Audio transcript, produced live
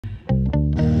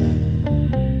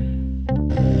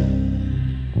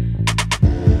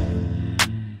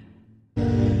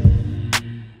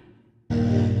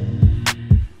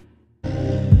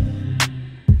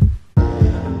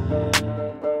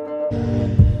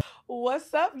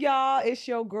What's up, y'all? It's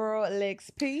your girl, Lex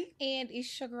P. And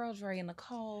it's your girl, Dre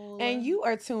Nicole. And you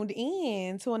are tuned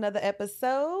in to another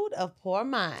episode of Poor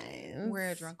Minds, where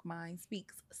a drunk mind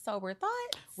speaks sober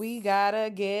thoughts. We got a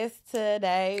guest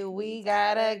today.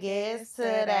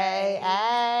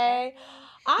 Ay.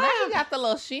 Now you got the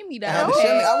little shimmy I had to shimmy.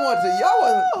 I want to. Y'all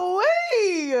wasn't. Wait,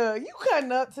 you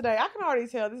cutting up today. I can already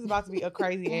tell this is about to be a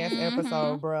crazy ass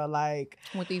episode, bro. Like,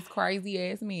 with these crazy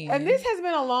ass men. and this has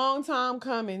been a long time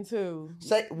coming too.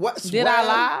 Say what? Did I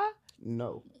lie?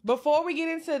 No. Before we get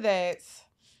into that,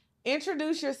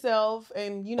 introduce yourself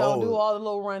and do all the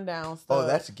little rundown stuff. Oh,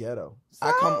 that's ghetto.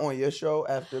 I come on your show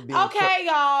after being okay,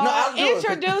 y'all. No, I'll do it.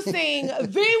 Introducing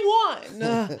the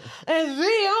one and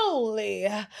the only,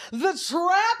 the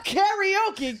Trap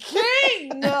Karaoke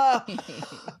King, the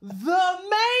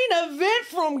main event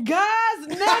from Guys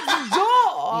Next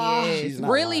Door. Yes, She's not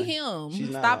really lying. him. She's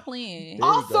not Stop lying. playing. There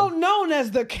you Also go. known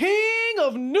as the King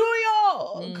of New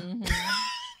York,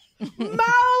 Mhm.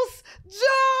 Mouse Joe.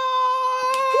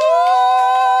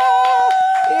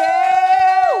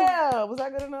 Yeah. Was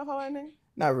that good enough? How I name?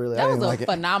 Not really. That I was didn't a like it.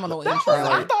 phenomenal That intro. was,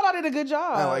 I thought I did a good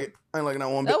job. I didn't like it. I didn't like it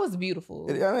not one bit. That was beautiful.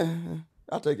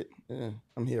 I'll take it. Yeah,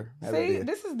 I'm here. Have See, it.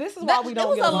 this is why That, we there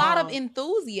don't was get a along. lot of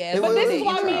enthusiasm. But It this was is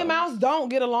why intro. me and Mouse don't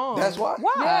get along. That's why.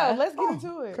 Why? Yeah, let's get Oh,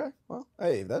 into it. Okay. Well,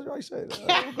 hey, if that's what you say.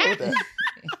 I'm good with that.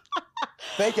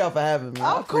 Thank y'all for having me.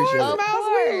 I Of course, appreciate it. Mouse, Of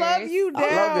we course. love you down.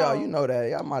 I love y'all. You know that.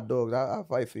 Y'all my dogs. I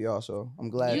fight for y'all, so I'm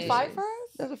glad. You Yes. fight for us?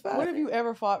 That's a fact. When have you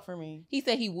ever fought for me? He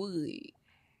said he would.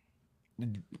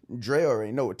 Dre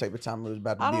already know what type of time it was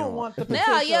about to I be don't on. want the Now,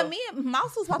 potential. yeah, me and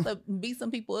Mouse was about to beat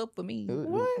some people up for me.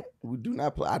 What? We do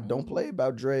not play. I don't play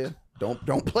about Drea.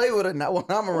 Don't play with her. Not when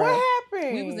I'm What around.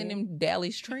 happened? We was in them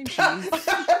Dallas trenches.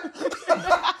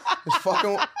 It's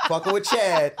fucking with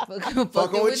Chad.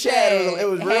 fucking with Chad. It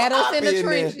was real Had us in oppy the in there.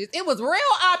 trenches. It was real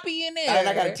oppy in there. And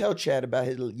I gotta tell Chad about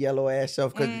his little yellow ass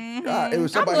self because it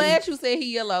was I'm somebody. glad you said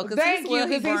he yellow because Thank you,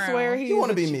 because he swear He he's want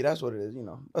to a be ch- me. That's what it is. You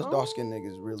know, us dark skinned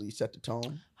niggas really set the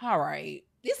tone. All right.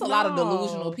 There's a lot of No.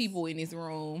 delusional people in this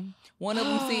room. One of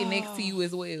them sitting next to you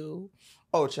as well.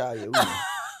 Oh, child, yeah. We know.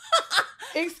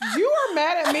 You are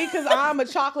mad at me because I'm a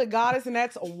chocolate goddess, and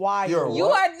that's wild. You're a You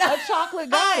what? are not a chocolate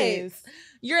goddess.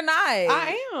 You're not.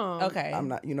 I am. Okay. I'm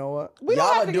not. You know what? We don't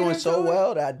Y'all have are to get doing into so it.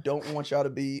 well that I don't want y'all to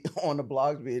be on the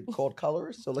blogs being called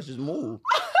colorists. So let's just move.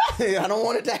 I don't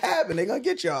want it to happen. They're gonna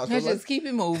get y'all. So Let's just keep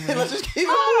it moving. let's just keep it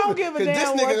I don't moving. give a 'Cause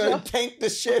damn this what nigga y'all- gonna tank the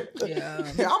shit. Yeah.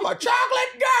 I'm a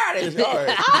chocolate goddess. All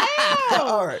right. I am.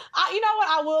 All right. You know what?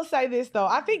 I will say this though.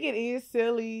 I think it is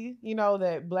silly,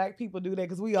 that black people do that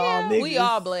because we all niggas. we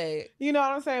all black. You know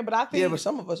what I'm saying? But I think Yeah, but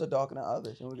some of us are darker than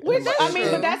others. Which,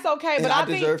 but that's okay. And But I I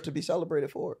think deserve to be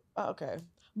celebrated for it. okay.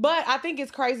 But I think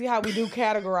it's crazy how we do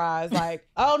categorize. Like,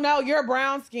 oh no, you're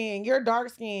brown skin, you're dark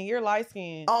skin, you're light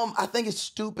skin. I think it's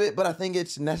stupid, but I think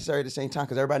it's necessary at the same time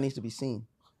because everybody needs to be seen.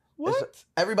 What?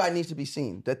 Everybody needs to be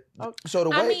seen. Okay. So the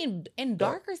way I mean, and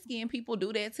darker skinned people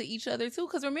do that to each other too.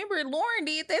 Because remember, Lauren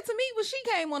did that to me when she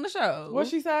came on the show. What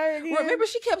she say again? Remember,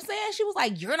 she kept saying, she was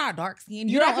like, "You're not dark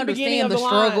skinned. You You're don't at the beginning understand of the the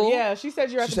line. struggle." Yeah, she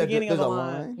said you're at she the said beginning of there's the a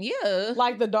line. Yeah.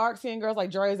 Like the dark skinned girls, like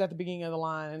Dre's at the beginning of the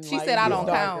line. She like, said, "I he's don't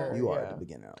darker." count. You are Yeah. at the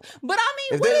beginning. But I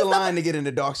mean, If what there's is a the line to get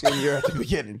into dark skin, you're at the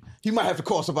beginning. You might have to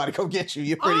call somebody to come get you.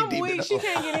 You're pretty I'm deep. weak. enough. She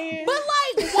can't get in. But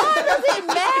like, why does it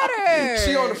matter?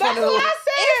 She on the front That's of the what I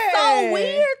It's said. so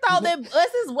weird though that us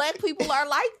as black people are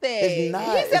like that. It's not.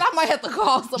 He said I might have to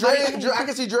call somebody. Dre, I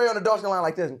can see Dre on the dark skin line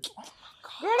like this. Girl,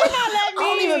 they not let I me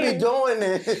don't even in. be doing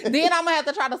this. Then I'm gonna have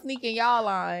to try to sneak in y'all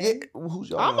line. Yeah, who's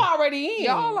y'all? I'm already in.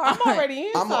 Y'all are- I'm already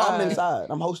inside. I'm inside.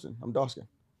 I'm hosting. I'm dark skin.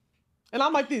 And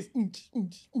I'm like this.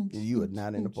 You are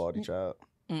not in the party, child.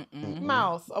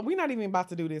 Mouse, we not even about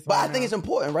to do this. But right I think now. it's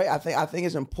important, right? I think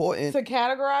it's important to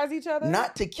categorize each other.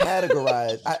 not to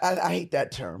categorize. I hate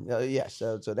that term. Yes,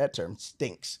 so that term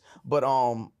stinks. But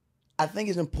I think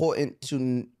it's important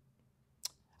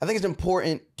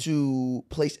to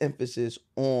place emphasis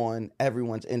on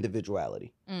everyone's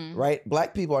individuality, right?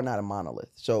 Black people are not a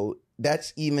monolith, so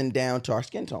that's even down to our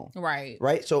skin tone, Right.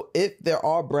 right? So if there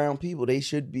are brown people, they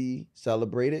should be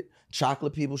celebrated.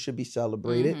 Chocolate people should be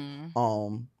celebrated.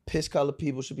 Piss colored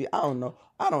people should be. I don't know.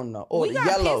 Or We the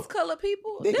got yellow. piss color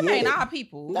people. They- Them yeah. ain't our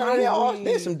people. No, they all,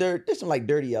 there's some dirt. There's some like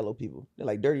dirty yellow people. They're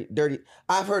like dirty.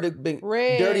 I've heard it been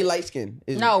Red. dirty light skin.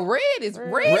 No, red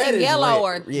Red and is yellow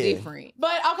red. are Yeah. different.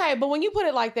 But okay, but when you put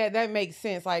it like that, that makes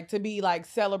sense. Like to be like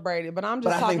celebrated. But I'm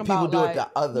just But I talking think people about do like, it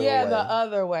the other yeah, way. the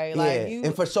other way. Like Yeah, you,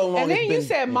 and for so long, and then it's you been-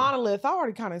 said yeah. monolith. I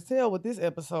already kind of tell what this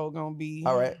episode gonna be.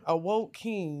 All right. A woke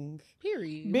king.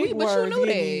 Period. Big But words. you knew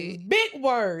getting that. used. Big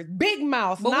words. Big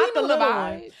mouth. But not we the knew the little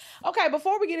one. vibes. Okay,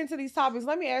 before we get into these topics,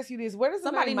 let me ask you this: where does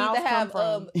Somebody the need name to mouse have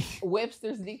come from?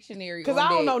 Webster's dictionary. Because I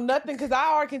don't know nothing. Because I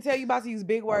already can tell you about to use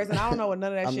big words, and I don't know what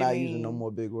none of that I'm shit not means. using no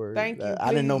more big words. Thank you, I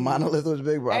didn't know please. monolith was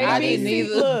big word. I didn't ABC,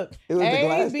 either. look, It was the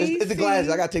glasses. It's the ABC.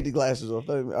 glasses. I gotta take the glasses off.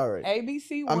 All right.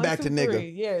 ABC. I'm 1, back 2, to nigga. 3.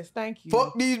 Yes, thank you.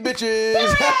 Fuck these bitches.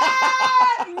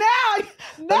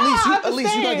 now, At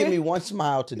least you gotta give me one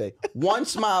smile today. One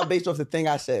smile based off the thing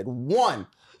I said. One.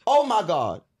 Oh my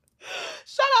God.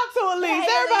 Shout out to Elise. Hey,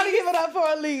 Everybody Elise. give it up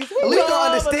for Elise. At least don't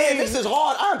understand Elise. this is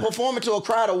hard. I'm performing to a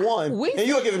crowd of one, and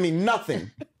you're giving me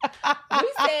nothing. We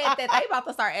said that they about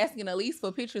to start asking Elise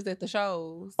for pictures at the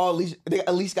shows. Oh,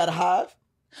 at least got a hive.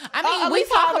 I mean, we Elise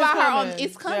talk Hive is about her on coming.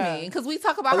 It's Coming Yeah. because we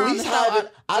talk about her on At the least show. hive.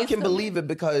 I It's can Coming. believe it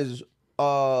because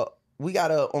we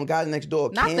got on Guys Next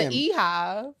Door. Not Cam, the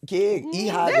E-Hive.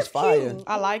 E-Hive That's is fire. cute.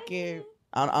 I like it.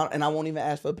 And I won't even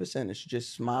ask for a percentage.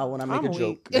 Just smile when I make I'm a joke.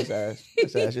 weak. Just ask.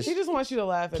 Just She just wants you to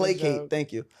laugh at his placate. joke.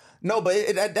 Thank you. No, but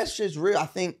that's just real. I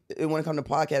think when it comes to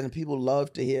podcasting, people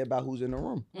love to hear about who's in the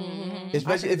room. Mhm.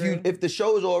 Especially I can agree. if the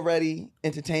show is already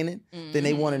entertaining, then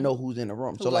they want to know who's in the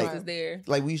room. Who So else like is there?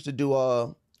 we used to do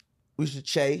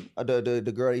Che,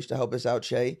 the girl that used to help us out,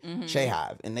 Che Mhm. Che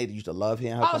Hive, and they used to love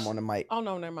hearing her Oh, come on the mic. Oh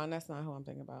no, never mind. That's not who I'm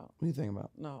thinking about. What are you thinking about?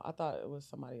 No, I thought it was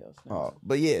somebody else. Never Oh, mind.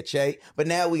 but yeah, Che. But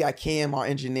now we got Cam, our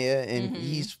engineer, and Mhm.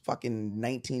 he's fucking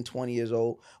 19, 20 years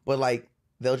old. But like,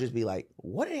 they'll just be like,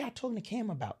 what are y'all talking to Cam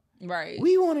about? Right.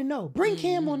 We want to know. Bring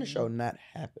Cam on the show. Not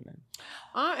happening.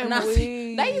 I am Now, see,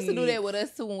 weak. they used to do that with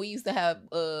us too when we used to have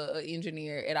an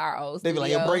engineer at our old They be like,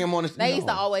 studio. yo, bring him on the show. They used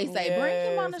to always say,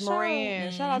 bring him on the Yes, show.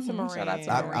 Moran. Shout out to Mhm. Moran. Shout out to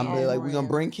I- Moran. I'm really like, we're gonna Moran.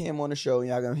 bring Cam on the show, and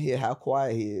y'all gonna hear how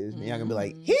quiet he is, and y'all gonna be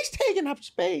like, Mhm. he's taking up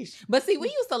space. But see, we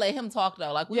used to let him talk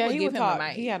though. Like we Yeah, would he give would him talk. a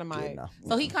mic. He had a Yeah, mic. no.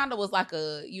 So he kind of was like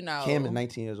a, Cam is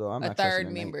 19 years old. I'm a not third trusting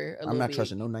a member. I'm not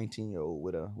trusting no 19-year-old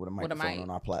with a microphone mic. on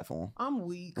our platform. I'm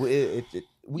weak.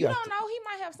 We You are. don't know. He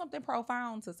might have something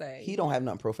profound to say. He don't have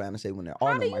nothing profound to say when there How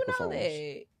are do no you know microphones.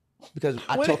 that? Because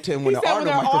I When- talk to him when he there said are when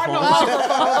no there are no microphones.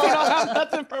 microphones, he don't have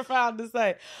nothing profound to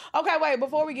say. Okay, wait.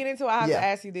 Before we get into it, I have Yeah. to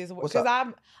ask you this What's because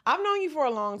up? I've known you for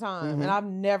a long time, Mhm. and I've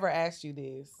never asked you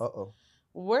this. Uh-oh.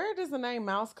 Where does the name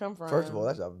Mouse come from? First of all,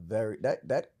 that's a very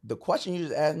the question you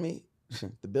just asked me.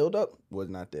 The build up was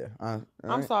not there. All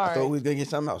right? sorry. I thought we was gonna get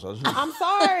something else. I'm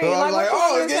sorry. So I was like, what you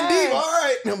oh, want it's me to getting say? deep. All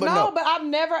right. But no. But I've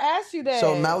never asked you that.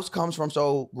 So mouse comes from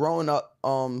growing up,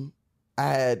 I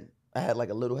had like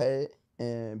a little head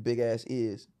and big ass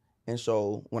ears. And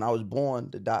so when I was born,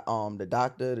 the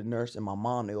doctor, the nurse, and my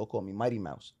mom, they all called me Mighty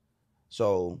Mouse.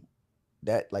 So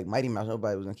that like Mighty Mouse,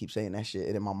 nobody was gonna keep saying that shit.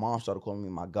 And then my mom started calling me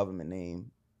my government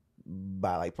name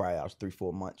by like probably I was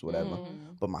 3-4 months, whatever.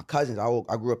 Mhm. But my cousins,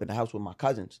 I grew up in the house with my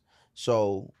cousins.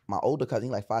 So my older cousin, he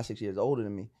like 5-6 years older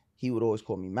than me, he would always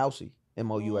call me Mousy,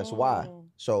 Mousy. Oh.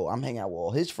 So I'm hanging out with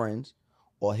all his friends.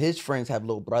 All his friends have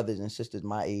little brothers and sisters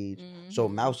my age. So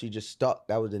Mhm. Mousy just stuck.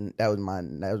 That was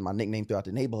my nickname throughout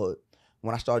the neighborhood.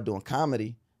 When I started doing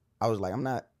comedy, I was like,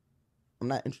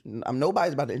 I'm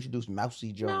nobody's about to introduce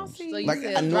Mousy Jones. Mousy. So you Like,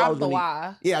 I said knew I drop was the gonna be-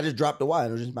 Y. Yeah, I just dropped the Y and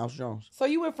it was just Mouse Jones. So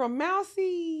you went from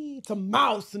Mousy to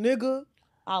Mouse, nigga.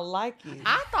 I like it.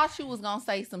 I thought you was gonna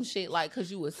say some shit like because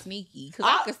you was sneaky. Because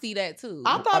I could see that too.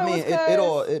 I thought I mean, it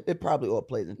was it probably all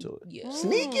plays into it. yeah.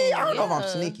 Sneaky? I don't know if I'm Yeah.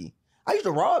 sneaky. I used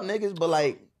to rob niggas, but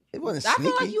like it wasn't I sneaky.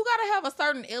 feel like you gotta have a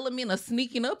certain element of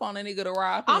sneaking up on a nigga to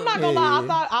rob I'm him. not gonna lie. I Yeah.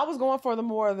 thought I was going for the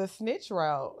more of the snitch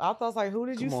route. I thought like, who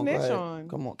did you Come on, go snitch ahead. on?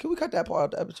 Come on, can we cut that part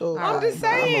of the episode? I'm just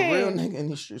I'm a saying. real nigga in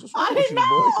these streets. What's I wrong with didn't you,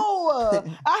 boy?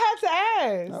 know. I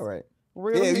had to ask. All right.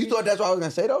 Real Yeah, you nigga- thought that's what I was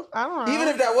gonna say though? I don't know. Even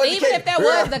if that was the Even case. if that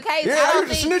was the case, yeah, I I don't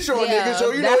used to think, snitch on niggas,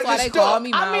 so you know that's it why just they call stuck.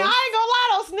 me. I mean, Mouse. I ain't gonna lie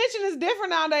though. Snitching is different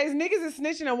nowadays. Niggas is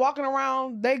snitching and walking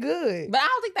around. They good. But I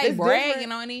don't think they It's bragging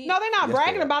different. on it. No, they're not Yes,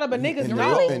 bragging they are. about it, but niggas in New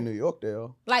know. York, in New York, they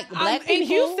are. Like black In people.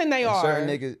 Houston, they And are.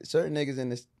 certain niggas in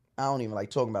this. I don't even like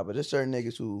talking about, but there's certain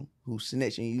niggas who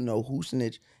snitch, and you know who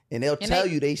snitch, and they'll tell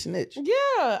you they snitch.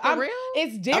 Yeah, For real?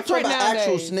 It's I'm different talking about nowadays.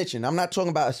 actual snitching. I'm not talking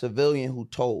about a civilian who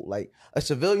told. Like a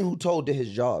civilian who told did his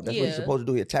job. That's what he's Yeah. supposed to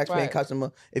do. He's a taxpaying Right.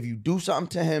 customer. If you do something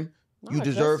to him, Not you a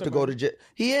deserve to go customer. to jail.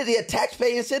 He is a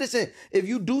taxpaying citizen. If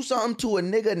you do something to a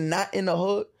nigga not in the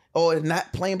hood or is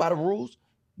not playing by the rules,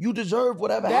 you deserve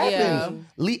whatever That- happens.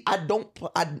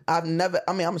 I've never.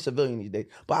 I mean, I'm a civilian these days,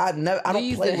 but I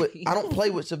don't play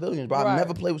with civilians, bro. I've Right.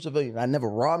 never played with civilians. I never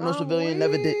robbed no I'm civilian.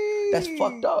 Never did. That's weak.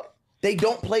 fucked up. They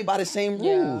don't play by the same rules.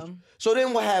 Yeah. So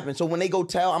then what happens? So when they go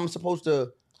tell, I'm supposed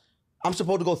to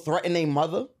go threaten their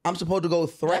mother. I'm supposed to go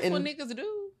That's threaten. what niggas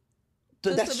do.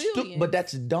 to That's civilians. but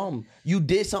that's dumb. You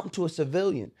did something to a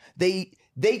civilian. They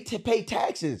pay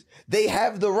taxes. They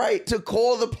have the right to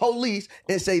call the police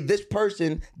and say this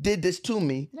person did this to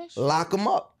me. That's true. Lock them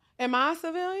up. Am I a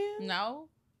civilian? No.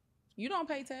 You don't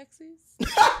pay taxes.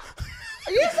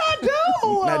 Yes, I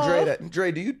do. Now,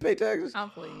 Dre, do you pay taxes?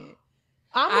 I'm playing.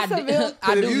 I'm a civilian.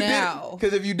 I do now.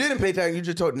 Because if you didn't pay taxes, you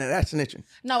just told me that's snitching.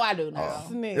 No, I do now.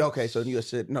 Snitch. Okay, so you a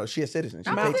citizen. No, she a citizen. She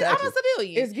I'm pay a taxes.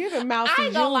 civilian. It's giving Mousy I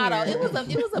ain't gonna lie though. Junior.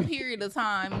 It was a period of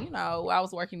time. You know, I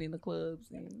was working in the clubs.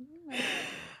 And,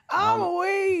 I'm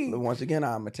weak. But once again,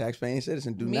 I'm a tax-paying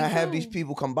citizen. Do Me not have too. these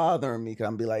people come bothering me because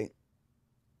I'm be like,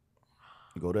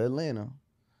 go to Atlanta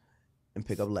and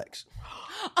pick up Lex.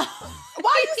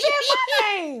 Why you saying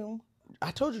my name? I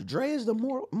told you, Dre is the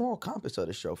moral compass of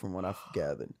the show, from what I've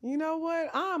gathered. You know what?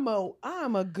 I'm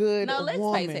a good no, let's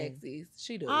woman. pay taxes.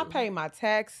 She do. I pay my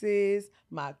taxes,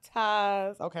 my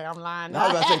tithes. Okay, I'm lying. I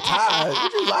was about to say tithes.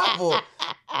 What you lie for?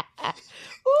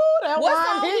 Ooh, that What wine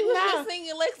song you hitting was now. just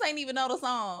singing? Lex ain't even know the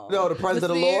song. No, the presence of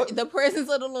the Lord. The presence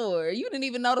of the Lord. You didn't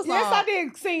even know the song. Yes, I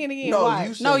did sing it again. No, Why?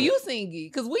 you sing No, it. you sing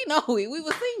it because we know it. We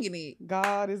were singing it.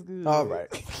 God is good. All right.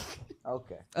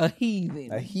 Okay. A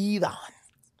heathen. A heathen. All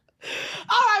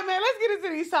right, man. Let's get into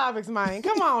these topics, man.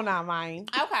 Come on now, man.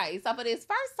 Okay, so for this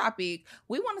first topic,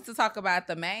 we wanted to talk about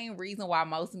the main reason why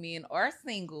most men are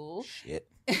single. Shit.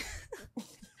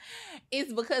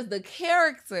 It's because the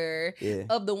character Yeah.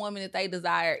 of the woman that they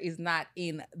desire is not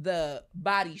in the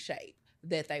body shape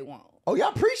that they want. Oh,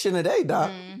 y'all preaching today, Doc.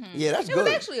 Mhm. Yeah, that's it good.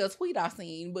 was actually a tweet I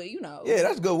seen, but you know. Yeah,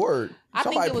 that's a good word. I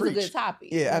think Somebody it was preach. a good topic.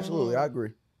 Yeah, absolutely. I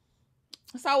agree.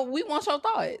 So we want your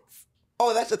thoughts.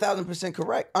 Oh, that's 1,000%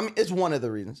 correct. I mean, it's one of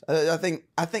the reasons. I think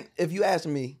if you ask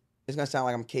me, it's gonna sound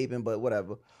like I'm caping, but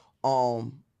whatever.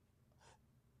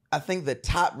 I think the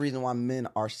top reason why men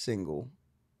are single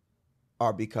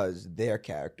are because their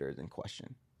character is in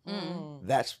question. Mm.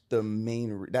 That's the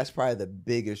main. That's probably the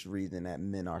biggest reason that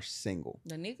men are single.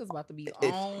 The niggas about to be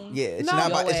It's, on. yeah, it's No.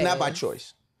 not by, your it's not by ass.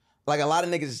 choice. Like a lot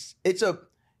of niggas, it's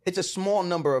a small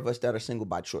number of us that are single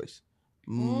by choice.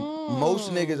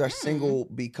 Most niggas are single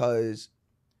because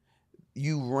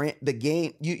you ran the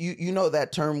game. You know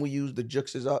that term we use, the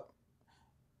jukes is up.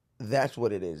 That's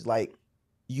what it is. Like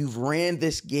you've ran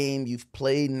this game, you've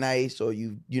played nice, or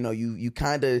you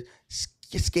kind of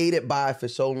skated by for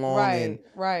so long, and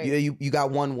Right. you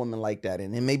got one woman like that,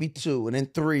 and then maybe two, and then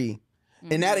three,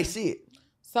 and now they see it.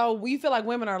 So we feel like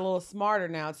women are a little smarter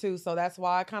now too. So that's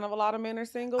why kind of a lot of men are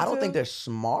single. I don't too? think they're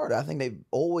smart. I think they've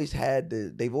always had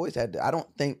the. I don't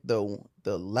think the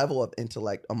level of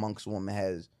intellect amongst women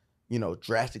has,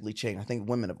 drastically changed. I think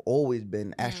women have always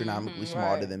been astronomically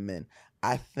smarter Right. than men.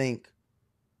 I think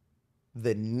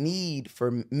the need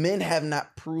for men have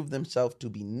not proved themselves to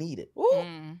be needed. Ooh.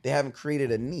 Mm. They haven't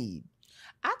created a need.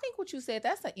 I think what you said,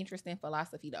 that's an interesting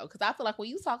philosophy though. Because I feel like when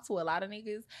you talk to a lot of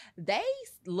niggas, they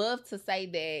love to say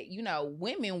that,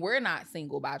 women, we're not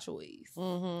single by choice.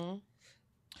 Mm-hmm.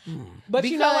 Hmm. But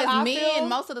Because you know what I men, feel?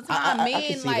 most of the time, I can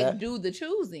men see like that. do the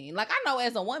choosing. Like I know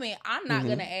as a woman, I'm not Mhm.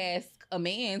 gonna ask a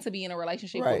man to be in a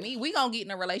relationship Right. with me. We gonna get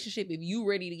in a relationship if you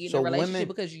ready to get So in a relationship women-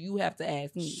 because you have to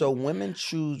ask me. So women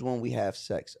choose when we have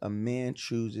sex. A man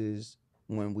chooses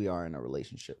when we are in a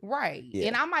relationship. Right. Yeah.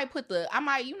 And I might put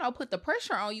the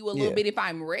pressure on you a little Yeah. bit if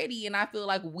I'm ready and I feel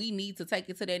like we need to take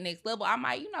it to that next level. I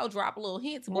might, drop a little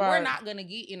hints, but we're Right. not going to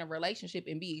get in a relationship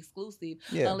and be exclusive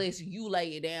Yeah. unless you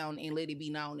lay it down and let it be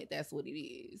known that that's what it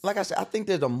is. Like I said, I think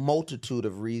there's a multitude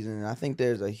of reasons. I think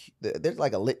there's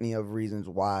like a litany of reasons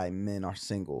why men are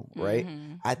single, right?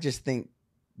 Mhm. I just think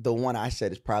the one I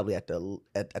said is probably at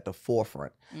the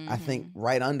forefront. I think Mhm.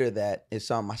 right under that is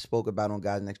something I spoke about on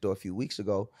Guys Next Door a few weeks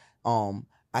ago.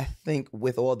 I think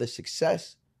with all the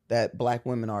success that Black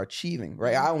women are achieving,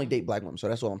 right? I only date Black women, so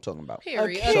that's what I'm talking about. A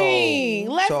Period. king.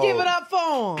 Let's so- give it up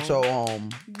for him. So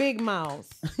Big Mouse.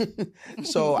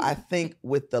 so I think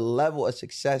with the level of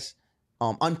success,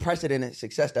 unprecedented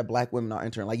success that Black women are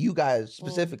entering, like you guys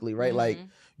specifically, right? Like Mhm.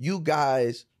 you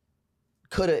guys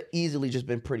could have easily just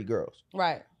been pretty girls,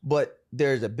 Right. but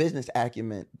there's a business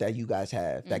acumen that you guys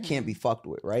have that can't be fucked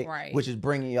with, right? Right. Which is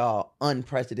bringing y'all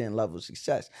unprecedented level of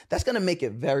success. That's gonna make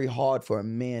it very hard for a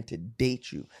man to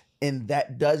date you. And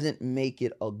that doesn't make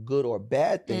it a good or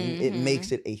bad thing. It Mhm.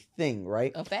 makes it a thing,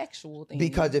 right? A factual thing.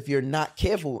 Because if you're not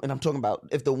careful, and I'm talking about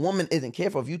if the woman isn't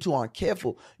careful, if you two aren't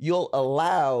careful, you'll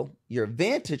allow your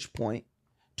vantage point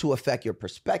to affect your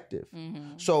perspective.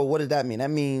 Mhm. So what does that mean?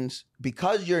 That means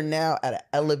because you're now at an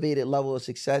elevated level of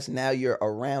success, now you're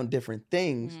around different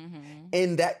things, Mhm.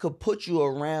 and that could put you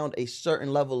around a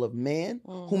certain level of man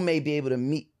who may be able to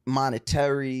meet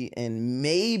monetary and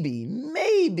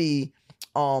maybe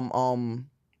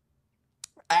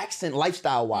accent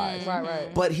lifestyle wise.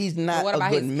 Right. But he's not What a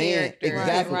about good his man. character?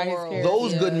 Exactly. Right, his character.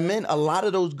 Those good Yeah. men, a lot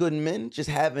of those good men just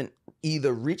haven't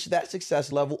either reach that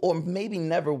success level or maybe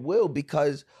never will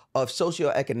because of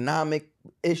socioeconomic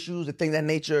issues and things of that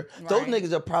nature. Those Right.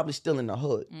 niggas are probably still in the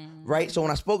hood, Mhm. right? So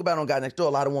when I spoke about it on God Next Door,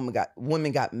 a lot of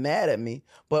women got mad at me,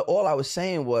 but all I was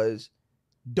saying was,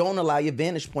 don't allow your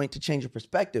vantage point to change your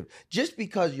perspective. Just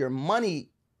because your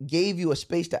money gave you a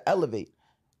space to elevate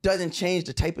doesn't change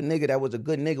the type of nigga that was a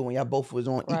good nigga when y'all both was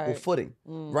on equal Right. footing,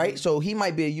 Mm. right? So he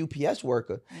might be a UPS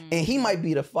worker, and he might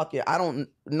be the fucking, I don't,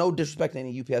 no disrespect to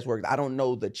any UPS workers, I don't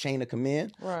know the chain of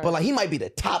command, Right. but like he might be the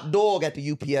top dog at the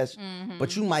UPS, Mhm.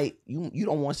 but you might, you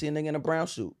don't want to see a nigga in a brown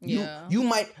suit. Yeah. You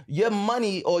might, your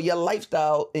money or your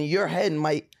lifestyle in your head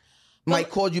might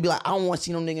cause you to be like, I don't want to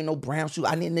see no nigga in no brown suit.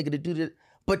 I need a nigga to do this.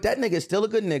 But that nigga is still a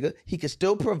good nigga. He can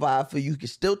still provide for you. He can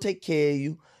still take care of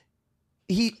you.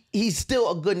 He's still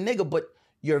a good nigga, but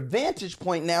your vantage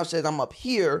point now says I'm up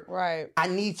here. Right. I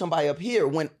need somebody up here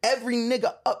when every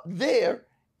nigga up there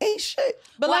ain't shit.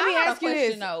 But Well, let me I got ask a you question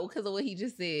this. though, because of what he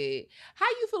just said. How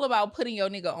you feel about putting your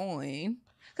nigga on?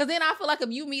 Because then I feel like if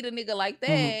you meet a nigga like that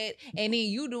and then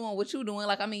you doing what you doing,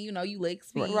 like, I mean, you know, you leg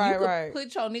speed, Right, you could right.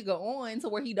 put your nigga on to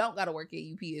where he don't got to work at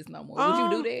UPS no more. Would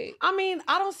you do that? I mean,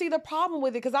 I don't see the problem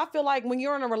with it because I feel like when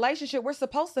you're in a relationship, we're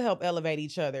supposed to help elevate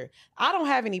each other. I don't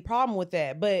have any problem with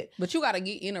that. But But you got to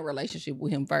get in a relationship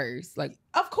with him first. Like,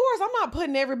 of course, I'm not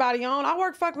putting everybody on. I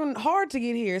work fucking hard to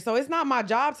get here. So it's not my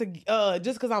job to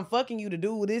just because I'm fucking you to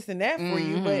do this and that for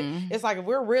you. But Mhm. it's like if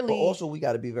we're really But also we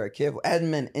got to be very careful. As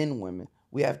men and women,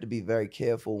 we have to be very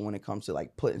careful when it comes to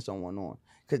like putting someone on.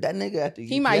 Because that nigga at the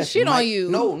He might shit on you.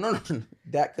 No.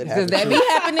 That could happen. because that too. be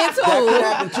happening too. That could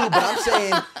happen too. But I'm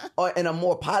saying, in a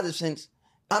more positive sense,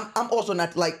 I'm also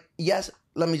not like, yes,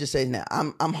 let me just say now,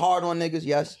 I'm hard on niggas,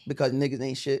 yes, because niggas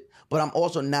ain't shit. But I'm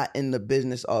also not in the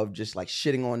business of just like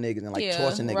shitting on niggas and like Yeah,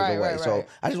 tossing niggas right, away. right, So right.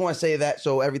 I just want to say that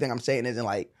so everything I'm saying isn't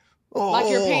like, oh, like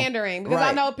you're pandering because I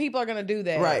right. know people are gonna do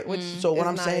that. Right. Which So what is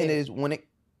I'm not saying it. is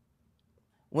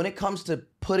when it comes to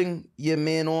putting your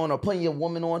man on or putting your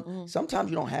woman on, Mhm. sometimes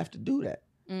you don't have to do that.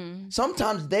 Mm.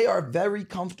 Sometimes they are very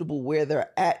comfortable where they're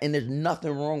at and there's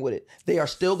nothing wrong with it. They are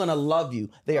still gonna love you.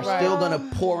 They are still gonna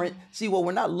pour in. See, what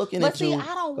we're not looking But into. see,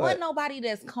 I don't Go want ahead. nobody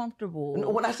that's comfortable. No,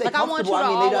 when I say Like, I want comfortable, you to I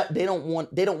mean always-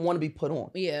 they don't want to be put on.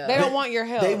 Yeah. They don't want your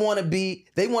help. They want to be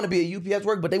a UPS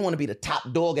worker, but they want to be the top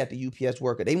dog at the UPS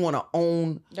worker. They want to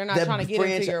own. They're not their trying to get into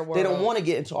franchise. your They don't world. want to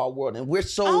get into our world, and we're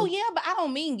so. Oh yeah, but I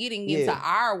don't mean getting into Yeah.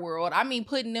 our world. I mean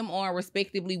putting them on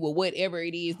respectively with whatever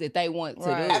it is that they want to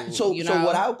Right. do. So, you so know?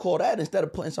 what I would call that, instead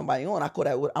of putting somebody on, I call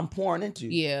that what I'm pouring into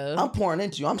you. Yeah. I'm pouring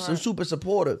into you. I'm Right. super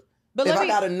supportive. But if let I me-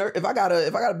 got a nurse, if I got a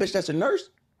bitch that's a nurse,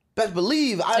 best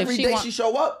believe every she day want- she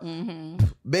show up, Mm-hmm.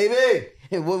 baby.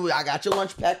 I got your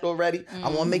lunch packed already. I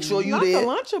want to make sure you Not the there.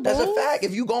 Lunchables. That's a fact.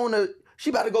 If you going to, she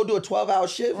about to go do a 12-hour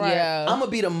shift. Right. Yeah. I'm gonna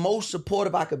be the most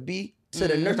supportive I could be to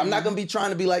the nurse. I'm not gonna be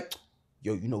trying to be like,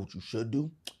 yo, you know what you should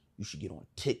do? You should get on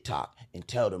TikTok and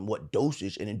tell them what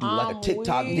dosage and then do like a I'm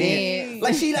TikTok weak. dance.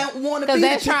 Like she don't want to Because be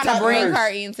they're the trying to TikTok bring nurse. her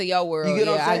into your world. You get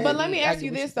what I'm Yeah, saying? But let me I ask get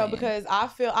you what this you're though, saying.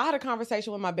 because I had a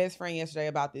conversation with my best friend yesterday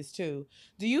about this too.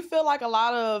 Do you feel like a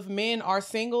lot of men are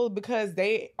single because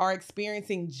they are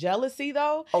experiencing jealousy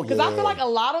though? Oh, Because I yeah. feel like a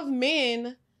lot of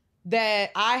men that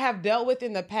I have dealt with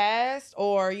in the past,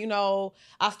 or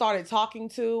I started talking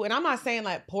to, and I'm not saying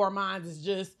like poor minds is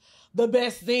just the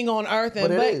best thing on earth,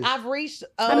 But it but is. I've reached.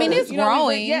 I mean, it's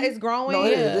growing. Yeah, it's growing. No,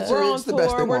 it is. We're on It's the tour.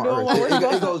 best thing We're on doing earth. what we're It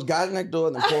supposed. goes guys next door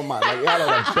and then poor mind. Like y'all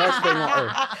are the best thing on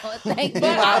earth. Thank you.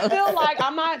 But I feel like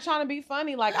I'm not trying to be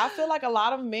funny. Like I feel like a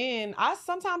lot of men.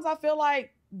 Sometimes I feel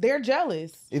like they're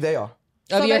jealous. They are. Of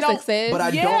So your they don't- success. But I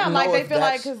Yeah, don't know like they if feel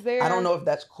like that's- 'cause they're- I don't know if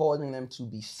that's causing them to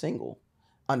be single.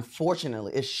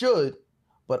 Unfortunately, it should,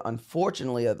 but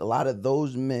unfortunately, a lot of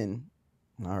those men.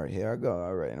 All right, here I go.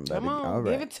 All right, I'm about Come to. on, All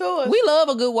right. give it to us. we love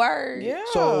a good word. Yeah.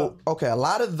 So, okay, a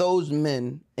lot of those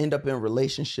men end up in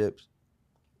relationships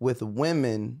with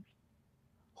women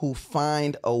who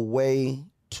find a way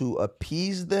to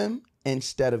appease them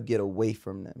instead of get away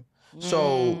from them.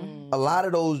 So a lot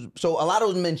of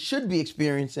those men should be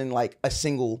experiencing like a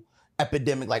single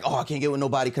epidemic, like, oh, I can't get with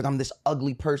nobody because I'm this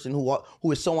ugly person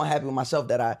who is so unhappy with myself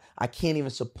that I can't even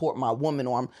support my woman,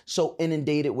 or I'm so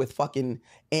inundated with fucking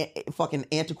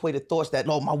antiquated thoughts that,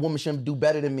 oh, my woman shouldn't do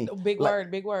better than me. Big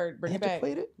Like, word. Bring it back.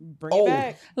 Antiquated? Bring Oh. it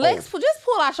back. Lex, just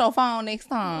pull out your phone next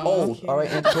time. Old. All right,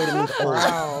 antiquated means old.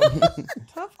 Crowd.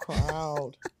 Tough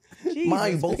crowd. Mind you,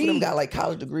 Jesus, both of them Pete. got like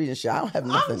college degrees and shit. I don't have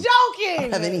nothing. I'm I joking.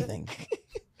 don't have anything.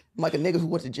 I'm like a nigga who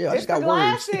went to jail. I It's just the got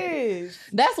words. glasses.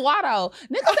 That's why though.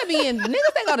 Niggas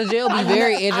that go to jail be I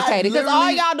very li- I educated because all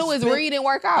literally y'all do is spent- read and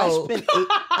work I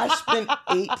out.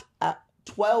 spent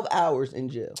 12 hours in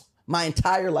jail. My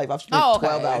entire life, I've spent 12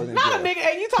 hours in jail. Not a nigga.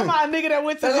 And you talking about a nigga that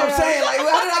went to jail. That's what I'm saying. Like,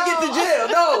 how did I get to jail?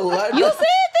 No. You said that.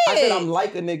 I said I'm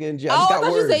like a nigga in jail. Oh, I I got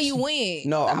thought words. you said you went.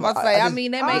 No, I'm about to say. I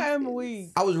mean, that makes. I am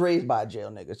weak. I was raised by a jail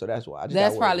nigga, so that's why.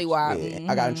 That's probably why.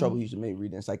 Yeah. I got in trouble. He used to make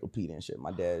read the encyclopedia and shit.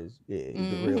 My dad's he's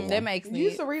the real one. That makes sense. You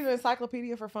used to read an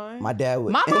encyclopedia for fun? My dad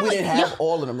would. My And mama- we didn't have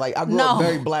all of them. Like I grew up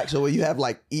very black, so you have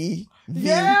like E, V.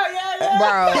 Yeah.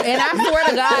 Bro, and I swear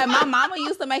to God, my mama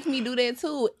used to make me do that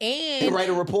too. And And write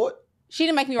a report. she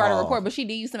didn't make me write a report, but she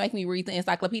did used to make me read the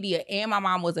encyclopedia. And my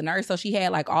mom was a nurse, so she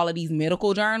had like all of these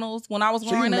medical journals when I was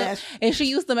growing up. And she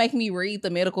used to make me read the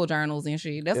medical journals and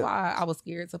shit. That's why I was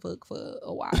scared to fuck for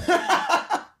a while.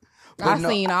 I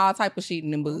seen all type of shit in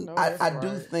them books. I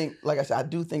do think, like I said, I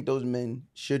do think those men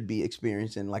should be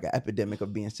experiencing like an epidemic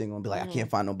of being single and be like, I can't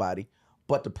find nobody.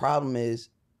 But the problem is,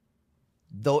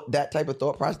 though, that type of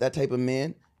thought process, that type of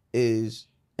man is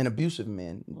an abusive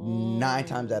man 9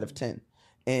 times out of 10.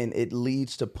 And it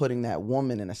leads to putting that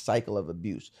woman in a cycle of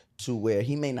abuse to where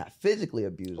he may not physically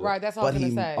abuse her, Right, that's what I but was he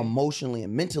gonna say. emotionally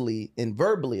and mentally and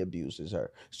verbally abuses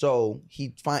her. So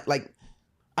he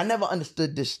I never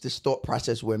understood this thought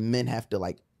process where men have to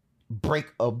like break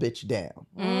a bitch down.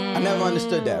 I never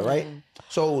understood that, right?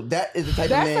 So that is the type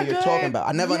of man you're talking about.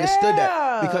 I never understood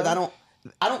that because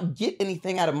I don't get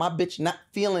anything out of my bitch not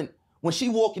feeling. When she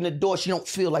walk in the door, she don't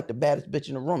feel like the baddest bitch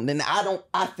in the room. Then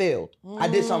I failed. I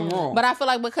did something wrong. But I feel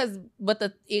like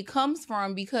it comes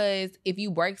from because if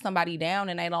you break somebody down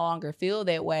and they no longer feel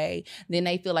that way, then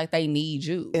they feel like they need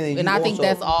you. And I think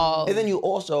that's all. And then you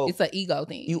also, it's an ego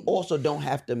thing. You also don't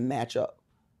have to match up.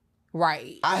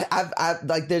 Right. I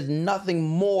like there's nothing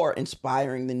more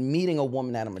inspiring than meeting a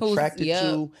woman that I'm attracted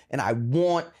to and I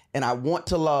want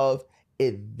to love.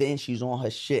 And then she's on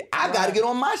her shit. I gotta get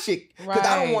on my shit because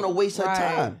I don't want to waste her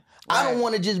time. I don't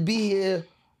want to just be here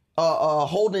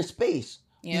holding space.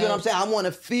 You know what I'm saying? I want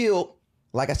to feel,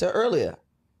 like I said earlier,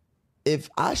 if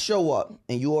I show up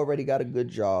and you already got a good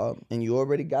job and you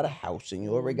already got a house and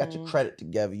you already got your credit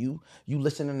together, you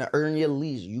listening to Earn Your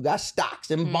Leisure, you got stocks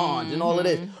and bonds and all of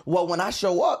this. Well, when I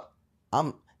show up,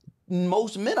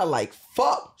 most men are like,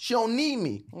 fuck, she don't need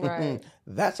me. Right.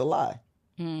 That's a lie.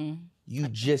 You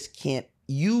just can't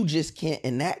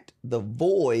enact the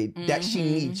void that she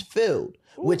needs filled,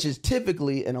 which is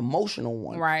typically an emotional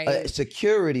one, right? A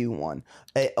security one,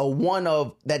 a one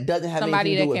of that doesn't have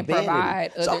somebody anything to do that with can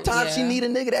vanity. provide. Sometimes she need a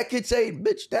nigga that could say,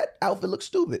 "Bitch, that outfit looks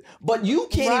stupid," but you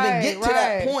can't even get to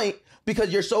that point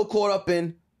because you're so caught up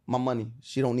in my money.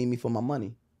 She don't need me for my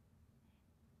money.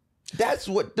 That's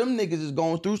what them niggas is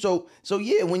going through. So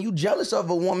yeah, when you jealous of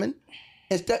a woman,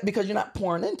 it's that because you're not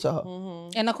pouring into her.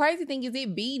 And the crazy thing is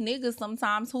it be niggas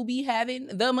sometimes who be having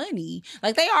the money.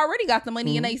 Like they already got the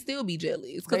money and they still be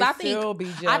jealous. Because I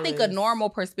think a normal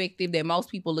perspective that most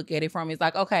people look at it from is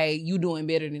like, okay, you doing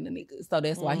better than the niggas. So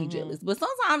that's why he jealous. But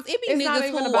sometimes it be niggas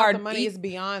who are the money, it's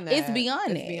beyond that. It's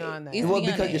beyond that. Well,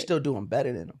 because you're still doing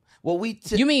better than them. Well,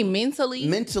 you mean mentally?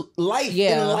 Life.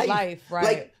 Yeah, in life, right.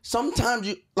 Like sometimes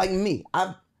you, like me,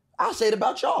 I'll say it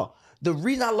about y'all. The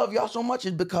reason I love y'all so much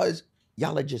is because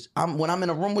y'all are just, when I'm in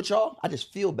a room with y'all, I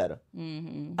just feel better.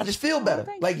 I just feel better.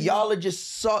 Like y'all are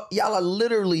just, y'all are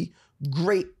literally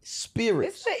great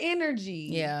spirits. It's the energy.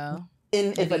 Yeah.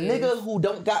 And if a nigga who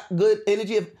don't got good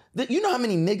energy, you know how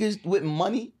many niggas with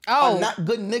money are not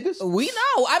good niggas? We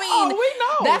know. I mean, we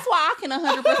know. That's why I can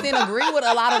 100% agree with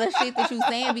a lot of the shit that you're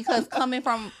saying because coming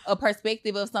from a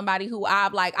perspective of somebody who I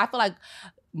feel like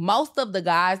most of the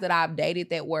guys that I've dated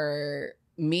that were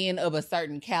men of a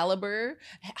certain caliber,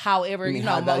 however, you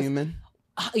know, high value men?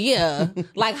 Yeah,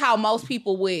 like how most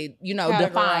people would,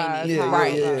 define it,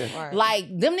 right? Like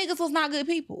them niggas was not good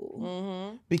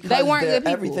people because they weren't good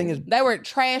people. Everything they were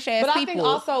trash ass people. But I think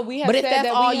also we have. But if that's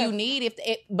all you need,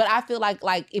 but I feel like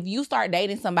if you start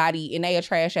dating somebody and they a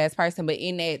trash ass person, but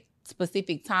in that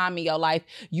specific time in your life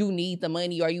you need the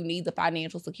money or you need the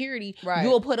financial security,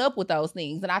 you'll put up with those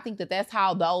things. And I think that that's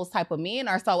how those type of men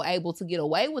are so able to get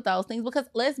away with those things because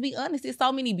let's be honest, there's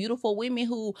so many beautiful women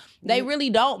who they really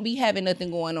don't be having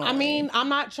nothing going on. I mean, I'm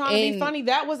not trying to be funny.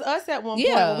 That was us at one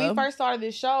point when we first started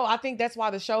this show. I think that's why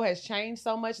the show has changed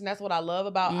so much, and that's what I love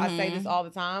about. I say this all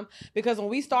the time because when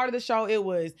we started the show, it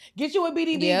was get you a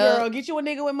BDB girl, get you a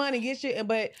nigga with money, and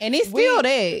it's still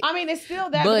that. I mean, it's still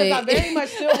that because I very much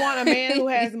still want a man who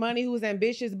has money, who's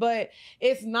ambitious, but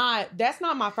that's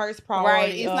not my first priority.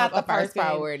 Right, it's not the first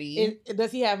priority.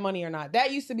 Does he have money or not?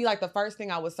 That used to be like the first thing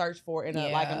I would search for in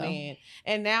a man.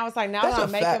 And now it's like, now that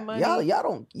I'm making money.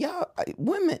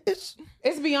 Women, it's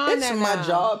beyond that. It's my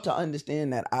job to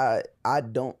understand that I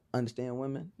don't understand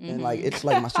women. And like, it's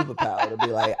like my superpower to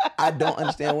be like, I don't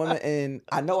understand women and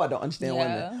I know I don't understand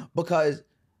women because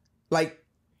like,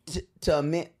 to a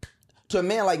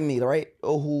man like me, right?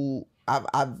 Who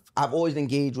I've always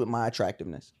engaged with my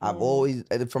attractiveness. I've always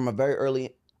from a very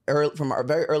early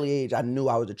age, I knew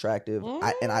I was attractive,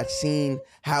 and I'd seen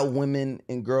how women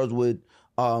and girls would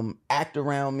act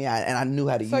around me, and I knew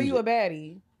how to use it. So you a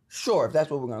baddie? Sure, if that's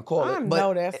what we're gonna call it. I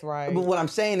know that's right. But what I'm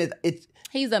saying is,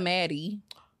 he's a Maddie.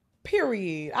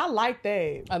 Period. I like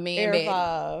that. A man.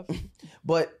 5.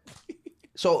 But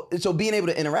so being able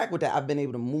to interact with that, I've been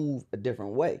able to move a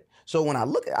different way. So when I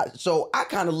look at, I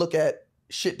kind of look at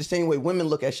shit the same way women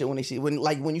look at shit when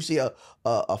you see a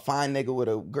fine nigga with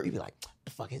a girl, you be like, what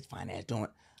the fuck is fine ass doing?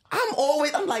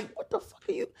 I'm like, what the fuck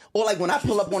are you? Or like when I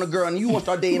pull up on a girl and you want to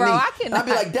start dating me, and I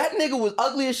be like, that nigga was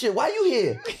ugly as shit. Why you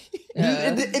here?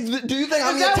 Do you think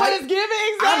I'm your type? Exactly.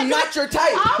 I'm not your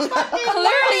type. Clearly,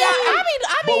 I mean,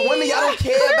 but women, y'all don't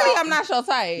care about. I'm not your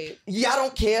type. Y'all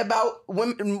don't care about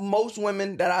women. Most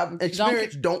women that I've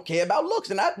experienced don't care about looks,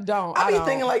 and I be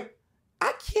thinking like,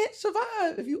 I can't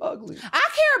survive if you ugly. I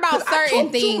care about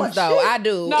certain things, though. Shit. I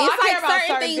do. No, it's like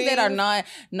certain things that are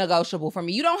non-negotiable for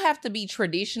me. You don't have to be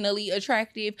traditionally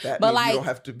attractive, but like you don't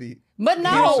have to be. But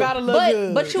no, you gotta look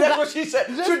good. But you that's what she said.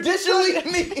 Traditionally,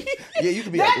 yeah, you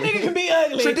can be that ugly. Nigga can be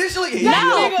ugly. Traditionally, you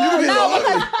can be ugly.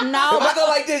 If I go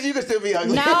like this, you can still be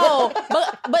ugly. No,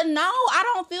 but no, I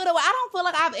don't feel that way. I don't feel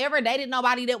like I've ever dated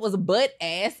nobody that was butt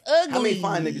ass ugly. How many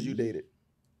fine niggas you dated?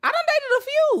 I done dated a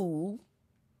few.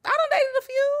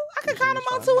 I can count them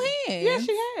on 2 hands. Yeah,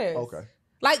 she has. Okay.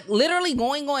 Like literally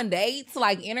going on dates,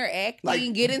 like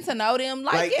interacting, getting to know them.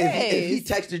 Like yes. If he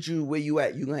texted you where you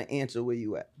at, you gonna answer where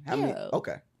you at. How many?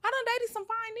 Okay. I done dated some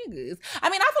fine niggas. I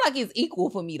mean, I feel like it's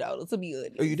equal for me though, to be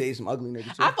honest. Or you dated some ugly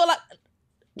niggas too? I feel like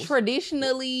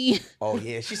traditionally. Oh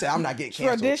yeah, she said I'm not getting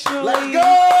canceled. Traditionally, let's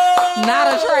go.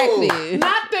 Not attractive.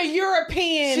 Not the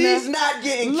European. She's not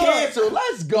getting canceled.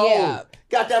 Let's go. Yeah.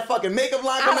 Got that fucking makeup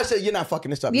line on. I said, you're not fucking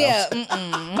this up. Yeah. But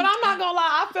I'm not gonna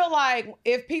lie. I feel like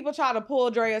if people try to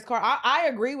pull Drea's card, I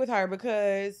agree with her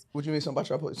because. What you mean somebody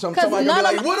try to pull? Somebody gonna be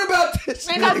like, what about this?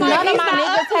 And none of my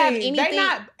niggas have anything.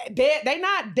 They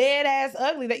not dead ass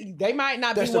ugly. They might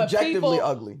not be what subjectively people.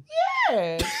 Ugly.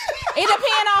 Yeah. It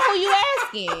depends on who you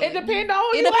asking. It depends on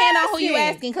who you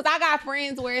asking. Because I got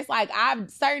friends where it's like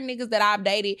certain niggas that I've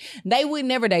dated, they would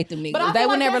never date them niggas. They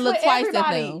would never look twice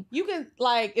at them. You can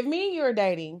like if me and you are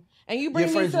dating and you bring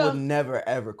your friends me to, would never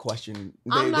ever question.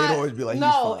 They'd always be like, he's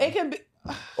fine. It can be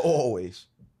always.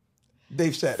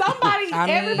 They've said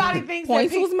everybody thinks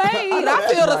points that was made.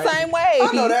 I feel the same way.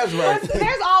 I know that's right. But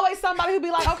there's always somebody who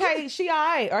be like, okay, she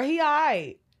alright or he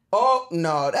alright. Oh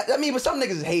no, but some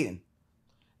niggas is hating.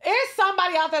 There's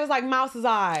somebody out there that's like mouse is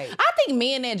alright. I think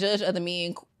men that judge other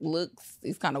men looks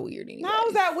is kind of weird anyway. How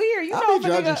is that weird? You know, I be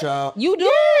judging, child. You do?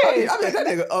 I be like, that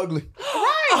nigga ugly.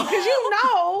 Right, because you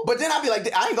know. But then I be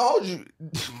like, I ain't gonna hold you.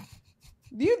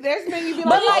 There's men you be like,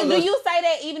 but like, do you say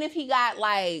that even if he got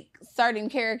like certain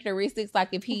characteristics, like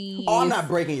if he? Oh, I'm not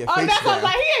breaking your face. Oh, that's what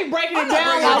like he ain't breaking it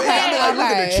down. Okay, like, look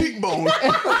at the cheekbone.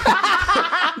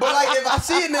 But like, if I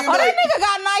see a nigga, that nigga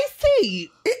got nice teeth.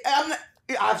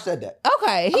 I've said that.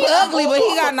 Okay, he ugly, but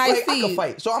he got nice teeth. I can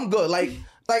fight, so I'm good. Like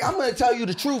I'm gonna tell you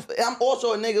the truth. I'm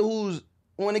also a nigga who's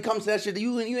when it comes to that shit,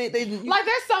 you ain't. Like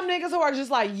there's some niggas who are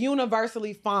just like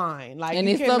universally fine. Like and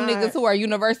there's some niggas who are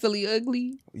universally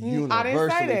ugly.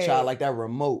 Universally, child, like that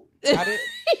remote. I didn't.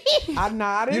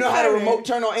 You know how the remote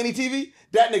turn on any TV?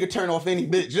 That nigga turn off any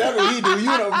bitch. That's what he do.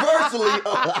 Universally.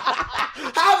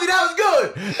 Javi, that was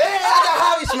good. Yeah, I got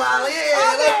Javi smiling.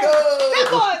 Yeah, let's go.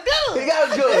 That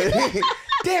was good.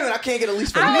 Damn it, I can't get at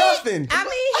least for nothing. I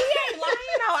mean, he ain't lying.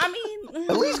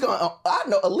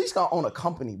 At least gonna own a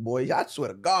company, boy. I swear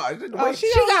to God.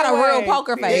 She got a real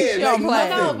poker face. Yeah, she don't play.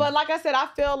 No, but like I said, I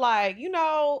feel like,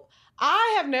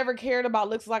 I have never cared about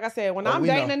looks. Like I said, when I'm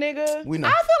dating a nigga, we know.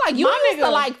 I feel like you used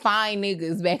to like fine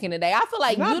niggas back in the day. I feel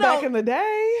like not you back in the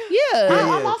day. Yeah.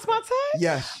 I lost my touch.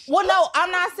 Yes. Well, no,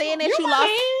 I'm not saying that you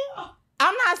lost.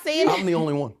 I'm not saying I'm the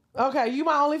only one. Okay, you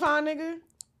my only fine nigga?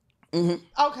 Mm-hmm.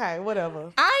 Okay,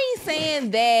 whatever. I ain't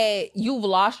saying that you've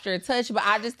lost your touch, but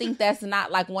I just think that's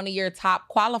not like one of your top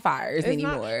qualifiers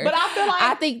anymore. But I feel like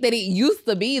I think that it used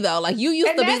to be though. Like you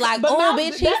used to be like, oh,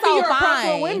 bitch, he's so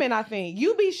fine. For women, I think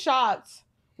you be shocked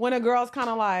when a girl's kind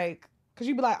of like, because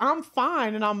you be like, I'm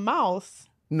fine and I'm mouse.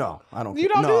 No, I don't. You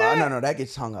don't do that? No, that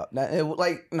gets hung up.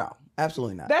 No,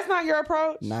 absolutely not. That's not your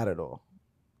approach? Not at all.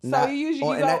 So you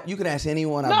usually you can ask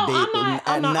anyone I've dated.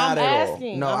 I'm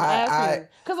asking. No, I'm asking.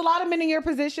 Because a lot of men in your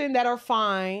position that are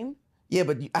fine. Yeah,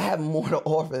 but I have more to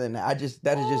offer than that.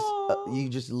 You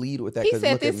just lead with that. He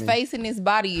said this face and this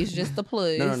body is just a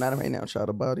plus. No, not right now, child.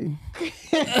 The body.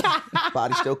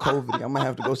 Body's still COVID. I'm gonna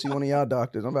have to go see one of y'all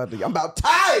doctors. I'm about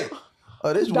tired.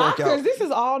 this Doctors, workout. this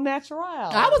is all natural.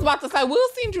 I was about to say, we'll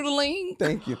send you the link.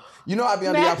 Thank you. You know I be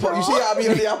under y'all post. You see how I be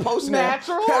under y'all post now?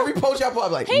 Natural. Every post y'all post, I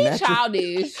be like, He natural.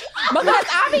 childish. Because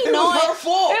I be It knowing. was her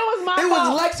fault. It was my fault. It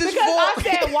was Lex's because fault. I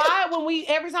said why when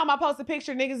every time I post a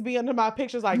picture, niggas be under my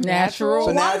pictures like natural.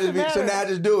 So now, Why does it matter? I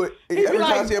just do it. be Every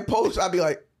time I like- see a post, I be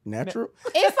like, natural.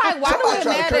 It's like, why Somebody do it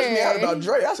tried to curse me out matter? about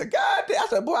Dre. I said, God damn. I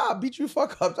said, boy, I'll beat you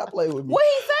fuck up. Stop playing with me. What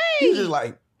he He was say? just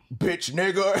like, bitch,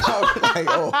 nigga. I was like,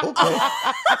 oh,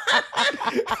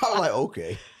 okay. I was like,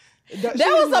 okay. That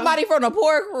was somebody from the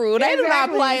poor crew. They do not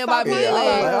Exactly. play about Stop being Yeah, I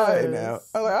was like, like. all right now. I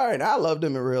was like, all right now. I love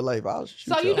them in real life. I'll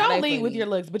shoot So you y'all. don't They lead with funny. your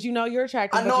looks, but you know you're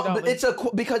attractive. I know, you don't but lead. it's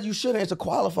because you shouldn't. It's a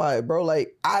qualifier, bro.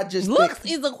 Like, I just Looks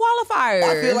think, is a qualifier.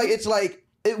 I feel like it's like,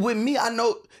 with me, I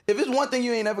know, if it's one thing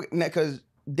you ain't ever, because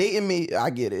dating me, I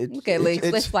get it. Okay,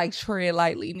 It's- let's like tread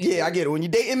lightly. nigga. yeah, I get it. When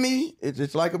you're dating me,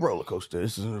 it's like a roller coaster.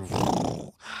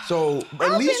 So at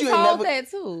I've least been you ain't told never.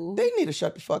 that too. They need to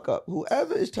shut the fuck up.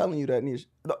 Whoever is telling you that needs.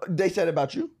 They said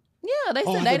about you. Yeah, they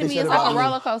Oh, I said thought dating they me said is like about a me.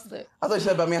 roller coaster. I thought you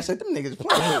said about me. I said them niggas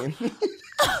playing. No, he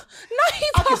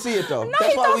I can thought, see it though. No,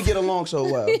 That's he why thought- we get along so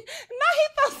well. no, he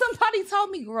thought somebody told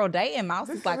me, girl, dating mouse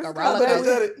is like a I roller thought they coaster.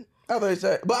 said it. I thought they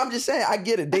said it. But I'm just saying, I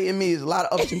get it. Dating me is a lot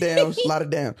of ups and downs, a lot of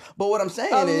downs. But what I'm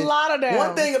saying A is, lot of downs.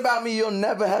 one thing about me you'll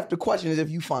never have to question is if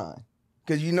you fine.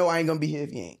 Because you know I ain't going to be here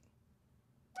if you ain't.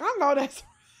 I know that's.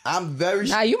 I'm very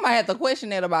Now you might have to question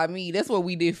that about me. That's where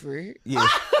we differ. Yeah.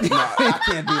 No, I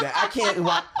can't do that. I can't.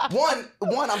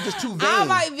 One, I'm just too vain. I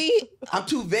might be. I'm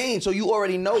too vain. So you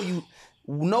already know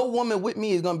no woman with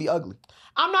me is going to be ugly.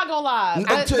 I'm not gonna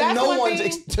lie. To That's no one one's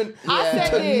thing. I said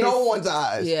to this. no one's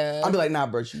eyes. Yeah. I'll be like, nah,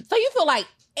 bro. So you feel like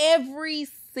every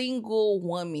single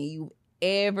woman you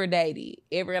ever dated,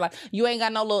 you ain't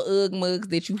got no little ugg mugs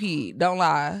that you hid. Don't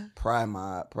lie. Probably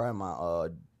my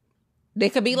They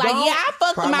could be like, Don't- yeah, I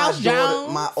fucked probably Mouse my daughter,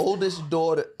 Jones. my oldest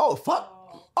daughter. Oh fuck.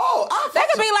 Oh, I They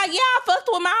fucked could be like, yeah, I fucked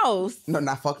with Mouse. No,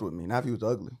 not fucked with me. Not if he was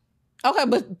ugly. Okay,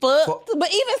 but but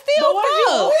even still, But what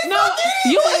fuck. you- no,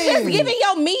 You was just giving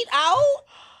your meat out.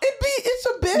 It's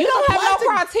a bit. You don't it's a have plastic-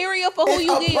 no criteria for who It's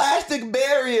you a get. plastic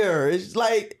barrier. It's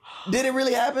like, did it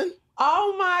really happen?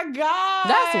 Oh my god,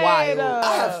 That's wild.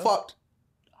 I have fucked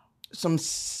some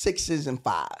 6s and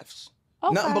 5s.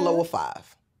 Okay. Nothing below a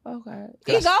 5. Okay.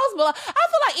 Yes. It goes below. I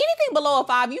feel like anything below a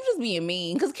 5, you just being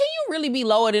mean. Because can you really be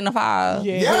lower than a 5?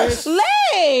 Yes.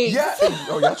 Legs. Yeah.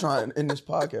 Oh, y'all trying in this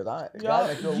podcast. All right. Y'all- Y'all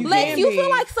make you no- Legs, can you be. feel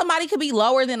like somebody could be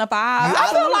lower than a 5. I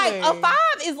feel like a Absolutely. 5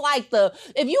 is like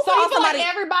if you So call you feel somebody. like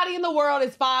everybody in the world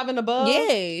is 5 and above?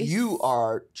 Yes. You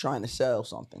are trying to sell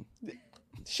something.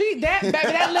 That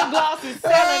lip gloss is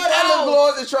selling That out. lip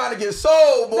gloss is trying to get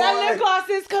sold, boy. That lip gloss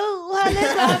is cool. Her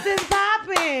lip gloss is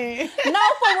popping. No,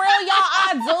 for real, y'all,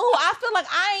 I do. I feel like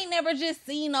I ain't never just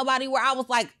seen nobody where I was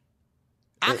like,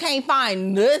 I can't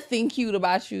find nothing cute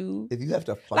about you. If you have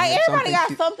to find Like everybody something got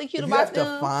cute- something cute if you about have to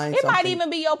them. find It might something- even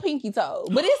be your pinky toe,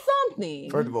 but it's something.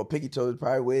 First of all, pinky toe is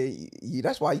probably where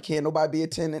that's why you can't nobody be a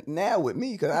 10 now with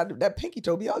me because that pinky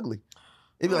toe be ugly.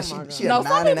 It'd be like my she God. a No,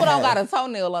 9 some people and a don't got half. a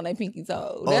toenail on their pinky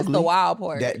toe. That's the Ugly. wild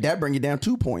part. That bring you down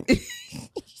 2 points.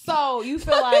 So you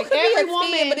feel like You could be a every 10,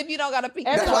 woman, but if you don't got a pinky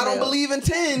Every That's why I don't toenail. believe in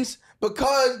 10s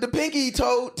because the pinky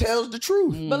toe tells the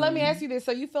truth. but let me ask you this: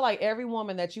 so you feel like every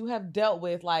woman that you have dealt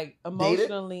with, like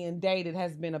emotionally and dated,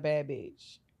 has been a bad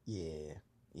bitch? Yeah.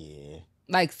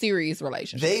 Like serious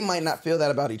relationship. They might not feel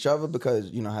that about each other because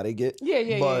you know how they get.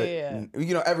 Yeah. But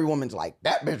you know, every woman's like,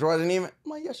 that bitch wasn't even. I'm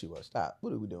like, yes, she was. Stop.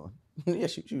 What are we doing? Yeah,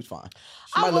 she was fine.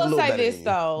 She I might look a will little say better this than you.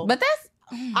 though. But that's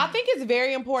I think it's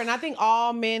very important. I think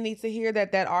all men need to hear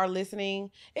that are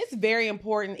listening. It's very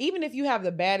important. Even if you have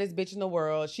the baddest bitch in the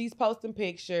world, she's posting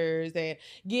pictures and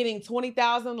getting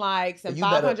 20,000 likes and You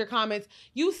better- 500 comments,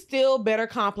 you still better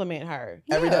compliment her.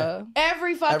 Every day. yeah.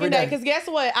 Every fucking Every day. day. Because guess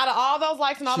what? Out of all those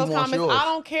likes and all She those wants comments, yours. I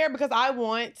don't care because I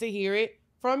want to hear it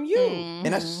from you. Mhm.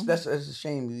 And that's a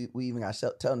shame we even got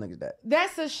to tell niggas that.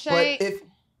 That's a shame. But if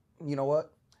you know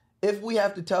what, if we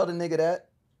have to tell the nigga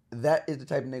that is the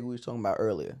type of nigga we was talking about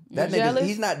earlier. That nigga, Jealous?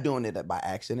 he's not doing it by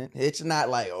accident. It's not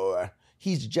like,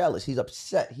 he's jealous. He's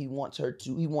upset. He wants her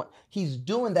to. He's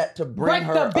doing that to bring Break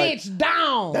her. the bitch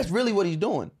down. That's really what he's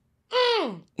doing.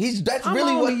 That's I'm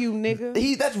really on what to you,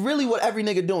 nigga. That's really what every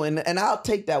nigga doing, and I'll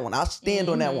take that one. I'll stand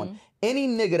on that one. Any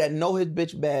nigga that know his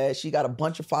bitch bad, she got a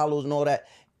bunch of followers and all that.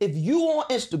 If you on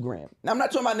Instagram, now I'm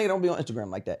not talking about nigga don't be on Instagram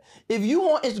like that. If you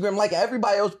on Instagram like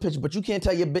everybody else picture, but you can't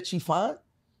tell your bitch she fine,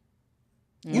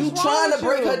 you What's wrong trying to with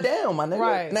break you? her down, my nigga.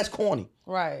 Right. And that's corny.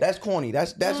 Right. That's corny.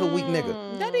 That's a weak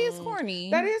nigga. That is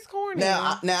corny. That is corny.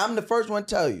 Now I'm the first one to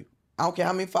tell you. I don't care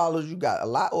how many followers you got, a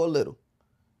lot or a little.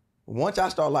 Once I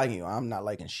start liking you, I'm not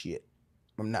liking shit.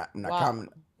 I'm not Wow.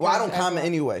 commenting. Well, I don't That's comment right.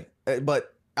 anyway.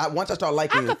 But once I start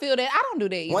liking I can feel that. I don't do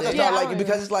that either. Once I start liking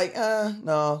because it's like,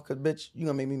 no, because bitch, you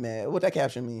gonna make me mad. What that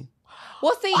caption mean?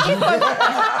 Well, see, I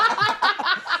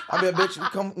mean, bitch,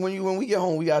 come when we get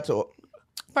home, we gotta talk.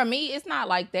 For me, it's not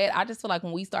like that. I just feel like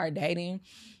when we start dating,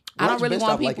 I don't really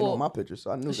want people liking all my pictures,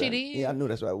 so I knew she that. did? Yeah, I knew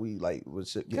that's why we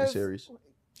was getting serious.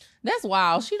 That's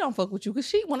wild. She don't fuck with you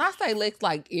because when I say Lex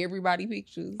like everybody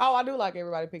pictures. Oh, I do like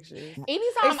everybody pictures.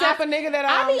 Anytime except for nigga that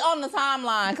I be on the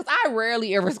timeline because I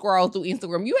rarely ever scroll through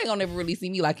Instagram. You ain't gonna never really see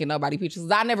me liking nobody pictures.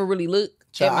 I never really look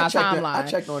at my timeline. I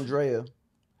checked on Drea.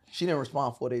 She didn't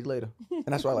respond 4 days later, and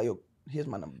that's why I like, yo, here's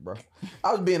my number, bro.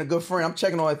 I was being a good friend. I'm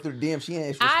checking on her through the DM. She ain't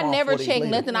respond. I never check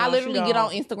nothing. I literally get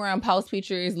on don't. Instagram, post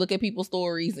pictures, look at people's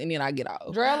stories, and then I get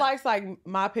off. Drea likes like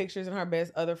my pictures and her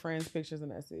best other friends' pictures,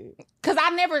 and that's it. Cause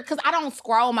I don't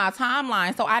scroll my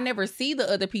timeline, so I never see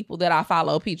the other people that I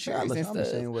follow pictures and I'm stuff. the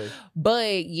same way.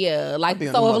 But yeah, like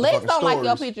so if Lex don't like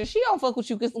your picture, she don't fuck with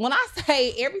you. Cause when I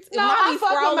say I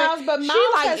fuck with Mouse, but Mouse she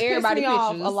like has everybody pissed me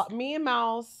pictures. off a lot. Me and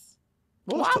Mouse.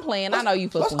 Well, I'm playing. I know you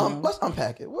fuck with him. Let's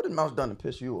unpack it. What did Mouse done to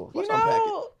piss you off? Let's unpack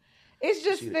it. It's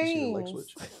just things.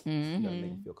 things. You gotta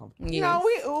make me feel comfortable. You know,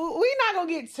 we not gonna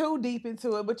get too deep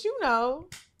into it, but you know.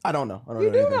 I don't know. You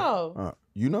do know.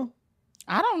 You know?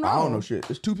 I don't know. I don't know shit.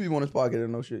 There's 2 people on this podcast that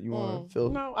know shit. You want to feel?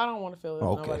 No, I don't want to feel it.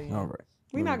 Okay, all right.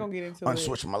 We're not gonna get into it.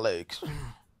 Unswitch my legs.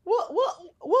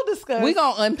 We'll discuss. We're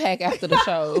gonna unpack after the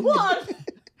show.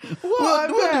 We'll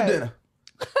do dinner.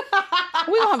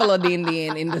 We gonna have a little din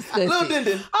and discuss it.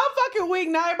 I'm fucking weak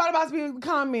now. Everybody about to be in the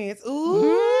comments.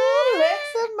 Ooh, Lex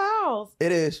and Mouse.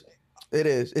 It is.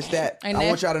 It's that. I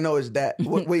want y'all to know it's that.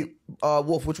 Wait,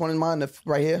 Wolf, which one is mine?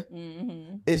 Right here?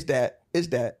 Mm-hmm. It's that. It's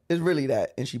really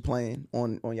that. And she playing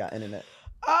on y'all internet.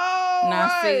 Oh, now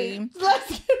right. See. Let's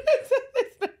get into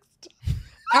this next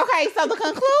time. Okay, so the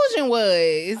conclusion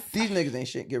was... These niggas ain't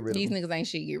shit. Get rid of them. These niggas ain't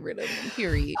shit. Get rid of them.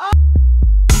 Period.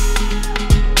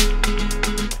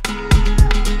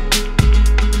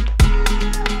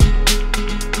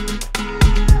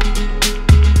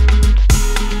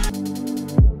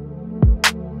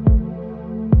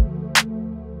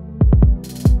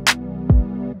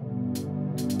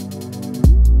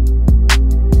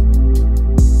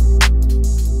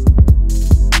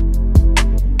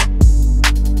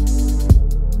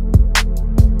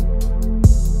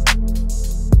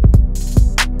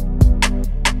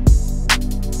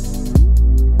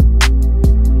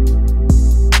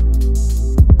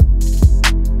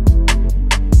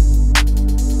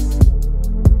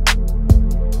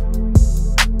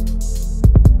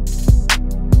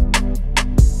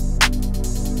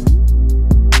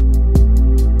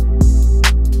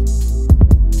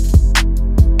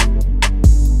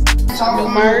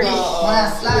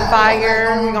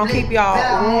 Fire. We're gonna keep y'all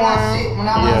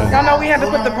warm. Y'all know we had to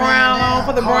put the brown on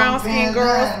for the brown skin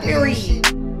girls. Period.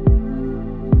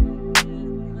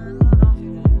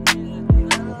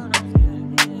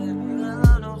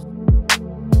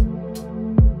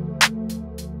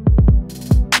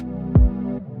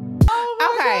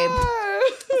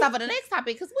 So for the next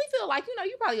topic, because we feel like,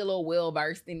 you're probably a little well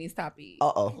versed in this topic.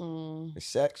 It's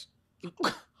sex.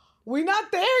 We're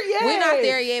not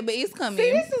there yet. But it's coming.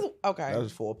 See, this is okay. That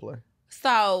was foreplay.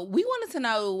 So we wanted to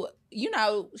know,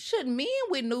 should men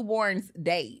with newborns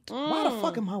date? Why the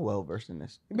fuck am I well versed in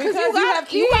this? Because you got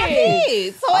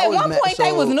kids. So at one point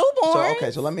they was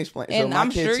newborns. So let me explain. And so my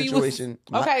I'm kid's sure situation.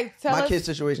 My kid's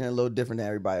situation is a little different than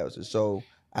everybody else's. So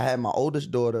I had my oldest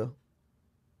daughter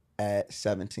at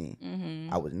 17.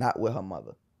 Mm-hmm. I was not with her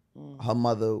mother. Her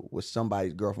mother was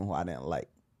somebody's girlfriend who I didn't like.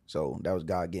 So that was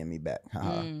God getting me back.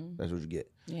 That's what you get.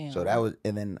 Yeah. So that was,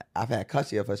 and then I've had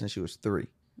custody of her since she was 3.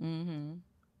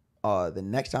 Mm-hmm. The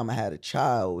next time I had a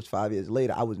child was 5 years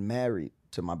later. I was married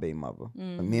to my baby mother.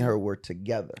 And me and her were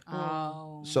together.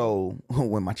 Oh. So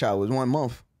when my child was 1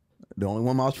 month, the only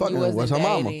woman I was fucking with was her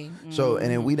mama. Mm-hmm. So and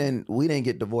then we didn't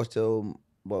get divorced till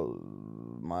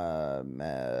my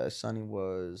Sonny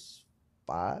was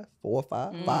 5, 4 or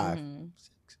 5, 5,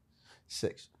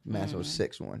 6. Master was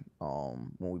 6 when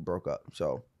we broke up.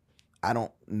 So I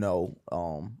don't know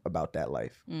about that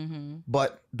life.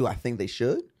 But do I think they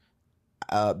should?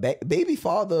 Baby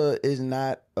father is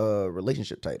not a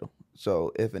relationship title.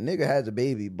 So if a nigga has a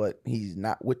baby but he's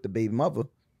not with the baby mother,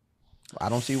 I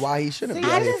don't see why he shouldn't be.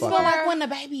 I just feel like when the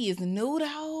baby is new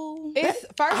though, it's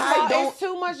it's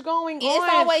too much going on.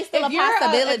 It's always still a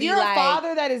possibility. If you're a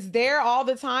father that is there all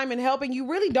the time and helping, you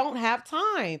really don't have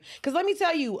time. Because let me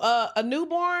tell you, a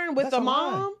newborn with a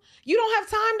mom, you don't have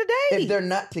time to date. If they're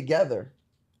not together.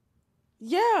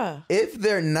 Yeah. If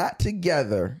they're not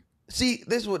together. See,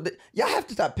 this would y'all have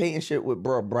to stop painting shit with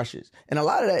broad brushes. And a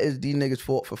lot of that is these niggas'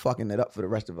 fault for fucking it up for the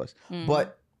rest of us.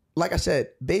 But like I said,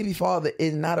 baby father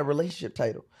is not a relationship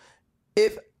title.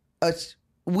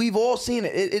 We've all seen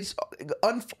it. It's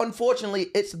unfortunately,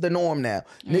 it's the norm now.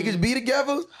 Niggas be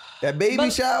together, that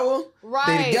baby shower,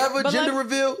 they together, gender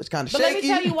reveal. It's kind of shaky. Let me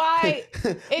tell you why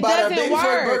it by doesn't their baby work.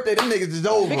 first birthday, them niggas is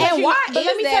over. And why is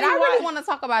that? I really want to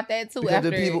talk about that too. After.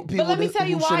 But let me tell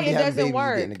you why it doesn't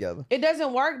work. It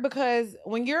doesn't work because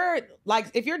when you're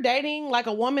like, if you're dating like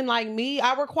a woman like me,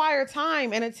 I require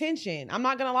time and attention. I'm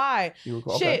not gonna lie.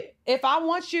 Shit. If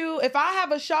I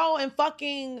have a show in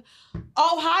fucking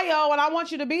Ohio and I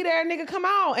want you to be there, nigga, come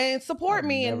out and support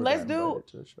me and let's do.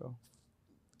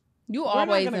 You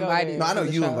always invited. No, I know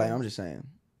you invited. I'm just saying.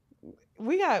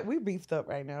 We beefed up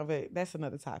right now, but that's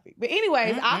another topic. But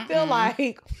anyways, I feel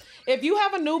like if you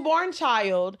have a newborn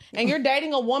child and you're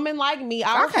dating a woman like me,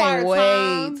 I require can't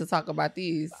wait to talk about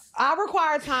these. I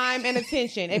require time and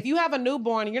attention. If you have a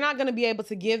newborn, you're not going to be able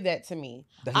to give that to me.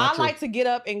 I like to get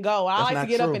up and go. I like to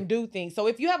get up and do things. So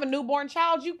if you have a newborn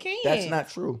child, you can. That's not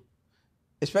true.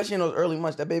 Especially in those early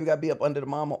months, that baby got to be up under the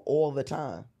mama all the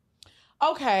time.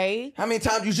 Okay. How many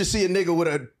times you just see a nigga with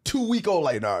a 2-week-old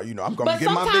like, nah, you know, I'm going to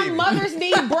get my baby. But sometimes mothers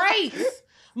need breaks.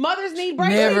 Mothers need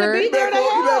breaks. Never. To be there to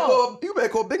help. You better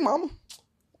call Big Mama.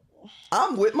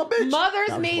 I'm with my bitch.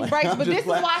 Mothers need breaks, but this is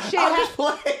why shit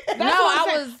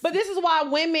happens. But this is why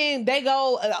women, they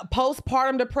go,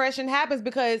 postpartum depression happens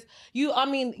because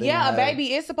a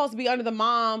baby is supposed to be under the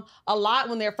mom a lot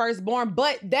when they're first born,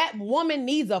 but that woman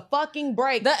needs a fucking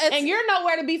break. And you're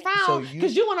nowhere to be found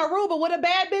because you in Aruba with a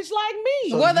bad bitch like me.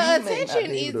 So well, the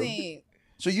attention isn't.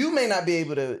 So you may not be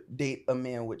able to date a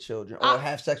man with children or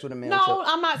have sex with a man with children.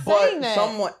 No, I'm not saying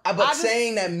that.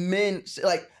 Saying that men,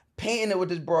 like, painting it with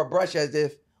this broad brush as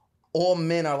if all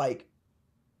men are like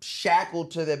shackled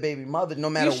to their baby mother, no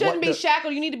matter what. You shouldn't be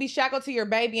shackled. You need to be shackled to your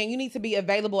baby, and you need to be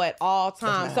available at all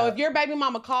times. So if your baby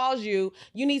mama calls you,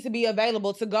 you need to be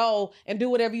available to go and do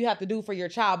whatever you have to do for your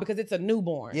child because it's a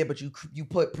newborn. Yeah, but you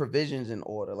put provisions in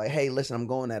order. Like, hey, listen, I'm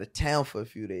going out of town for a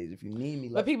few days. If you need me,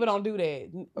 but people don't do that.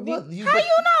 How you know?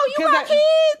 You got kids.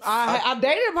 I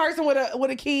dated a person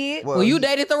with a kid. Well, you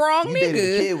dated the wrong nigga. You dated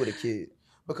a kid with a kid.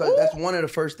 Because that's one of the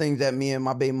first things that me and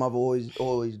my baby mother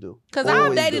always do. Because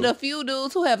I've dated a few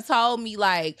dudes who have told me,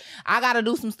 like, I got to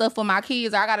do some stuff for my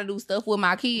kids. Or I got to do stuff with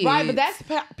my kids. Right, but that's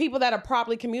people that are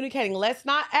properly communicating. Let's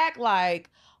not act like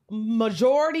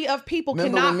majority of people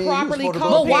cannot properly co-parent.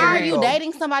 But why are you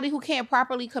dating somebody who can't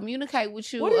properly communicate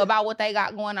with you about what they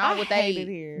got going on with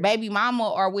their baby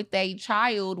mama or with their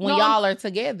child when y'all are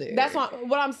together? That's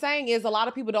what I'm saying is a lot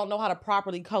of people don't know how to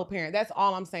properly co-parent. That's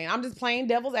all I'm saying. I'm just playing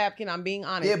devil's advocate. I'm being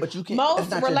honest. Yeah, but you can't.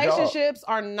 Most relationships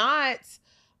are not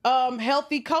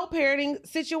healthy co-parenting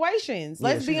situations.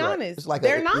 Let's be honest. It's like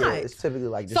they're not. Yeah, it's typically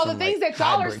like just so the things that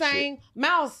y'all are saying,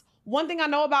 Mouse. One thing I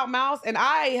know about Mouse, and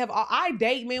I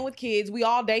date men with kids. We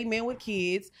all date men with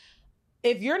kids.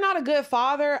 If you're not a good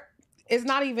father, it's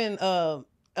not even a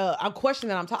question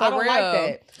that I'm talking. I don't like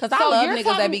that because I love niggas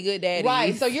that be good daddies.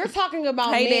 Right. So you're talking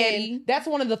about hey, men. daddy. That's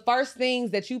one of the first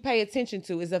things that you pay attention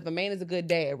to is if a man is a good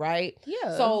dad, right?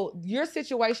 Yeah. So your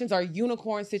situations are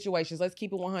unicorn situations. Let's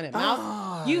keep it 100. Mouse,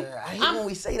 I hate when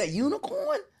we say that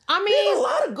unicorn. I mean, there's a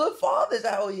lot of good fathers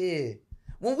out here.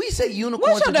 When we say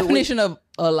unicorn, what's your definition of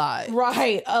a lot?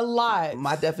 Right, a lot.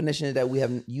 My definition is that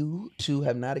you two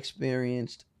have not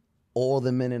experienced all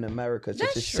the men in America. So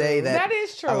to say that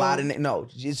is true. A lot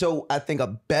of so I think a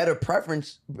better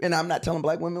preference, and I'm not telling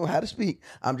black women how to speak.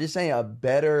 I'm just saying a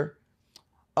better,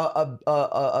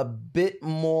 a bit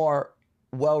more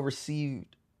well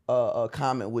received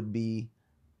comment would be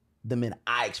the men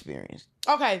I experienced.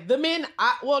 Okay, the men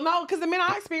because the men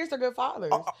I experienced are good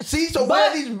fathers. So where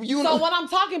are these unicorns? So what I'm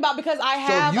talking about, because I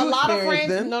have a lot of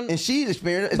friends and she's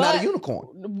experienced, it's not a unicorn.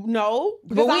 No,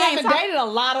 because I haven't dated a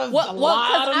lot of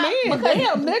men.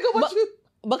 Damn, nigga, what you...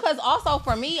 Because also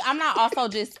for me, I'm not also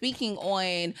just speaking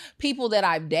on people that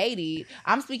I've dated.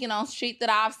 I'm speaking on shit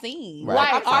that I've seen.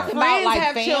 Right. I'm talking about like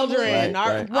have family. children.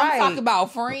 I'm talking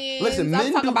about friends. Listen,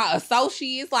 I'm talking about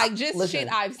associates. Like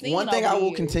shit I've seen. One thing I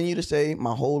will continue to say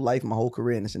my whole life, my whole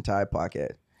career in this entire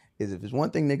podcast is if it's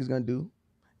one thing niggas gonna do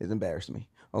is embarrass me.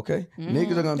 Okay?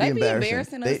 Niggas are gonna be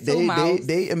embarrassing.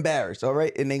 They embarrassed, all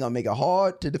right? And they gonna make it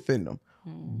hard to defend them.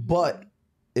 But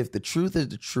if the truth is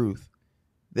the truth,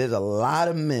 there's a lot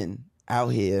of men out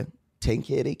here taking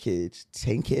care of their kids,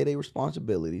 taking care of their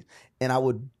responsibilities. And I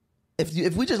would,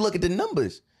 if we just look at the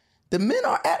numbers, the men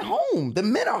are at home. The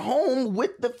men are home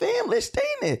with the family. They're staying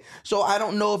there. So I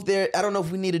don't know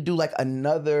if we need to do like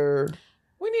another...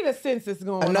 We need a census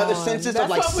going on. Another census of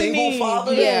like single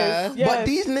fathers? Yeah. But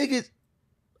these niggas...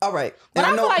 All right. But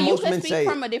and I feel like you can men speak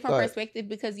from a different perspective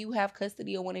because you have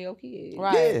custody of one of your kids.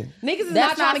 Right. Yeah. Niggas is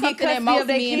not trying to get custody of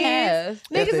their kids.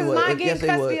 Niggas is not getting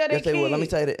custody of their kids. Let me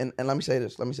tell you that, and let me say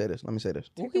this. Let me say this.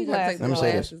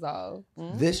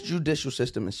 Mm-hmm. This judicial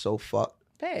system is so fucked.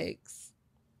 Facts.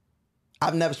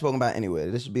 I've never spoken about it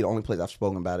anywhere. This would be the only place I've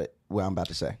spoken about it where I'm about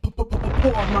to say.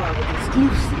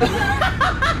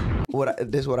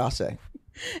 This is what I'll say.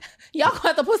 Y'all gonna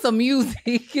have to put some music.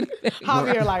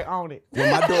 Javier like on it.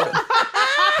 When my daughter,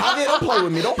 Javier, don't play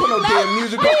with me. Don't put no damn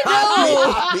music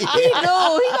on. He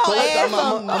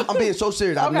gonna I'm being so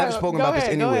serious. I've never spoken about this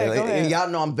anywhere. And y'all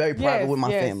know I'm very private with my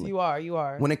family. You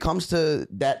are. When it comes to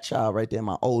that child right there,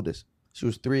 my oldest, she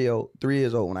was 3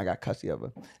 years old when I got custody of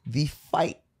her. The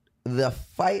fight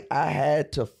I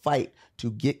had to fight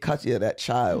to get custody of that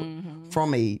child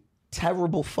from a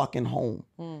terrible fucking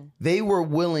home. They were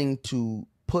willing to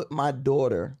put my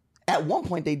daughter, at one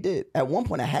point they did. At one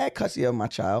point I had custody of my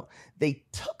child. They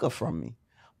took her from me,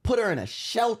 put her in a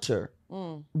shelter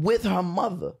with her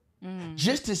mother,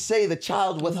 just to say the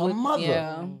child with her mother.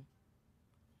 Yeah.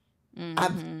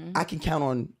 I can count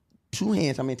on 2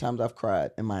 hands how many times I've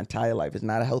cried in my entire life. It's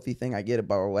not a healthy thing. I get it,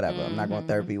 but or whatever. I'm not going to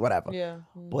therapy, whatever. Yeah.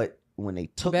 But when they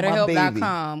took my baby,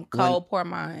 BetterHelp.com, Cold Poor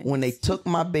Minds. When they took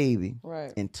my baby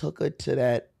right. and took her to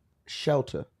that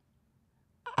shelter,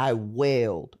 I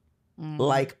wailed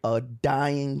like a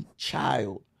dying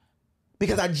child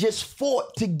because I just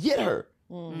fought to get her.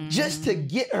 Just to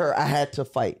get her, I had to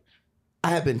fight.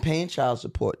 I have been paying child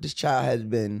support. This child has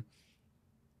been,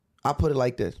 I'll put it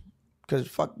like this, because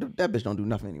fuck, that bitch don't do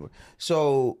nothing anyway.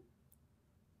 So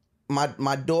my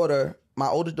daughter, my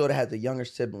oldest daughter has a younger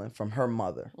sibling from her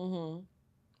mother. Now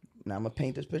I'm going to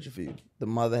paint this picture for you. The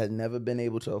mother has never been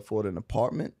able to afford an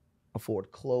apartment,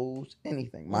 afford clothes,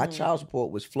 anything. My child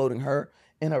support was floating her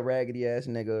in her raggedy ass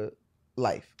nigga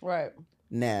life. Right.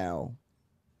 Now,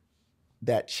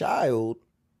 that child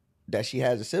that she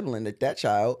has a sibling, that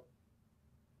child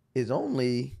is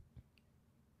only,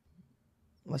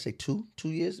 let's say 2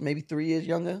 years, maybe 3 years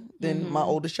younger than my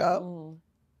oldest child.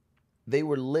 They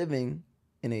were living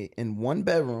in one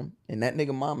bedroom in that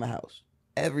nigga mama house.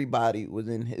 Everybody was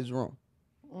in his room.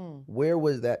 Where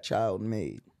was that child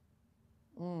made?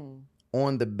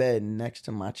 On the bed next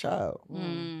to my child.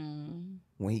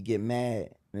 When he get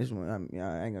mad, this one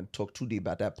I ain't gonna talk too deep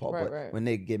about that part, but when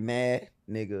they get mad,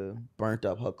 nigga burnt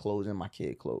up her clothes and my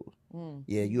kid clothes.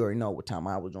 Yeah, you already know what time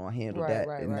I was on. Handle that.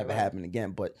 It never happened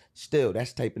again. But still,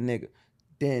 that's the type of nigga.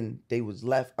 Then they was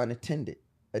left unattended.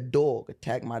 A dog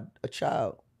attacked a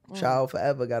child. Child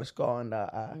forever got a scar on the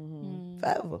eye.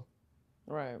 Forever.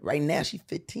 Right now, she's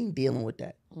 15 dealing with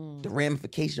that. The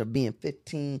ramification of being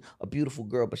 15, a beautiful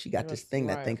girl, but she got this thing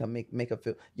that think her make her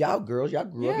feel. Y'all girls, y'all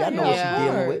grew up. Y'all know what she's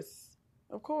dealing with.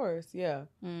 Of course, yeah.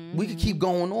 We could keep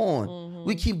going on.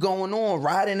 We keep going on.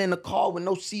 Riding in a car with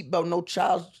no seatbelt, no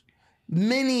child.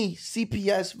 Many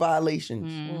CPS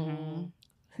violations.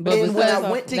 But and when I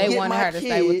went to they get wanted my her to kid,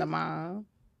 stay with the mom.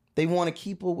 They want to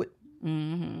keep her with.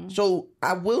 So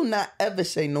I will not ever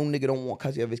say no nigga don't want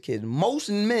custody of his kids. Most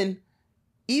men,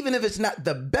 even if it's not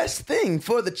the best thing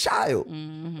for the child,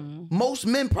 most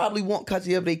men probably want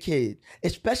custody of their kid,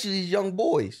 especially these young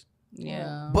boys.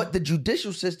 Yeah. But the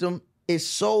judicial system is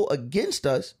so against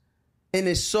us and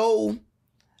is so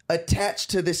attached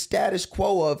to the status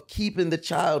quo of keeping the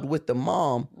child with the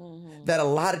mom that a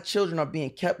lot of children are being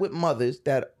kept with mothers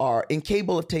that are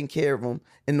incapable of taking care of them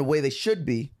in the way they should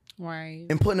be. Right.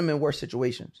 And putting them in worse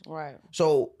situations. Right.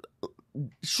 So,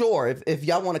 sure, if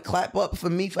y'all want to clap up for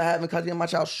me for having custody of my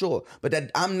child, sure. But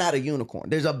that I'm not a unicorn.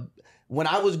 When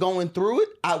I was going through it,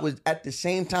 I was at the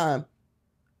same time,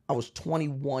 I was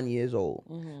 21 years old.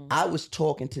 I was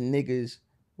talking to niggas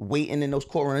waiting in those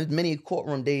courtrooms. Many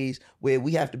courtroom days where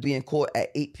we have to be in court at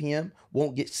 8 p.m.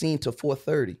 won't get seen till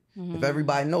 4:30. If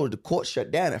everybody knows the court shut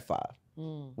down at 5.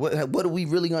 What are we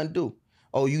really gonna do?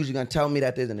 Oh, you usually gonna tell me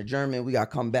that there's an adjournment, we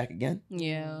gotta come back again?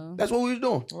 Yeah. That's what we was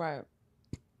doing. Right.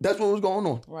 That's what was going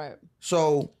on. Right.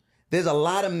 So there's a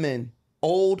lot of men,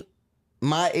 old,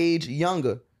 my age,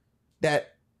 younger,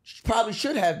 that probably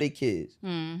should have their kids.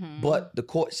 But the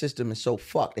court system is so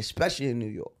fucked, especially in New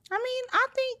York. I mean, I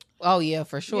think, oh yeah,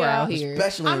 for sure out here.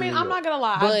 Especially in New York. I'm not gonna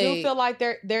lie. I do feel like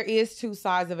there is two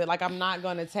sides of it. Like, I'm not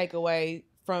gonna take away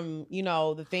from,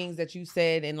 the things that you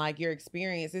said and like your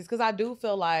experiences, because I do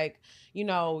feel like,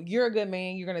 you're a good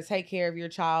man, you're gonna take care of your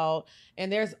child,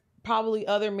 and there's probably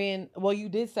other men. Well, you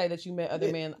did say that you met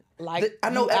other men. Like I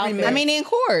know every man. I mean, in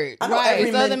court, I know right?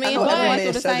 every man, other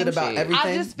men says it about everything.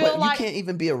 I just feel like you can't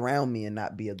even be around me and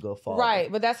not be a good father.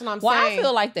 Right, but that's what I'm saying. Well, I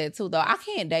feel like that too, though. I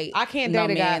can't date a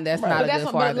man that's not a good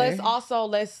father. But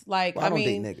let's like. Well, I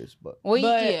mean, date niggas, but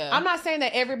I'm not saying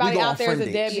that everybody out there is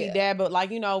a deadbeat dad, but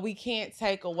like we can't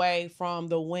take away from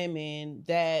the women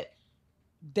that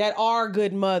are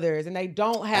good mothers and they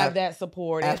don't have that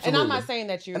support. And I'm not saying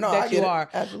that you are.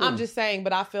 Absolutely. I'm just saying,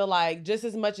 but I feel like just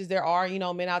as much as there are,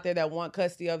 men out there that want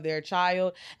custody of their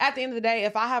child, at the end of the day,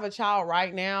 if I have a child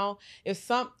right now, if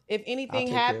anything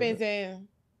happens and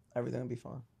everything will be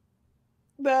fine.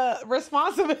 The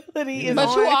responsibility is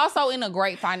but you also in a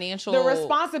great financial the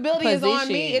responsibility position. Is on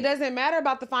me. It doesn't matter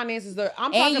about the finances.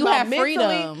 I'm talking about mentally.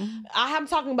 Freedom. I'm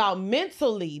talking about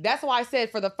mentally. That's why I said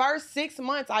for the first 6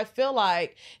 months, I feel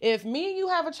like if me and you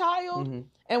have a child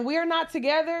and we're not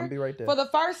together, I'll be right there. For the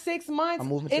first 6 months, I'm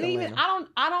moving to Atlanta.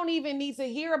 I don't even need to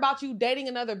hear about you dating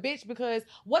another bitch, because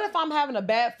what if I'm having a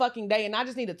bad fucking day and I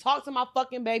just need to talk to my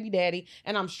fucking baby daddy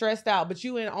and I'm stressed out, but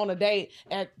you on a date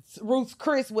at Ruth's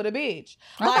Chris with a bitch?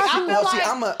 Like I feel like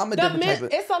I'm a different type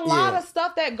of, it's a lot of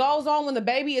stuff that goes on when the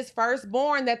baby is first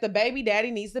born that the baby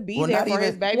daddy needs to be there for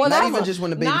his baby. Well, not even just when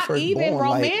the baby first born. Not even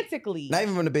romantically. Not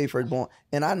even when the baby first born.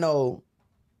 And I know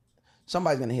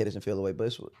somebody's gonna hear this and feel the way, but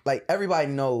it's like everybody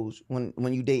knows when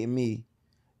you dating me,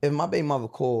 if my baby mother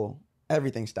call,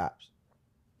 everything stops.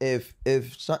 If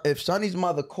Sonny's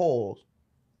mother calls,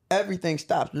 everything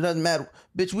stops. It doesn't matter,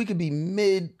 bitch. We could be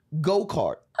mid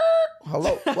go-kart.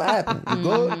 Hello, what happened? You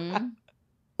good?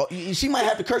 Oh, she might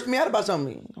have to curse me out about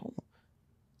something.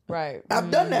 Right. I've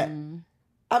done that.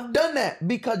 I've done that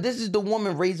because this is the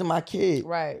woman raising my kid.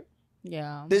 Right.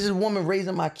 Yeah. This is a woman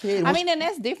raising my kid. I mean, and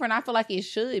that's different. I feel like it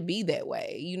should be that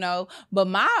way, But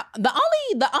the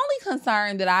only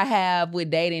concern that I have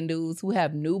with dating dudes who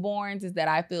have newborns is that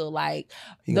I feel like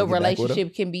the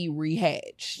relationship can be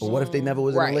rehatched. But what if they never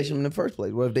was in a relationship in the first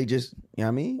place? What if they just, you know what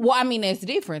I mean? Well, I mean, that's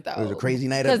different though. There's a crazy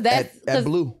night at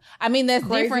Blue. I mean, that's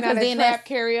crazy different because then that's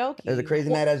karaoke. There's a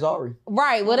crazy night at Zari.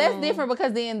 Right. Well, that's different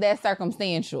because then that's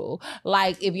circumstantial.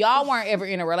 Like if y'all weren't ever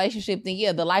in a relationship, then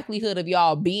yeah, the likelihood of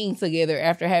y'all being together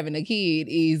after having a kid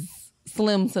is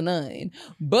slim to none.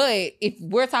 But if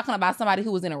we're talking about somebody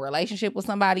who was in a relationship with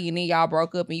somebody and then y'all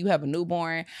broke up and you have a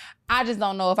newborn, I just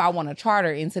don't know if I want to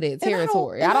charter into that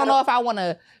territory. I don't know if I want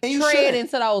to tread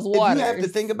into those waters. If you have to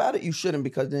think about it, you shouldn't,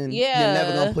 because then you're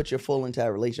never gonna put your full into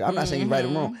that relationship. I'm not saying you're right or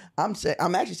wrong.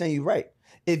 I'm actually saying you're right.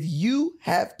 If you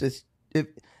have to, because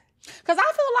I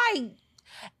feel like.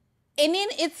 And then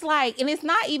it's like, and it's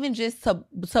not even just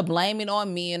to blame it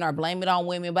on men or blame it on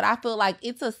women, but I feel like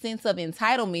it's a sense of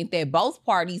entitlement that both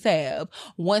parties have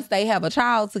once they have a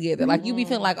child together. Like you be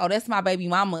feeling like, oh, that's my baby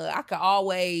mama. I could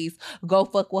always go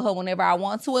fuck with her whenever I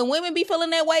want to. And women be feeling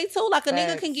that way too. Like a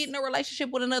nigga can get in a relationship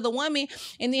with another woman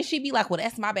and then she be like, well,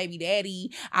 that's my baby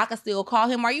daddy. I can still call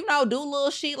him or, do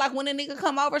little shit like when a nigga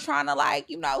come over trying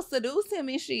to seduce him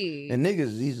and shit. And niggas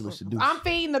is easily seduced. I'm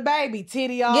feeding the baby,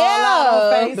 titty all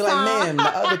out on FaceTime. Man, the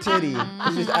other titty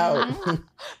is just out.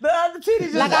 The other titty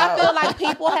just out. I feel like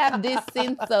people have this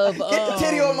sense of get the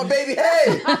titty on my baby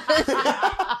head.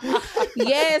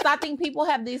 Yes, I think people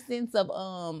have this sense of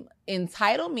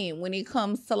entitlement when it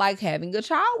comes to like having a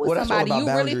child with somebody. You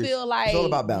boundaries. Really feel like it's all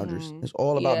about boundaries. It's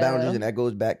all about boundaries, and that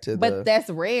goes back to but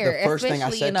that's rare, the first especially thing I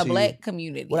said in a black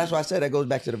community. Well, that's why I said that goes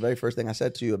back to the very first thing I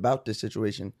said to you about this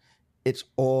situation. It's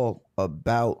all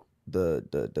about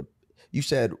the you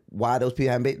said why those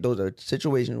people haven't those are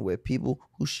situations where people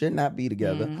who should not be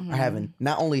together are having,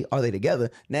 not only are they together,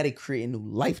 now they create a new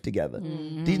life together.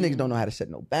 These niggas don't know how to set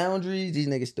no boundaries. These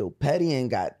niggas still petty and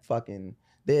got fucking,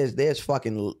 there's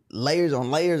fucking layers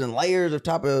on layers and layers of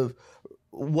top of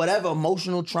whatever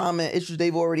emotional trauma issues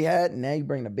they've already had. Now you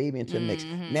bring the baby into the mix.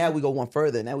 Now we go one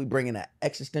further. Now we bring in an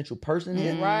existential person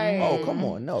in. Right. Oh, come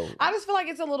on, no. I just feel like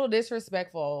it's a little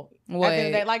disrespectful. What? At the end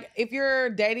of the day, like if you're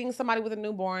dating somebody with a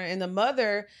newborn and the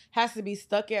mother has to be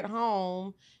stuck at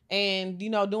home and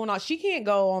doing all, she can't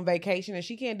go on vacation and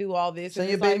she can't do all this. Send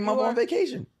your baby mama on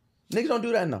vacation. Niggas don't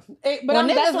do that enough. But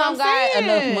niggas don't got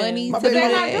enough money to do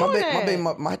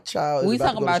that. My child is we about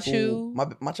to talking go about to school.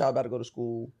 you? My child about to go to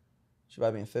school. She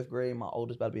about to be in 5th grade. My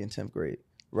oldest about to be in 10th grade.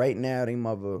 Right now, their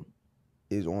mother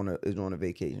is on a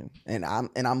vacation, and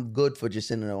I'm good for just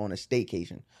sending her on a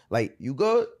staycation. Like, you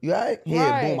good? You all right?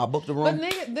 Here, boom, I booked the room. But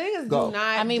niggas do not.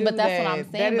 I mean, but that's what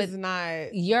I'm saying. That is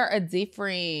not. You're a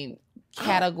different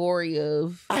category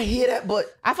of. I hear that, but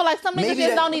I feel like some niggas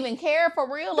just don't even care for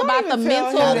real about the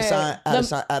mental. Out of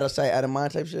sight, out of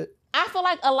mind type shit. I feel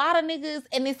like a lot of niggas,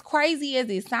 and it's crazy as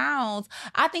it sounds,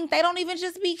 I think they don't even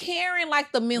just be caring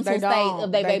like the mental state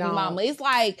of their baby mama. It's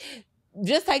like,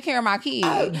 just take care of my kids.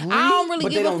 I don't really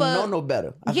give a fuck. But they don't know no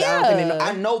better. I don't think they know.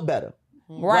 I know better.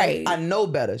 Right. I know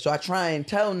better. So I try and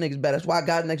tell niggas better. That's why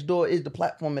God Next Door is the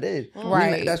platform it is.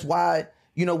 Right. That's why,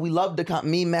 we love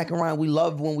me, Mac and Ryan, we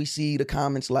love when we see the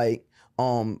comments like,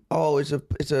 it's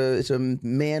a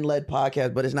man-led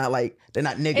podcast, but it's not like they're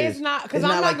not niggas. It's not, because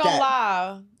I'm not gonna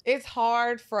lie. It's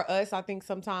hard for us, I think,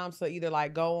 sometimes to either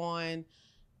like go on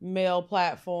male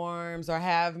platforms or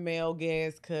have male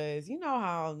guests, because you know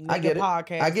how nigga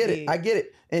podcasts I get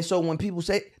it. And so when people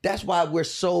say, that's why we're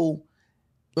so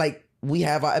like, we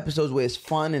have our episodes where it's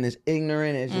fun and it's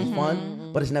ignorant and it's just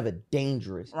fun, but it's never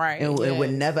dangerous. Right. And we're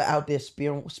never out there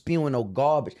spewing no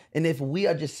garbage. And if we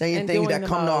are just saying things that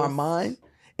come to our mind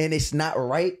and it's not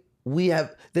right,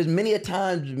 there's many a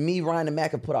times me, Ryan, and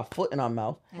Mac have put our foot in our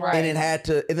mouth. Right.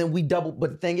 And then we double.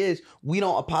 But the thing is, we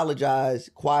don't apologize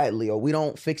quietly or we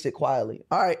don't fix it quietly.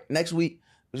 All right, next week,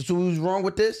 so who's wrong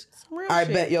with this? I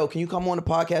bet, can you come on the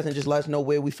podcast and just let us know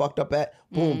where we fucked up at?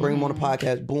 Boom, bring them on the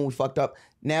podcast. Boom, we fucked up.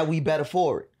 Now we better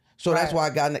for it. So that's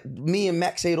why me and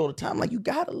Mac say it all the time. Like, you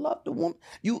gotta love the woman.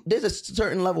 There's a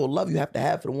certain level of love you have to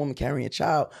have for the woman carrying your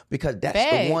child, because that's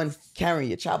the one carrying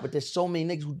your child. But there's so many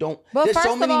niggas who don't. There's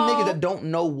so many niggas that don't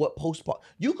know what postpartum.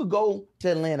 You could go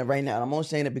to Atlanta right now. And I'm only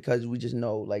saying it because we just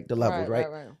know like the levels,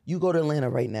 right? You go to Atlanta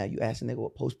right now. You ask a nigga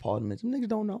what postpartum is. Some niggas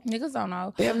don't know. Niggas don't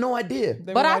know. They have no idea.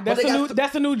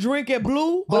 That's a new drink at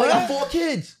Blue. But they got 4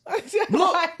 kids.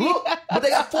 Look. But they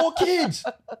got 4 kids.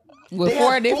 With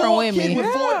 4 different women. With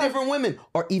 4 different women.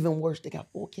 Or even worse, they got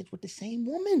 4 kids with the same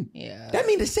woman. Yeah. That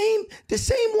means the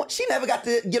same one. She never got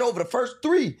to get over the first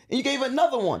 3. And you gave her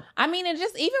another one. I mean, and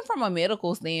just even from a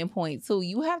medical standpoint too,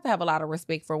 you have to have a lot of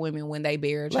respect for women when they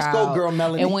bear a child. Let's go, girl,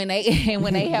 Melanie. And when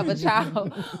they have a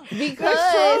child.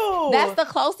 Because that's the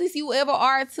closest you ever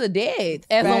are to death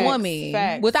as a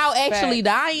woman. Without actually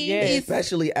dying. Yes.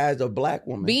 Especially as a black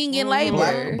woman. Being in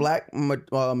labor. Black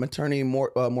maternity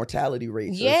mortality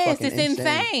rates. Yes. It's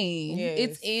insane. Yes.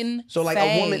 It's insane. So like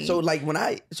a woman,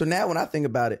 now when I think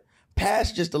about it,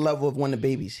 past just the level of when the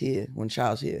baby's here, when the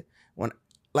child's here, when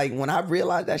I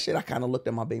realized that shit, I kind of looked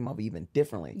at my baby mother even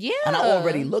differently. Yeah. And I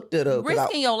already looked at her.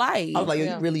 Risking your life. I was like,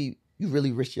 you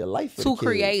really risk your life for to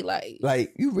create life.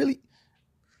 Like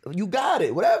you got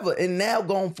it, whatever. And now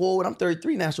going forward, I'm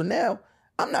 33 now. So now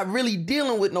I'm not really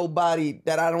dealing with nobody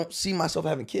that I don't see myself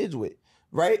having kids with.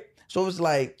 Right? So it's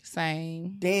like,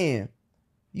 same. Damn.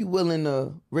 You willing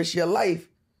to risk your life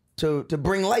to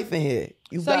bring life in here.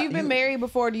 You've been married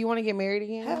before. Do you want to get married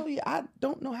again? Hell yeah. I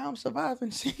don't know how I'm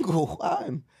surviving single.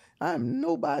 I'm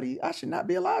nobody. I should not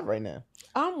be alive right now.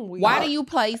 I'm weird. Why do you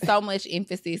place so much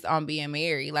emphasis on being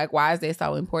married? Like, why is that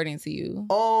so important to you?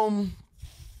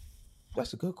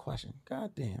 That's a good question.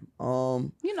 God damn.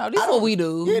 This is what we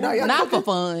do. Yeah, not for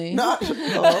fun. No,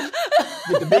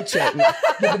 get the big check.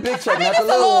 Get the big check. Not the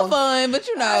little fun, but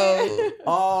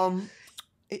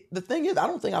the thing is, I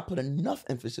don't think I put enough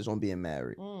emphasis on being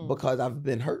married because I've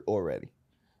been hurt already.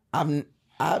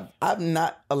 I've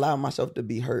not allowed myself to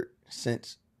be hurt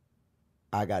since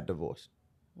I got divorced.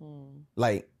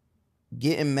 Like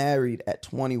getting married at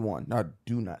 21. Now, I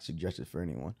do not suggest it for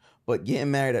anyone, but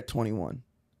getting married at 21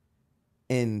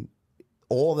 and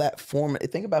all that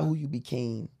think about who you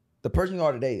became. The person you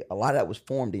are today, a lot of that was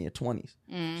formed in your 20s.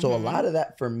 Mm-hmm. So a lot of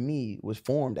that for me was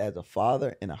formed as a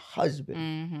father and a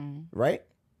husband, right?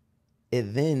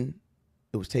 And then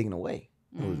it was taken away.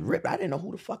 It was ripped. I didn't know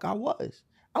who the fuck I was.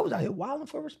 I was out here wilding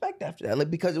for respect after that.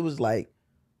 Because it was like,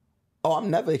 I'm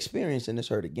never experiencing this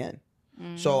hurt again.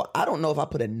 So I don't know if I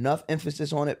put enough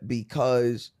emphasis on it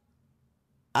because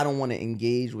I don't want to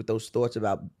engage with those thoughts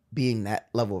about being that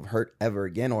level of hurt ever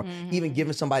again, or even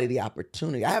giving somebody the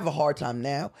opportunity. I have a hard time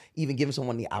now even giving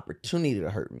someone the opportunity to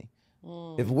hurt me.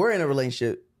 If we're in a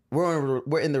relationship,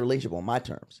 we're in the relationship on my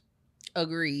terms.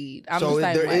 Agreed. So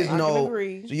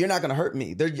you're not gonna hurt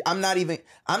me.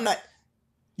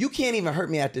 You can't even hurt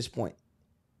me at this point.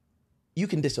 You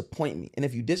can disappoint me, and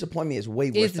if you disappoint me, it's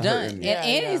way worse than hurting me.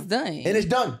 It's done. And it's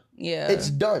done. Yeah, it's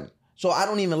done. So I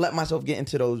don't even let myself get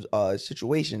into those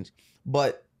situations.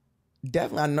 But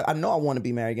definitely, I know I want to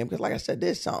be married again because, like I said,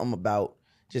 there's something about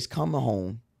just coming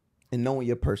home and knowing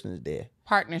your person is there.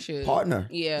 Partner.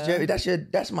 Yeah,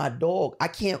 that's my dog. I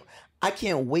can't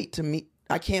wait to meet.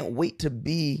 I can't wait to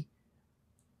be.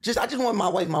 I just want my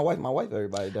wife.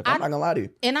 Everybody, I'm not gonna lie to you.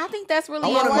 And I think that's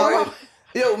really important.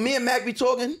 Me and Mac be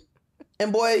talking,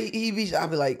 and boy, I'll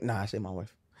be like, nah, I say my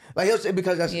wife. Like he'll say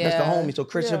because that's the homie. So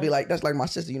Chris will be like, that's like my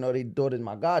sister. They daughter's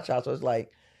my godchild. So it's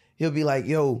like he'll be like,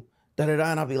 yo, da da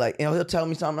da, and I'll be like, he'll tell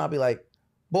me something. I'll be like,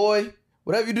 boy,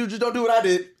 whatever you do, just don't do what I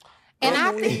did. And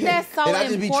I think that's so important. And I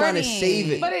just be trying to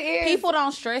save it. But it is. People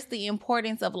don't stress the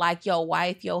importance of like your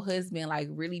wife, your husband, like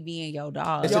really being your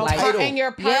dog. It's your a title. And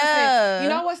your person. Yeah. You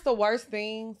know what's the worst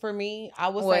thing for me? I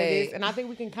will say this, and I think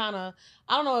we can kind of,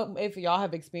 I don't know if y'all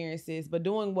have experienced this, but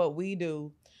doing what we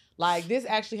do, like this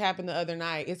actually happened the other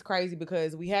night. It's crazy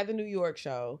because we had the New York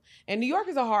show, and New York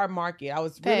is a hard market. I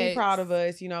was really proud of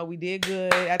us. You know, we did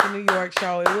good at the New York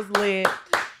show. It was lit.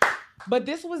 But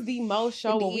this was the most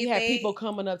show where we had people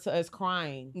coming up to us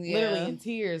crying, literally in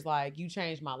tears, like, you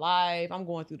changed my life. I'm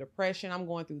going through depression. I'm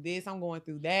going through this. I'm going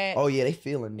through that. Oh, yeah, they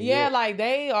feeling New York. Like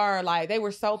they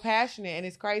were so passionate. And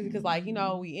it's crazy because, like, you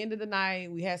know, we ended the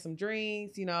night. We had some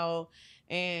drinks, you know,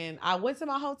 and I went to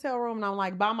my hotel room and I'm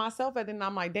like by myself. And then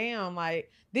I'm like, damn,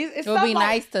 like, this. It would be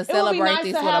nice to celebrate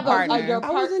this with a partner. I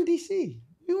was in D.C.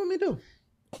 What you want me to do?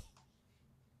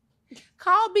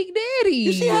 Call Big Daddy.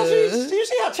 You see how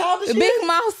childish she Big is?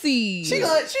 Mousy. She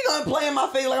gonna play in my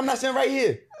face like I'm not sitting right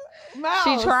here. Mouse.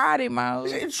 She tried it, Mouse.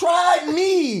 She tried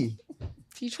me.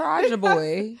 She tried your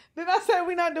boy. Did I say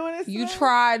we not doing this? You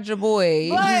tried your boy.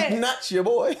 But, not your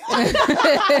boy.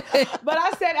 But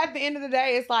I said at the end of the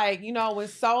day, it's like, you know, when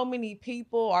so many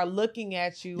people are looking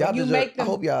at you, you make them. I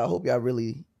hope y'all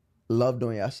really love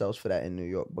doing yourselves for that in New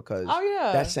York because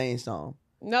that's saying something.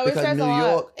 No, because it says New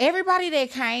York. Everybody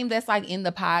that came that's like in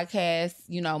the podcast,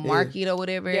 you know, market or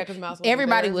whatever. Yeah, because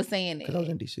everybody was saying it. Because I was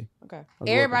in DC. Okay.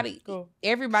 Everybody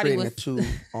creating was a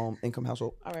 2 income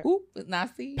household. All right. Oop,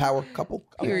 not see. Power couple.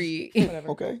 Period. Whatever.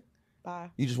 Okay. Bye.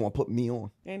 You just want to put me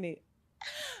on. And it.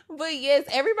 But yes,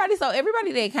 everybody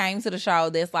that came to the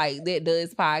show that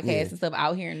does podcasts and stuff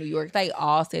out here in New York, they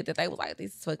all said that they was like,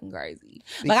 this is fucking crazy.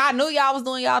 Like, I knew y'all was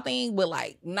doing y'all thing, but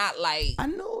like not like I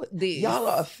know this. Y'all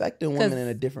are affecting women in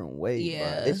a different way.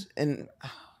 Yeah. Bro.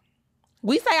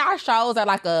 We say our shows are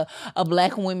like a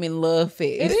black women love fest.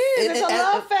 It is. It's a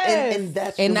love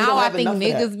fest. And now I think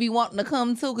niggas be wanting to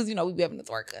come too because, you know, we be having the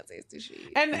twerk contests and shit.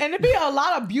 And it be a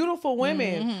lot of beautiful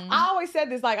women. Mm-hmm. I always said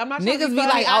this, like, I'm not niggas be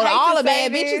like, all the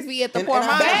bad bitches be at the poor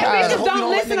mama.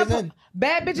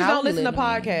 Bad bitches don't listen to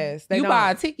podcasts. You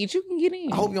buy a ticket, you can get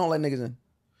in. I hope you don't let niggas in.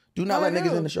 Do not let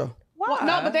niggas in the show. Well,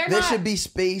 no, but there should be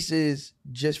spaces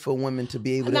just for women to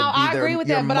be able to be I agree with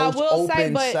that, but I will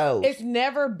say, selves. It's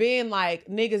never been like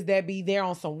niggas that be there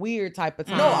on some weird type of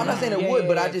time. No, I'm not saying it would,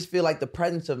 but I just feel like the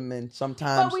presence of men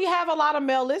sometimes. But we have a lot of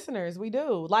male listeners. We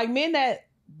do. Like men that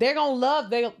they're gonna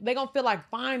love, they're gonna feel like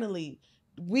finally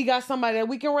we got somebody that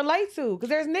we can relate to. Because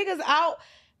there's niggas out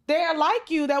there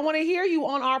like you that want to hear you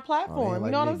on our platform.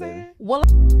 You know what I'm saying? Well,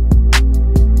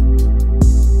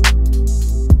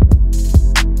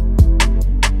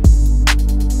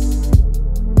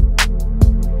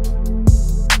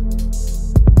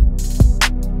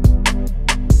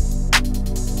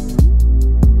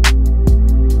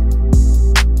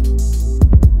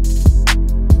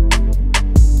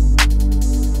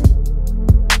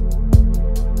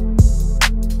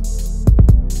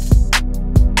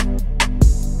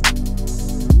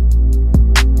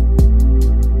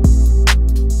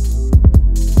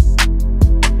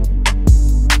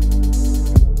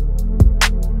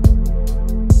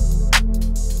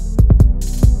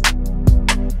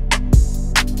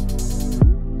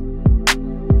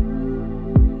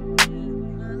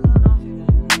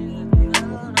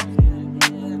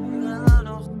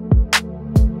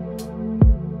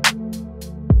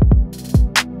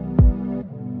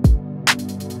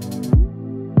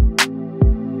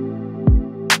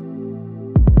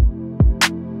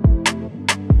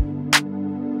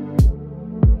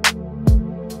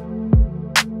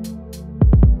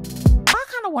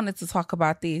 wanted to talk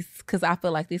about this because I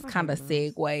feel like this kind of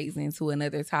segues into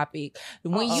another topic.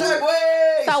 When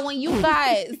you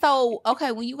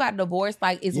got divorced,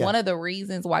 like is one of the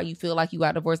reasons why you feel like you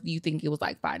got divorced, do you think it was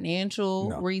like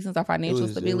financial reasons or financial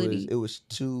stability? It was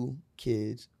 2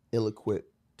 kids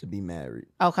ill-equipped to be married.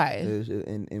 Okay.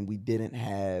 And we didn't,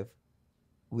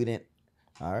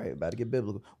 all right, about to get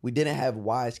biblical. We didn't have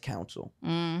wise counsel,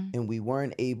 and we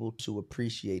weren't able to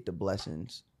appreciate the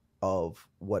blessings of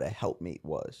what a helpmate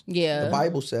was. Yeah. The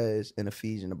Bible says in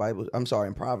in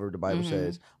Proverbs, the Bible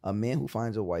says, a man who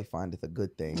finds a wife findeth a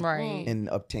good thing and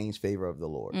obtains favor of the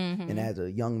Lord. And as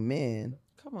a young man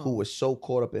who was so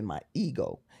caught up in my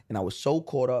ego, and I was so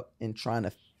caught up in trying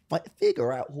to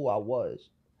figure out who I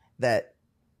was, that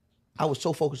I was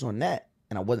so focused on that,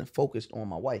 and I wasn't focused on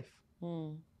my wife.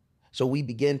 So we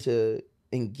began to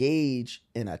engage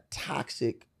in a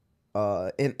toxic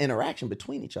interaction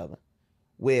between each other,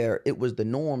 where it was the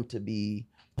norm to be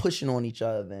pushing on each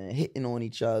other and hitting on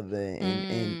each other.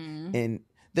 And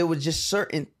there was just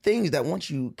certain things that once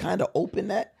you kind of open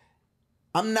that,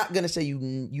 I'm not gonna say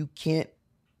you can't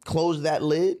close that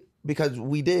lid, because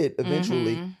we did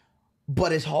eventually,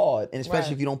 but it's hard, and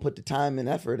especially if you don't put the time and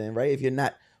effort in, right? If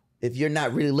you're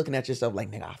not really looking at yourself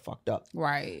like, nigga, I fucked up.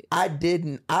 Right.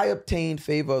 I obtained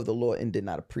favor of the Lord and did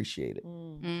not appreciate it,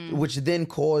 which then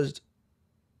caused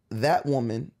that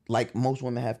woman, like most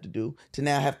women have to do, to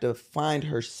now have to find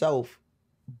herself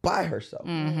by herself.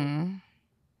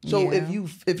 So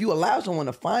if you allow someone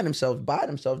to find themselves by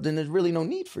themselves, then there's really no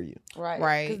need for you.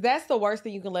 Right. Because that's the worst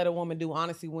thing you can let a woman do,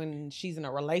 honestly, when she's in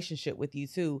a relationship with you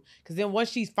too. Because then once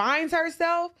she finds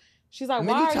herself, she's like,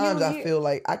 why are you here? Many times I feel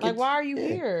like why are you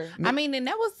here? I mean, and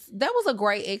that was a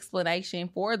great explanation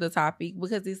for the topic,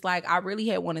 because it's like, I really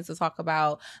had wanted to talk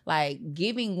about, like,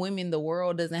 giving women the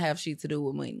world doesn't have shit to do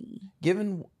with money.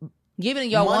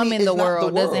 Giving your woman the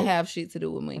world doesn't have shit to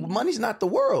do with money. Money's not the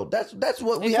world. That's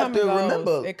what we have to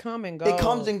remember. It comes and goes. It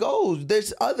comes and goes.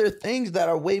 There's other things that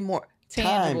are way more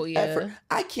tangible, time, effort.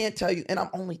 I can't tell you, and I'm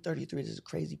only 33. This is a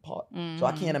crazy part. So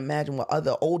I can't imagine what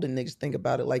other older niggas think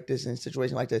about it like this in a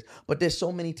situation like this. But there's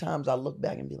so many times I look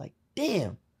back and be like,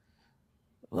 damn,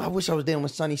 I wish I was there when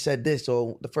Sonny said this,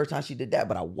 or the first time she did that,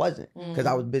 but I wasn't, because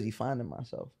I was busy finding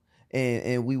myself.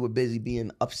 And we were busy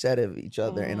being upset of each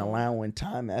other and allowing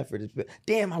time and effort.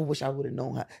 Damn, I wish I would have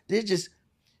known how. There's just,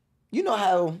 you know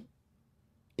how,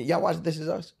 y'all watch This Is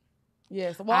Us?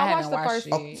 Yes. Well, I watched the first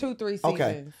 2-3 seasons.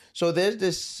 Okay. So there's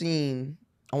this scene,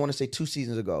 I want to say 2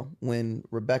 seasons ago, when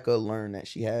Rebecca learned that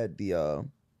she had the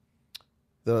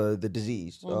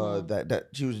disease, that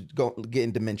she was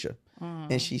getting dementia.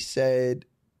 And she said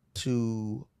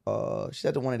to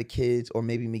one of the kids, or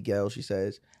maybe Miguel, she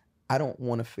says, I don't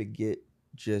want to forget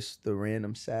just the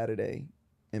random Saturday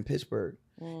in Pittsburgh.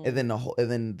 And then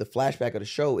the flashback of the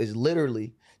show is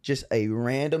literally just a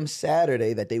random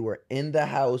Saturday that they were in the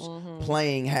house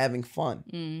playing, having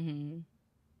fun.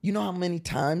 You know how many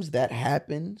times that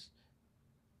happens?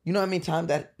 You know how many times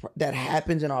that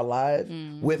happens in our lives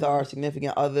with our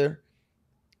significant other?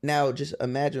 Now just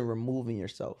imagine removing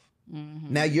yourself.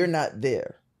 Now you're not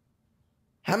there.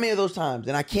 How many of those times?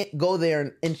 And I can't go there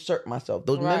and insert myself.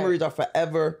 Those memories are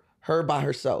forever her by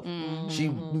herself. She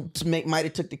might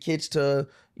have took the kids to,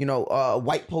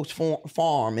 White Post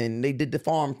Farm, and they did the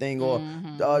farm thing, or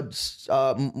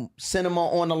cinema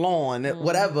on the lawn,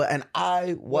 whatever. And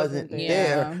I wasn't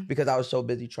there because I was so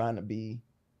busy trying to be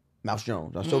Mouse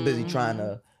Jones. I was so busy trying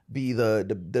to be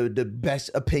the best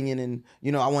opinion, and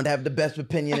I wanted to have the best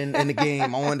opinion in the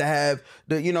game. I wanted to have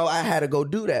I had to go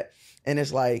do that. And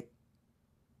it's like,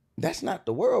 that's not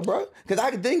the world, bro. Because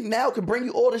I think now could bring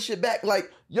you all this shit back.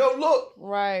 Like, yo, look.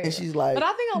 Right. And she's like,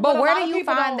 but where do you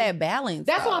find that balance?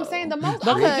 That's what I'm saying. I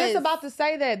was just about to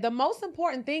say that the most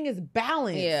important thing is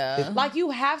balance. Yeah. Like, you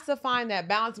have to find that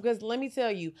balance, because let me tell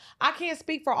you, I can't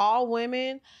speak for all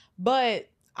women, but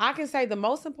I can say the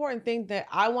most important thing that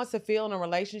I want to feel in a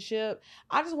relationship,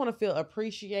 I just want to feel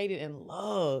appreciated and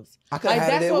loved. I could have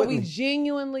had it there with me. That's what we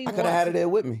genuinely want. I could have had it there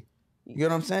with me. You know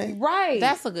what I'm saying? Right.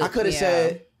 That's a good. I could have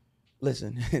said,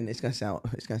 listen, and it's gonna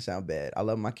sound bad. I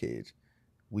love my kids.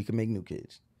 We can make new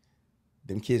kids.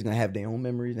 Them kids gonna have their own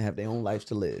memories and have their own lives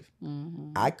to live.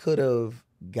 We could have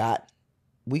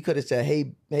said,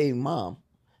 hey, mom,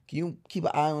 can you keep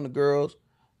an eye on the girls?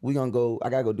 We gonna go. I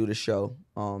gotta go do the show.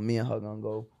 Me and her gonna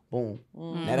go. Boom.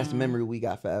 Now that's the memory we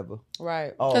got forever.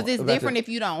 Right. Because it's different if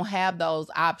you don't have those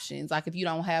options. Like, if you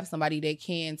don't have somebody that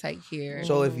can take care.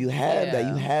 So if you have that,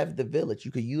 you have the village. You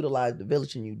could utilize the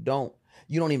village, and you don't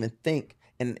even think.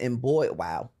 And boy,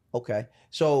 wow. Okay.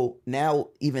 So now,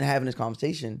 even having this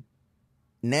conversation,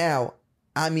 now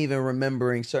I'm even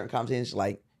remembering certain conversations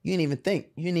like, you didn't even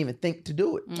think to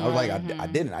do it. I was like, I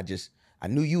didn't. I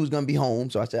knew you was going to be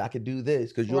home. So I said, I could do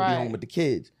this because you'll be home with the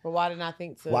kids. But why didn't I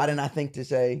think to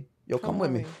say, yo, come with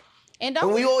me? And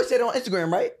we always say it on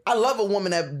Instagram, right? I love a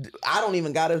woman that I don't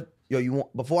even got to, you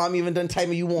want, before I'm even done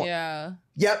typing you want. Yeah.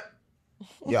 Yep.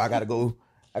 Yo, I got to go.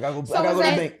 I gotta go to the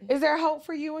bank. Is there hope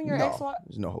for you and your ex-wife?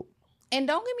 There's no hope. And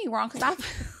don't get me wrong, because I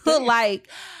feel like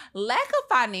lack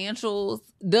of financials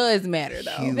does matter,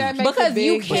 though. Huge. Because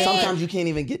you can't. But sometimes you can't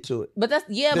even get to it. But that's,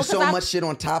 there's so much shit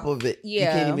on top of it. Yeah.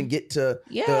 You can't even get to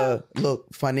the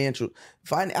financial.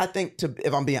 I think,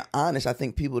 if I'm being honest, I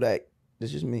think people that,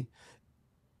 this is me,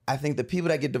 I think the people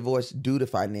that get divorced due to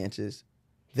finances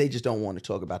They just don't want to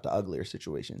talk about the uglier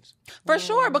situations. For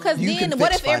sure, because then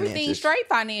what if everything's straight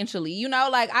financially? You know,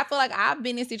 like I feel like I've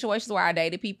been in situations where I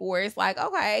dated people where it's like,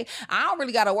 okay, I don't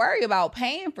really got to worry about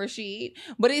paying for shit,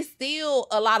 but it's still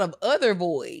a lot of other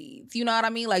voids. You know what I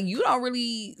mean? Like you don't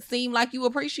really seem like you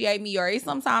appreciate me, or it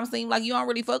sometimes seems like you don't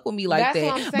really fuck with me like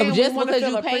that. But just because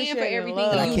you paying for everything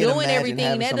and you doing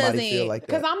everything, that doesn't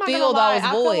because I'm not gonna lie,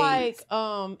 I feel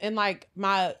like in like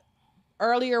my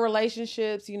earlier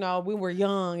relationships, you know, we were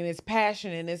young and it's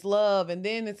passion and it's love. And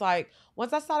then it's like,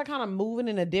 once I started kind of moving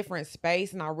in a different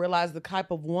space and I realized the type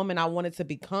of woman I wanted to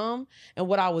become and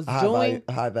what I was doing.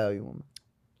 High value woman.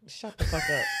 Shut the fuck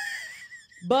up.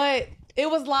 But it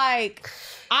was like,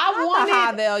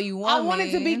 I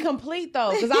wanted to be complete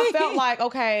though. Because I felt like,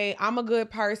 okay, I'm a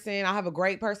good person. I have a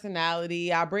great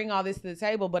personality. I bring all this to the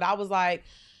table. But I was like,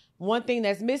 one thing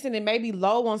that's missing, it may be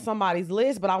low on somebody's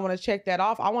list, but I want to check that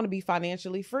off. I want to be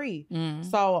financially free.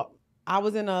 So I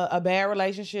was in a bad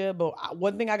relationship, but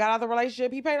one thing I got out of the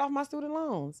relationship, he paid off my student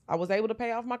loans. I was able to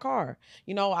pay off my car.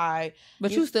 You know,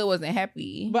 But you still wasn't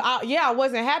happy. But I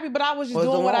wasn't happy, but I was just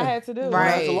doing what I had to do.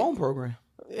 Right. That's a loan program.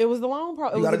 It was the loan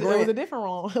program. It was a different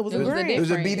loan. It was a grant. It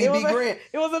was a BDB grant.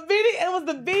 It was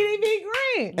the BDB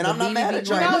grant. And I'm not mad at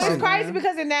you. You know, it's crazy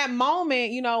because in that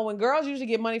moment, you know, when girls usually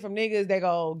get money from niggas, they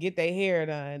go get their hair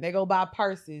done. They go buy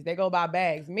purses. They go buy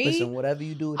bags. Listen, whatever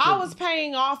you do. I was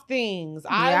paying off things.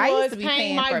 I was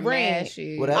paying my rent.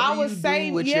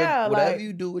 Whatever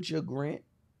you do with your grant.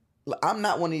 I'm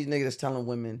not one of these niggas that's telling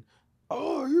women,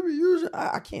 oh, you be using.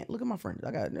 I can't. Look at my friends.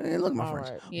 Look at my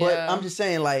friends. Right. Yeah. But I'm just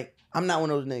saying, like, I'm not one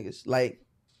of those niggas. Like,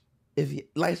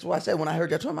 that's what I said when I heard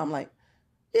that term. I'm like,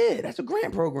 yeah, that's a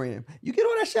grant program. You get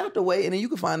all that shit out the way, and then you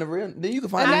can find the real. Then you can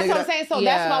find. And that's what I'm saying. So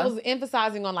that's what I was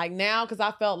emphasizing on, like now, because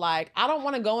I felt like I don't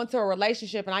want to go into a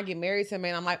relationship and I get married to a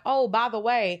man. I'm like, oh, by the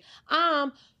way,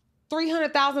 I'm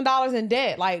 $300,000 in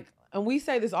debt. Like, and we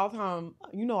say this all the time.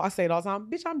 You know, I say it all the time.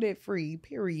 Bitch, I'm debt free.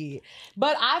 Period.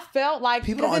 But I felt like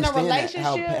people don't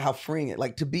understand how freeing it.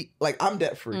 Like to be like I'm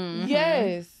debt free. Mm-hmm.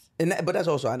 Yes. But that's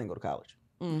also I didn't go to college.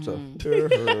 Mm-hmm. So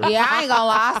yeah, I ain't gonna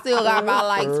lie. I still got about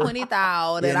like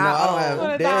 20,000. Yeah, I don't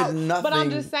have. There's nothing. But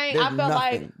I'm just saying, I felt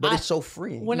like, but it's so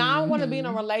freeing. When I want to be in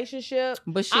a relationship,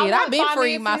 but shit, I've been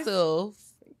freeing myself.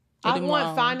 I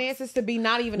want finances to be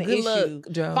not even an issue. Luck,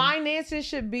 Joe. Finances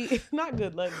should be not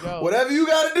good luck, Joe. Whatever you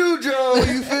gotta do, Joe,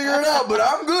 you figure it out. But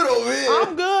I'm good over here.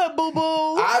 I'm good, boo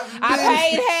boo. I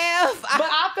paid half,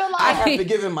 but I feel like I have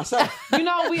forgiven myself. You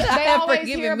know, they always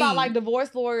hear about like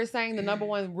divorce lawyers saying the number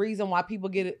one reason why people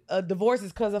get a divorce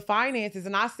is because of finances.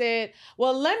 And I said,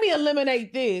 well, let me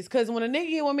eliminate this because when a nigga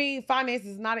get with me, finances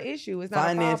is not an issue. It's not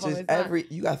finances. a problem.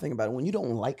 You gotta think about it. When you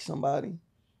don't like somebody,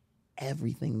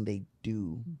 everything they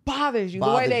do bothers you. The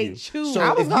way they choose. So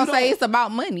I was gonna say it's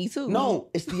about money too. No,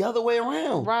 it's the other way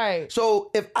around. Right.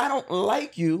 So if I don't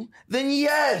like you, then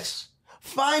yes,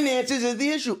 finances is the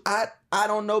issue. I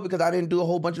don't know because I didn't do a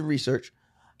whole bunch of research.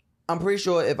 I'm pretty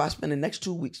sure if I spend the next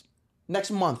 2 weeks,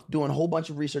 next month doing a whole bunch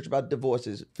of research about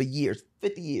divorces for years,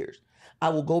 50 years, I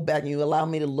will go back and you allow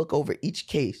me to look over each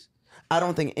case. I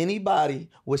don't think anybody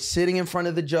was sitting in front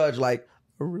of the judge like,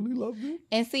 I really love you.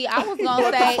 And see, I was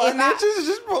gonna say, the finances is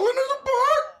just pulling us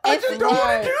apart. I just don't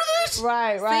want to do this.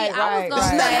 Right. I was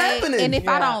gonna say, and if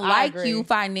I don't like you,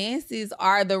 finances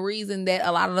are the reason that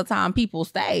a lot of the time people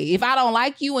stay. If I don't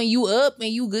like you and you up and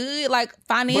you good, like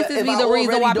finances be the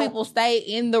reason why people stay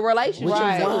in the relationship. Which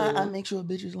is why I make sure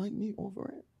bitches like me over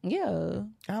it. Yeah.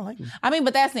 I like me. I mean,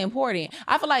 but that's important.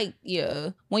 I feel like,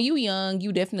 when you young,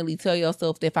 you definitely tell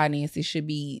yourself that finances should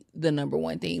be the number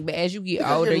one thing. But as you get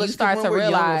older, you start to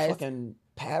realize fucking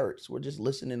parrots. We're just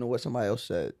listening to what somebody else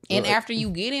said. And after you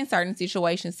get in certain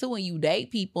situations too, and you date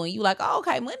people and you like, oh,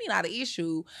 okay, money not an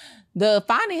issue. The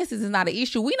finances is not an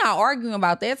issue. We're not arguing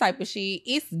about that type of shit.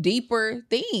 It's deeper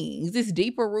things. It's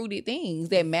deeper rooted things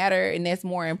that matter and that's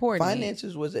more important.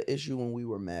 Finances was an issue when we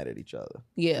were mad at each other.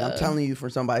 Yeah. And I'm telling you from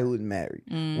somebody who was married.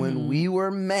 Mm-hmm. When we were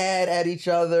mad at each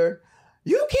other,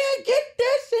 you can't get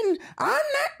this and I'm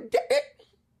not...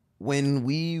 When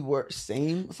we were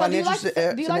same financial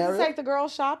scenario. Do you like to take the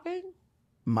girls shopping?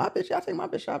 I take my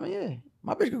bitch shopping, yeah.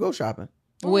 My bitch could go shopping.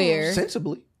 Where?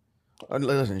 Sensibly.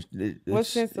 Listen, what's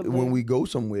sensibly? When we go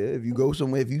somewhere, if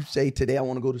you say today I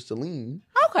want to go to Celine,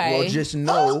 okay. Well, just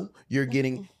know you're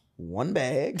getting one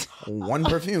bag, one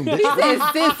perfume. Bitch. He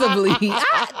said sensibly. I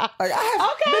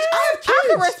have kids. I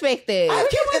can respect that. I have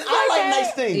kids and I like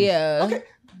nice things. Yeah. Okay.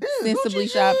 Sensibly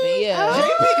shopping, yeah.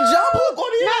 JP John Paul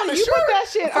on the you shirt. put that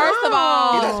shit. First of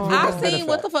all, I've seen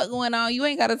what the fuck going on. You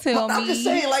ain't gotta tell me. I'm just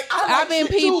saying, like I've been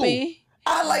peeping.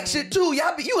 I like shit too. You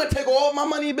gonna take all my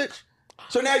money, bitch?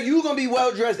 So now you gonna be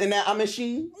well dressed, and now I'm in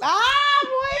Shein.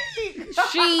 Wait.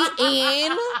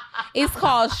 Shein. It's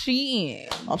called Shein.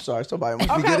 I'm sorry, somebody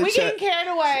must be getting a check. Getting carried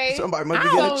away. Somebody must be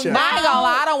getting a check. I ain't gonna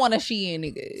lie, I don't want a Shein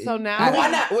nigga. So now, why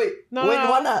not? Wait,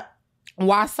 why not?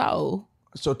 Why so?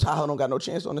 So Tahoe don't got no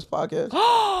chance on this podcast. Wait,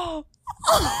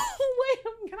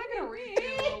 can I get a read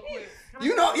real quick?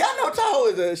 Y'all know Tahoe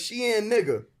is a Shein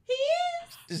nigga. He is.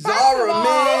 Zara,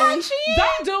 man.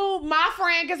 Don't do my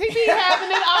friend because he be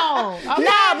having it on. Okay?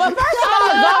 Nah, but first of all,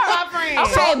 my friend.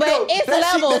 Okay, but it's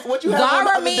levels. What you had on the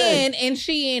Zara other day? men and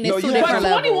Shein is No, two you different But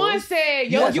levels. 21 said,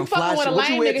 yo, you fucking with a What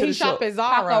you lame wear nigga, to he the shop show? at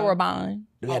Zara. Paco Rabanne.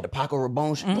 They had the Paco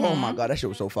Rabanne. Oh my god, that shit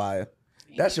was so fire.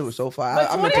 That shit was so fire.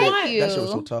 But 21, that shit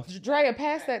was so tough. Drea,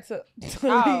 pass that to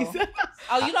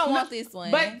Oh, you don't want this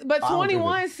one. But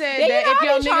 21 said yeah, that if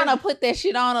your nigga trying to put that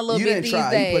shit on a little You bit didn't these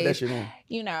try. days. You put that shit on.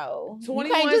 You know, 21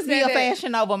 you can't just be a said that-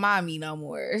 fashion over mommy no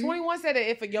more. 21 said that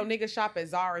if your nigga shop at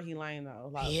Zara, he lame though.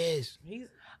 Like, He is.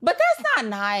 But that's not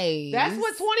nice. That's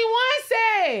what 21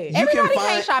 said. Everybody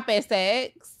can't shop at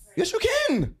Saks. Yes, you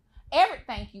can.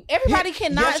 Thank you. Everybody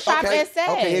cannot shop at Saks.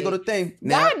 Okay, here go the thing.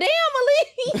 Now, God damn,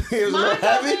 Ali. it was a little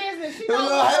heavy. It was a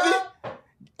little heavy.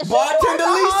 She Bartender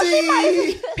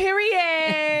might- Lisi.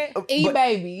 Period.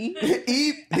 E-baby.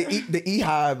 The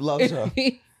E-Hive loves her.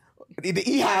 The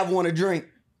E-Hive want to drink.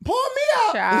 Pour me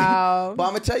out. Child. But I'm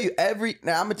gonna tell you I'm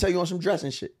gonna tell you on some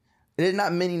dressing shit. There's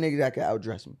not many niggas that can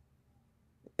outdress me.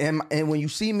 And when you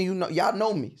see me, y'all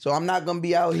know me. So I'm not gonna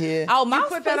be out here. Oh, Mouse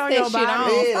put put that that on your shit body.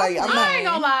 on. Yeah, like, I ain't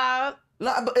gonna lie.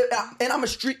 And I'm a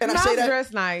street, and I Mouse say that.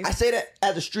 dress nice. I say that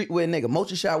as a streetwear nigga.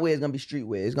 Most of shot wear is gonna be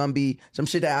streetwear. It's gonna be some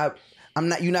shit that I'm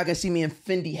not. You're not gonna see me in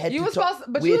Fendi head. You to was toe. supposed,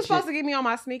 but you was supposed to get me on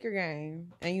my sneaker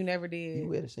game, and you never did. You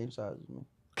wear the same size as me.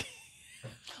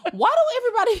 Why do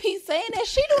everybody be saying that?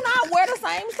 She do not wear the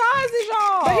same size as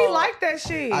y'all. But he liked that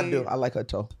shit. I do. I like her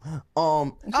toe. Her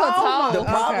Oh, toe. The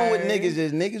problem with Okay. niggas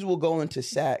is niggas will go into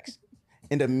Saks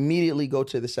and immediately go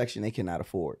to the section they cannot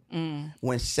afford.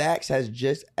 When Saks has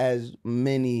just as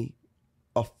many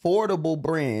affordable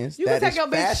brands You that can take is your bitch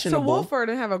to fashionable. Wolford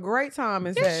and have a great time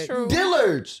in That's Saks. true.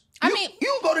 Dillard's. I mean,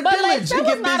 you go to But Dillard's that and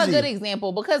was get not busy. a good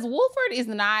example because Wolford is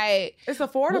not. It's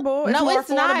affordable. No, more it's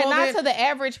not. affordable Not than- to the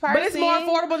average person. But it's more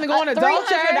affordable than going to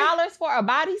Dolce. $300 for a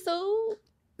bodysuit.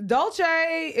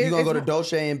 Dolce is You gonna go to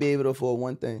Dolce and be able to afford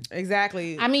one thing.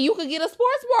 Exactly. I mean, you could get a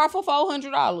sports bra for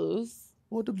 $400.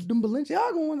 Well, them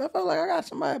Balenciaga ones, I felt like I got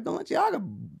somebody at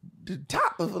Balenciaga the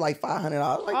top of like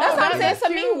 $500. Like, That's Oh, what I'm saying. that's To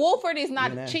me, cute. Wolford is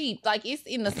not Yeah. cheap. Like, it's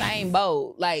in the same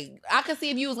boat. Like, I could see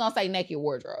if you was gonna say naked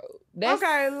wardrobe. That's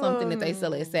Okay, something that they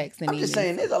sell at Saks and I'm just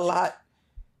saying, there's a lot.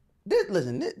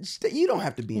 You don't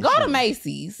have to be in Go to Shein.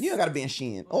 Macy's. You don't got to be in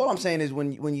Shein. All I'm saying is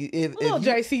when you if little you,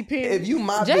 JC Penney. if you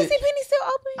my JC bitch, Penney still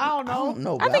open? I don't I know. don't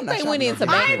know. I think they went into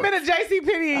I ain't been to JC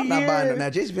Penney in I'm not buying years. them. Now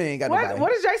JC ain't got What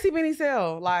nobody. does JC Penney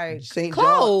sell? Like St.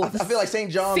 Clothes. John. I feel like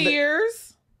St. John.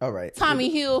 Sears, All right.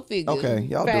 Tommy Hilfiger. Okay,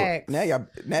 y'all do it. Facts. Now y'all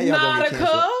gonna get Nautica,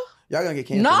 canceled. Y'all gonna get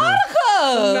canceled.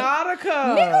 Nautica.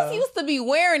 Nautica. Niggas used to be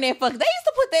wearing that fuck. They used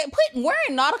to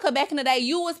wearing Nautica back in the day.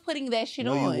 You was putting that shit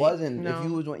No, on. you wasn't. No. If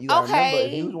you was, you gotta remember, Okay.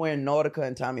 if you was wearing Nautica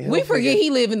and Tommy Hilfiger. We forget he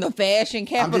live in the fashion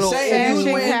capital. saying, you was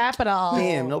Fashion wearing- capital.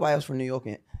 Damn, nobody else from New York.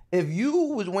 If you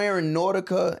was wearing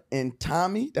Nautica and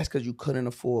Tommy, that's because you couldn't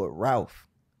afford Ralph.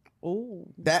 Ooh.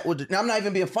 That would. Now, I'm not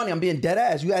even being funny. I'm being dead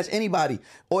ass. You ask anybody,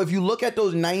 or if you look at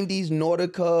those '90s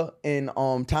Nautica and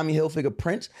Tommy Hilfiger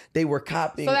prints, they were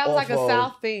copying. So that was off like a of,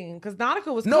 South thing because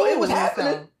Nautica was No, cool it was in the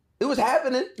happening. South. It was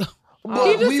happening.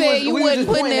 You just said you wasn't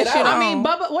putting that shit on. I mean,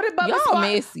 What did Bubba Y'all Sparks?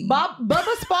 messy.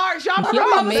 Bubba Sparks. Y'all remember Y'all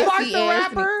Bubba Sparks, messy the ass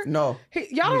rapper? No. Y'all don't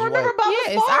He's remember white. Bubba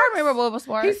Yes, Sparks? I remember Bubba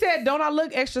Sparks. He said, "Don't I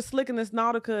look extra slick in this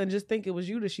Nautica and just think it was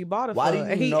you that she bought it Why for?" do you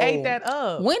And he know- ate that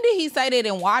up. When did he say that,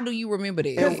 and why do you remember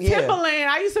that? And- Yeah. Timberland.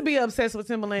 I used to be obsessed with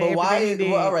Timberland. But why? everything he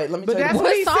did. Well, all right, let me But tell you. that's What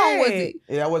what he song said. was it?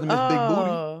 Yeah, that wasn't Miss Big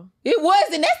Booty. It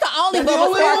wasn't. That's the only That's the Bubba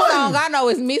only Sparks one. song I know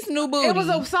is Miss New Booty. It was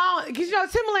a song because you know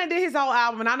Timberland did his whole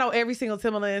album, and I know every single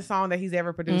Timberland song that he's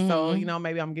ever produced. So you know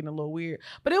maybe I'm getting a little weird,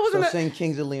 but it was So in sing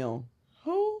Kings of Leon.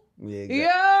 who? Yeah. Exactly.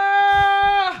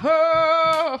 Yeah.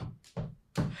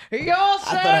 Your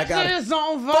I got sex it. is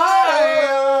on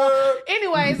fire.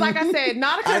 Anyways, like I said,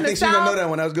 Nautica I in didn't the think she was gonna know South. that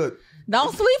one. That was good.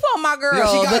 Don't sleep on my girl. Yeah,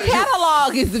 she got The it.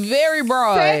 catalog is very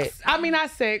broad. Sex. I mean, not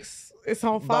sex. It's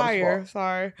on fire. Sparks.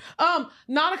 Sorry.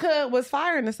 Nautica was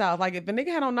fire in the South. Like if a nigga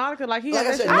had on Nautica, like he Like had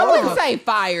I that said, shit I on. wouldn't say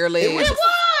fireless. It was.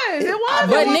 It was.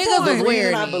 But at one niggas point. was The wearing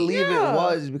reason I it. believe Yeah. it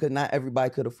was because not everybody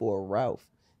could afford Ralph.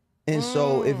 And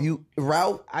so if you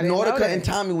Ralph, Nautica and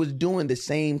Tommy was doing the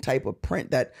same type of print,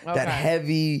 that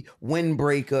heavy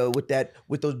windbreaker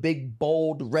with those big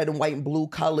bold red and white and blue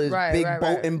colors,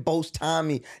 embossed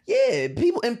Tommy. Yeah,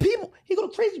 people he go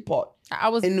to crazy part. I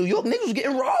was in New York, niggas was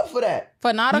getting robbed for that.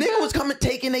 For Nautica? Niggas was coming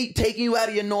taking you out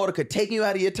of your Nautica, taking you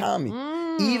out of your Tommy.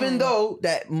 Even though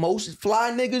that most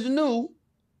fly niggas knew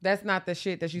that's not the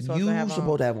shit that you're supposed to have on. You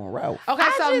supposed to have on Ralph.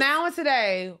 Okay, now and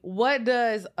today, what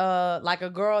does like a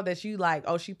girl that you like,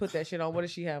 oh, she put that shit on, what does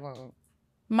she have on?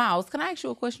 Miles, can I ask you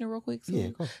a question real quick? Yeah,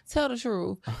 go. Tell the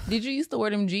truth. Did you used to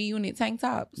wear them G-Unit tank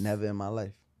tops? Never in my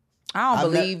life. I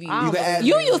don't believe you.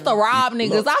 You used to rob niggas.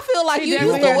 Look, I feel like you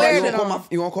used to wear them.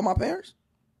 You want to call my parents?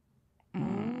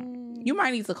 You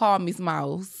might need to call Miss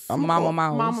Mouse. Mama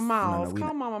Mouse. Mama Mouse.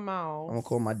 Call Mama Mouse. I'm going to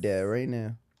call my dad right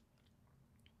now.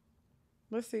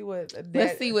 Let's see what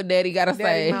Daddy gotta say.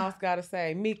 Daddy Mouse gotta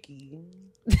say. Mickey.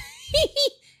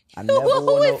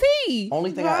 Who is he?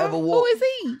 Only thing I ever wore. Who is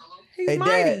he? He's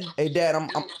mighty. Hey Dad,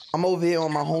 I'm over here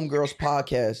on my homegirls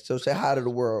podcast. So say hi to the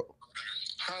world.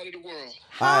 Hi to the world.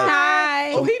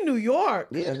 Hi. Oh, he New York.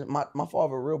 Yeah, my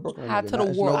father real Brooklyn. Hi to the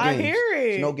world. I hear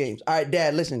it. It's no games. All right,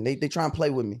 Dad, listen. They try and play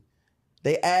with me.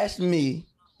 They asked me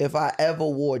if I ever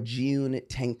wore G-Unit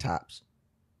tank tops.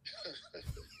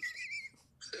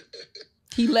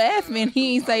 He laughing.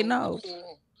 He ain't say no.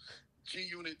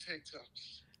 G-Unit tank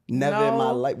tops. Never in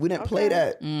my life. We didn't play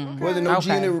that. Wasn't no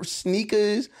G-Unit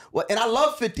sneakers. Well, and I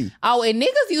love 50. Oh, and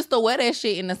niggas used to wear that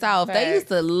shit in the South. Fact. They used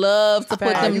to love to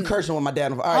put them. You cursing with my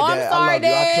dad. All right, Dad. I'm sorry,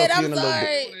 Dad. I'll talk to you in a little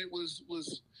bit. It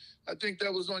was. I think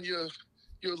that was on your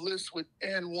list with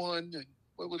N1 and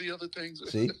what were the other things?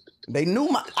 See, they knew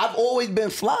I've always been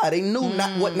fly. They knew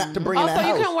what not to bring in that house.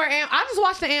 Also, you can wear. I just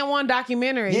watched the N1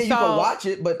 documentary. Yeah, you can watch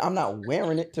it, but I'm not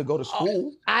wearing it to go to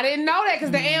school. I didn't know that because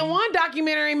the N1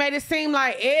 documentary made it seem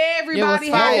like everybody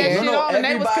had that shit on, and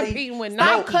they was competing with.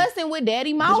 Stop cussing with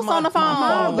Daddy Mouse on the phone.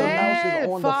 My bad,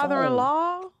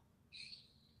 father-in-law.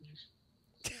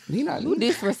 You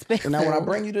disrespectful. Now when I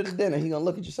bring you to the dinner, he gonna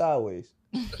look at you sideways.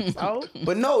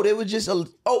 But no, they was just and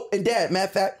Dad, matter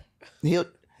of fact.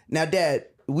 Now, Dad,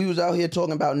 we was out here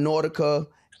talking about Nautica,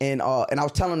 and I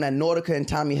was telling him that Nautica and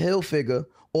Tommy Hilfiger,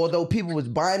 although people was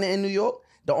buying it in New York,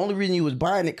 the only reason you was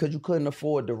buying it because you couldn't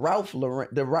afford the Ralph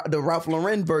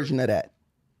Lauren version of that.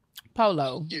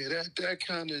 Polo. Yeah, that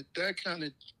kind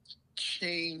of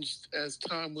changed as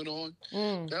time went on.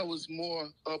 That was more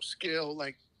upscale,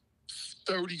 like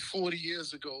 30, 40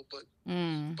 years ago. But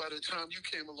by the time you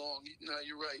came along,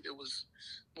 you're right. It was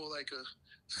more like a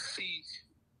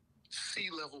C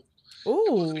level. Ooh.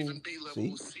 It wasn't even B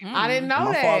level. I didn't know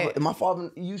that. My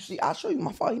father, you see, I'll show you.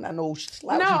 My father, he not no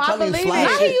slouch. No, I believe it.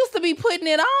 Now he used to be putting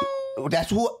it on.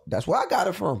 That's where I got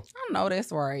it from. I know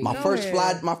that's right. My first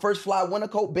fly winter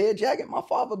coat, bear jacket. My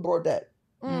father brought that.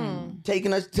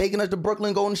 Taking us to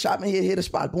Brooklyn, going shopping here, hit a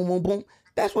spot, boom, boom, boom.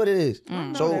 That's what it is.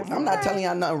 So I'm not telling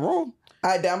y'all nothing wrong.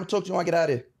 All right, Dad, I'm gonna talk to you when I get out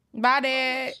of here. Bye,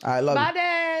 Dad. All right, love you. Bye,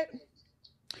 Dad.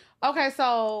 Okay,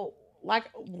 so like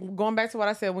going back to what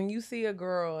I said, when you see a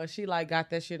girl and she like got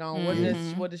that shit on,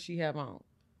 what does she have on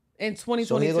in 2022?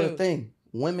 So here's the thing: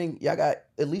 women, y'all got,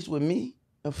 at least with me,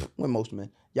 with most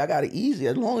men, y'all got it easy.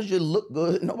 As long as you look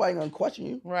good, nobody gonna question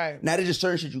you. Right. Now there's just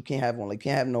certain shit you can't have on. Like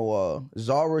can't have no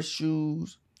Zara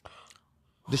shoes.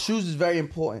 The shoes is very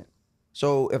important.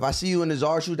 So if I see you in the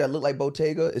Zara shoes that look like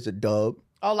Bottega, it's a dub.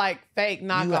 Oh, like fake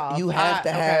knockoff. You have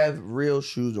to have real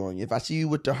shoes on you. If I see you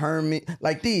with the Hermes,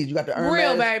 like these, you got the Hermes.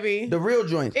 Real, baby. The real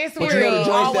joints. It's but real. You know the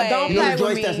joints don't play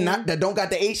with me. that don't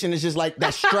got the H and it's just like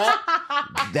that strap.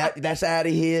 that's out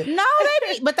of here. No,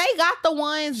 but they got the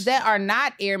ones that are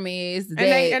not Hermes.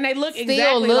 And they look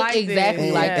exactly like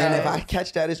that. And if I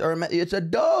catch that, it's Hermes. It's a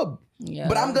dub. Yeah.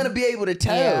 But I'm going to be able to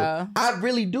tell. Yeah. I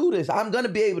really do this. I'm going to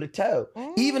be able to tell.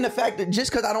 Even the fact that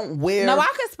just because I don't wear... No,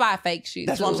 I can spot fake shoes.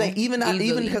 That's what I'm saying. Even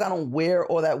because I don't wear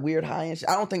all that weird high-end shit.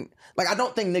 I don't think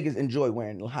niggas enjoy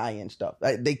wearing high-end stuff.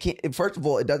 Like, they can't... First of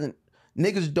all, it doesn't...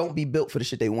 Niggas don't be built for the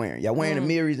shit they wearing. Y'all wearing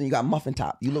Amiris and you got muffin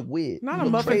top. You look weird. Not a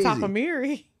muffin top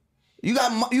Amiri. You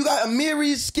got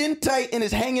Amiri's skin tight and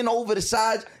it's hanging over the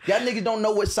sides. Y'all niggas don't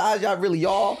know what size y'all really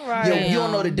are. Right. You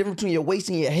don't know the difference between your waist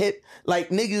and your hip. Like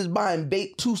niggas is buying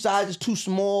bait 2 sizes too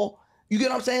small. You get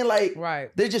what I'm saying? Like,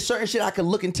 there's just certain shit I can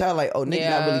look and tell. Like, oh, niggas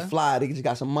not really fly. They just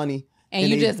got some money. And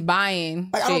you just buying.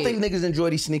 Like, I don't think niggas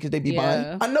enjoy these sneakers they be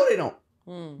buying. I know they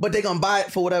don't. But they gonna buy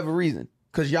it for whatever reason.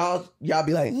 Cause y'all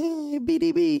be like,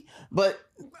 BDB. But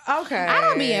Okay. I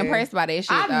don't be impressed by that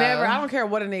shit. I don't care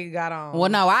what a nigga got on. Well,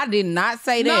 no, I did not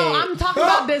say that. No, I'm talking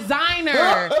about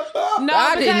designer. No,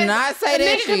 I did not say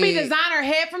that nigga can be designer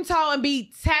head from toe and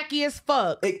be tacky as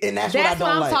fuck. And that's what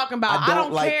I'm talking about. I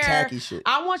don't like care. Tacky shit.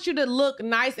 I want you to look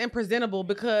nice and presentable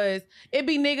because it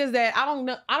be niggas that I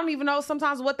don't even know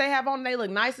sometimes what they have on. They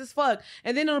look nice as fuck.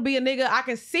 And then it'll be a nigga I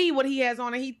can see what he has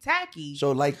on and he tacky.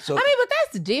 So. I mean, but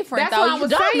that's different that's though. What I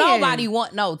was saying. Nobody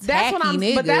want no tacky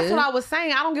nigga. But that's what I was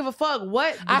saying. I don't give a fuck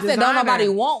what I said. Don't nobody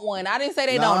want one. I didn't say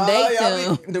they don't date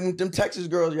them. Them Texas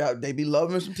girls, they be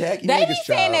loving some tacky they niggas. Be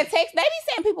saying that they be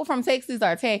saying people from Texas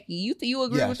are tacky. You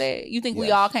agree with that? You think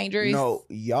we all can't dress? No,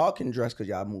 y'all can dress because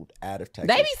y'all moved out of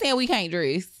Texas. They be saying we can't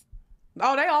dress.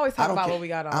 Oh, they always talk about what we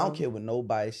got on. I don't care what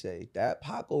nobody say. That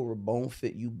Paco Rabanne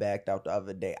fit you backed out the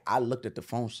other day. I looked at the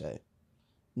phone, said,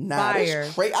 nah,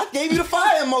 this crazy. I gave you the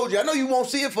fire emoji. I know you won't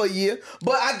see it for a year,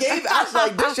 but I was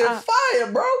like, this shit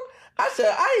fire, bro. I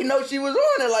said, I didn't know she was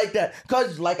on it like that.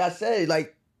 Because, like I said,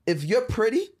 like, if you're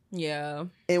pretty and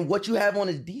what you have on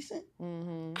is decent,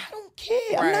 I don't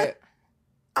care. Right.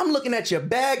 I'm looking at your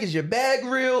bag. Is your bag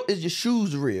real? Is your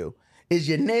shoes real? Is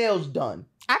your nails done?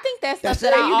 I think that's stuff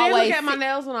that I always... You did look at my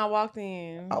nails when I walked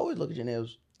in. I always look at your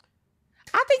nails.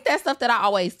 I think that's stuff that I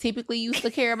always typically used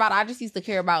to care about. I just used to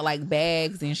care about like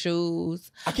bags and shoes.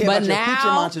 I care about your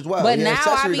accoutrements as well. But your now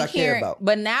I be care about.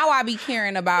 But now I be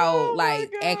caring about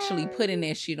actually putting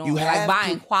that shit on, like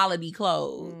buying quality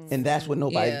clothes. And that's what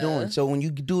nobody's doing. So when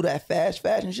you do that fast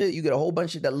fashion shit, you get a whole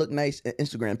bunch of shit that look nice in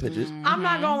Instagram pictures. I'm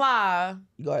not gonna lie.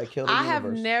 You gotta kill the universe. I have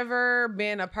never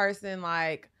been a person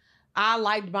like. I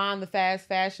liked buying the fast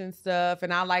fashion stuff,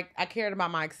 and I cared about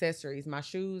my accessories, my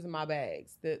shoes and my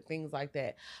bags, things like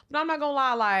that. But I'm not gonna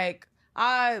lie, like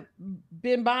I've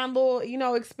been buying little,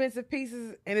 expensive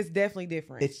pieces, and it's definitely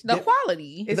different. It's the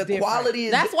quality. It's different. Quality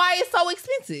is. That's why it's so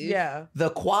expensive. Yeah, the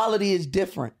quality is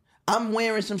different. I'm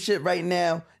wearing some shit right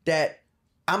now that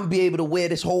I'm gonna be able to wear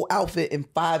this whole outfit in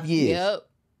 5 years. Yep.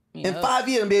 In 5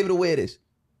 years, I'm gonna be able to wear this.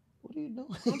 What are you doing?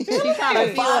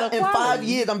 In 5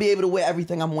 years, I'm be able to wear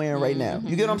everything I'm wearing right now.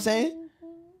 You get what I'm saying?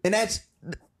 And that's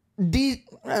these.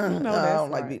 I don't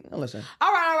like these. Listen.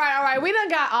 All right. We done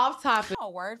got off topic. A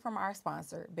word from our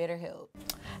sponsor, BetterHelp.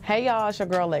 Hey y'all, it's your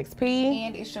girl XP.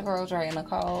 And it's your girl Dre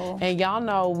Nicole. And y'all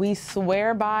know we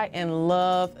swear by and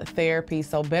love therapy.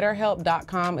 So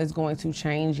BetterHelp.com is going to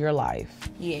change your life.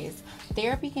 Yes.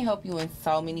 Therapy can help you in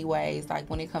so many ways, like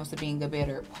when it comes to being a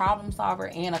better problem solver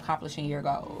and accomplishing your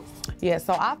goals. Yeah,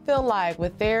 so I feel like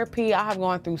with therapy, I have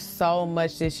gone through so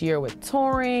much this year with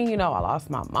touring. I lost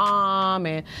my mom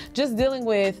and just dealing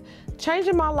with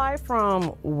changing my life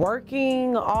from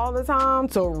working all the time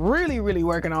to really, really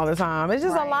working all the time. It's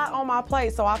just a lot on my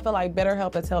plate. So I feel like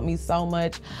BetterHelp has helped me so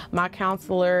much. My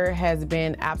counselor has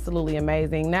been absolutely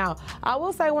amazing. Now, I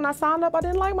will say when I signed up, I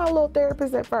didn't like my little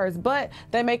therapist at first, but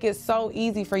they make it so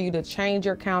easy for you to change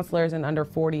your counselors in under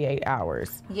 48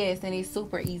 hours. Yes, and it's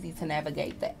super easy to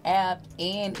navigate the app,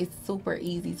 and it's super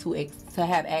easy to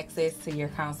have access to your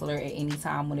counselor at any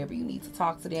time whenever you need to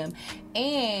talk to them.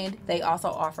 And they also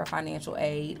offer financial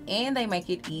aid, and they make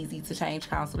it easy to change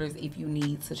counselors if you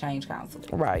need to change counselors.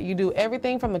 Right. You do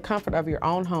everything from the comfort of your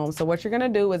own home. So what you're going to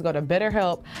do is go to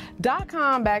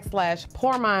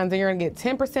BetterHelp.com/PoorMinds, and you're going to get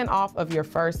 10% off of your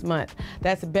first month.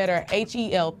 That's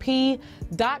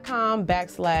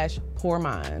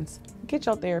BetterHelp.com/PoorMinds. Get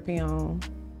your therapy on.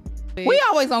 We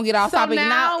always gonna get off topic.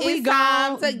 Now it's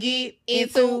time to get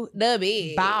into the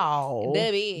bed. Bow. The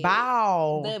bed.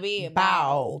 Bow. The bed.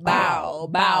 Bow. Bow.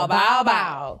 Bow. Bow.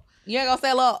 Bow. You ain't gonna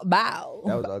say a little bow.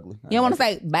 That was ugly. You don't want to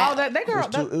say bow. Oh, that girl.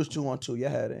 It was 2-on-2. You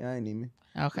had it. I ain't need me.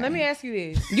 Okay. Let me ask you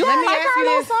this. You don't like her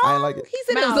little song? I ain't like it. He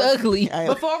said it was ugly.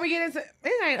 Before we get into it,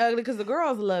 ain't ugly because the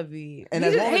girls love it. And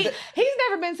he's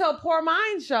never been to a Poor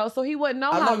Mind show, so he wouldn't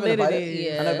know how lit it is.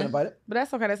 Yeah. I've never been invited. But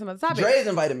that's okay. That's another topic. Dre's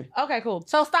invited me. Okay, cool.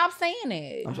 So stop saying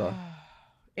it. I'm sorry.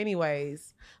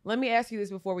 Anyways, let me ask you this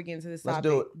before we get into this topic.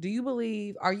 Let's do it. Do you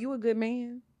believe? Are you a good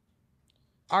man?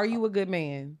 Are you a good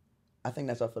man? I think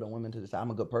that's up for the women to decide. I'm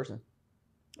a good person.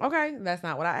 Okay, that's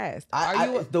not what I asked.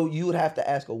 Though you would have to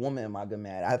ask a woman, am I a good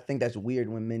man? I think that's weird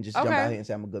when men just jump out here and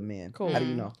say I'm a good man. Cool. How do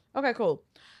you know? Okay, cool.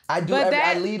 I do.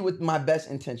 I lead with my best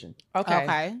intention.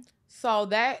 Okay. So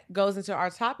that goes into our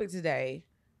topic today.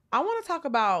 I want to talk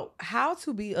about how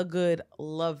to be a good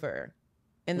lover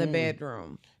in the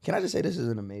bedroom. Can I just say this is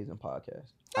an amazing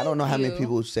podcast? I don't know how many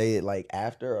people say it like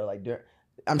after or like during.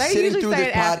 I'm They sitting usually through say this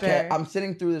it podcast. after. I'm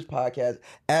sitting through this podcast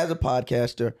as a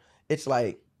podcaster. It's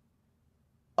like,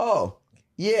 oh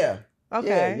yeah,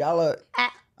 Okay. yeah, y'all are.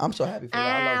 I'm so happy for y'all.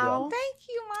 I love y'all. Thank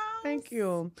you, Mom. Thank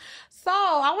you. So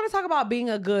I want to talk about being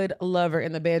a good lover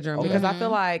in the bedroom because I feel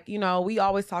like, you know, we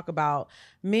always talk about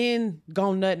men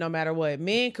go nut no matter what.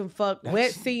 Men can fuck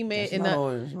wet semen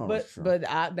but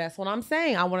that's what I'm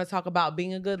saying. I want to talk about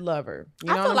being a good lover.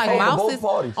 You know I feel like Mouse is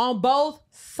on both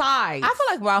sides. I feel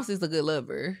like Mouse is a good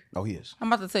lover. Oh, he is.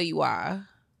 I'm about to tell you why.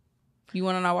 You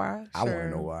want to know why? I want to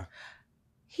know why.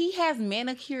 He has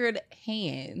manicured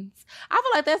hands. I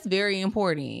feel like that's very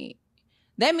important.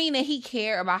 That means that he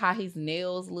care about how his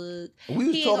nails look. We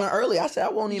was talking earlier. I said I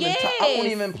won't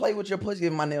even play with your pussy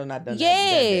if my nails not done.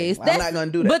 Yes, I'm not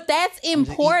gonna do that. But that's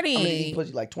important. I'm gonna eat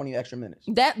pussy like 20 extra minutes.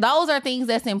 Those are things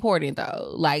that's important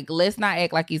though. Like, let's not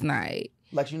act like he's not.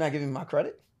 Like, you're not giving me my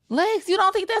credit? Lex, you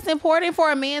don't think that's important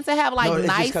for a man to have like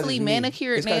nicely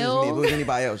manicured nails? If it was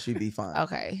anybody else, she'd be fine.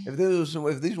 Okay. If this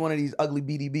was one of these ugly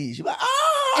BDBs, she'd be like, oh!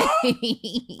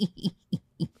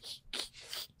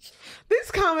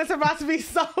 These comments are about to be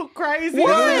so crazy. What?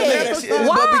 But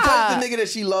because the nigga that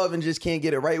she love and just can't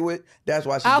get it right with, that's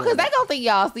why she's because they gonna think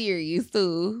y'all serious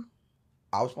too.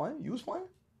 I was playing. You was playing.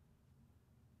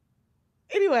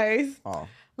 Anyways,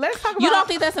 let's talk about. You don't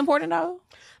think that's important though?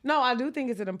 No, I do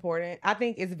think it's important. I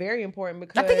think it's very important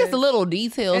because I think it's the little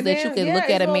details that you can look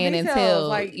at a man and tell.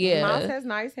 Like, Mouse has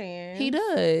nice hands. He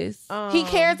does. He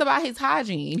cares about his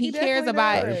hygiene. He cares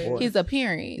about his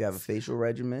appearance. You have a facial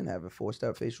regimen. Have a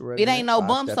 4-step facial regimen. It ain't no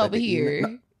bumps over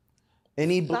here.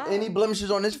 Any blemishes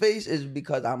on this face is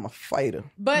because I'm a fighter.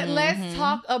 But let's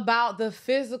talk about the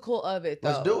physical of it, though.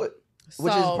 Let's do it.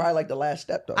 Which is probably like the last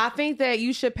step, though. I think that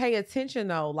you should pay attention,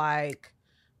 though. Like,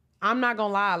 I'm not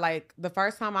gonna lie, like the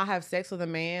first time I have sex with a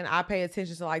man, I pay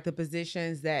attention to like the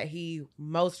positions that he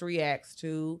most reacts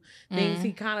to, things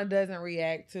he kind of doesn't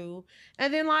react to.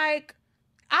 And then like,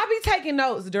 I be taking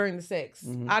notes during the sex.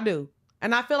 I do.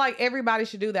 And I feel like everybody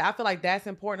should do that. I feel like that's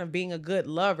important of being a good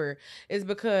lover is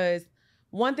because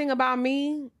one thing about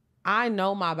me, I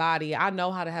know my body. I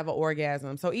know how to have an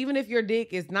orgasm. So even if your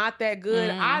dick is not that good,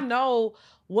 I know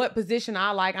what position I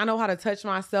like. I know how to touch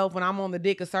myself when I'm on the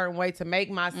dick a certain way to make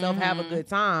myself have a good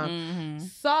time.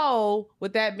 So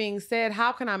with that being said,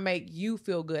 how can I make you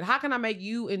feel good? How can I make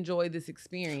you enjoy this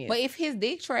experience? But if his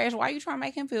dick trash, why are you trying to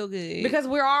make him feel good? Because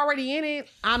we're already in it.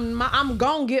 I'm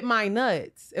gonna get my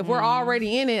nuts. If we're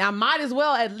already in it, I might as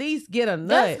well at least get a nut.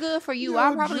 That's good for you.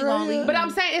 I'm probably gonna leave. But I'm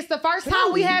saying it's the first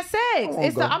time we had sex.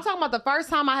 I'm talking about the first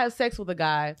time I have sex with a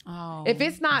guy. If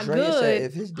it's not good, said,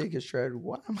 if his dick is trash,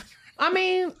 why am I? I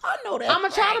mean, I know that. I'm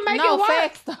gonna try to make it work.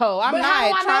 Facts, though. I'm but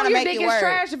not trying to make it work. Your dick is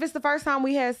trash if it's the first time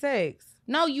we had sex.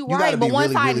 No, you right. But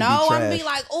once I know, I'm gonna be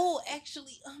like, oh,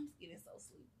 actually, I'm getting so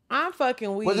sleepy. I'm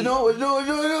fucking weak. What you doing? I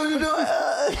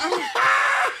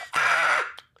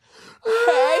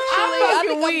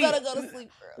think I'm gonna go to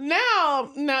sleep. Now,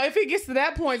 if it gets to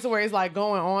that point to where it's like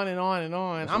going on and on and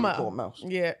on, I'm a mouse.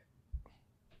 Yeah.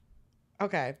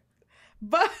 Okay,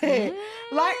 but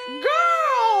like,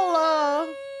 girl.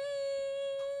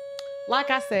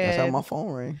 Like I said, that's how my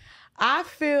phone rang. I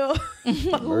feel.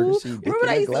 Remember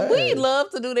they used to, we love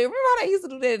to do that. Remember how they used to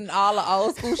do that in all the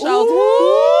old school shows?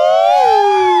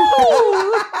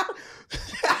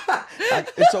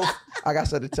 I got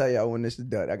something to tell y'all when this is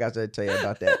done. I got something to tell you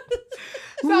about that.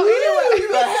 So anyway,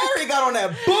 Harry got on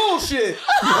that bullshit.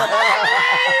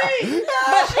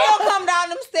 But she don't come down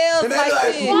them stairs like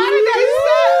this. Why did they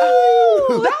say?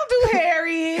 Don't do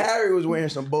Harry. Harry was wearing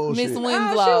some bullshit. Miss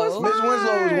Winslow. Miss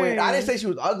Winslow was wearing. I didn't say she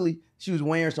was ugly. She was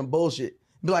wearing some bullshit.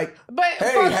 Be like, but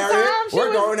hey Harry,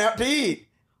 we're going out to eat.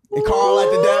 And Carl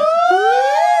at the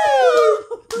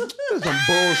death. Some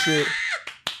bullshit.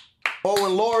 Oh,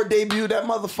 when Laura debuted that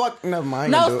motherfucker. Never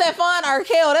mind. No, Stefan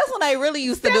Urkel. That's when they really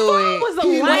used to do it. Was a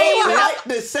lame. Like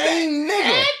the same nigga.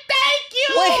 And thank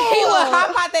you. When he would hop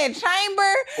out that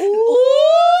chamber. Ooh.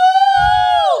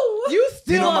 You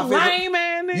still a lame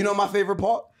man. You know my favorite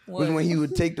part? Was when he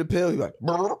would take the pill. He'd be like, and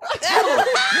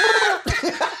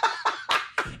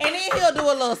then he'll do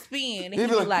a little spin. And he'd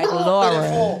be like,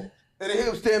 Laura. And then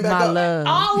he'll stand back up. Love.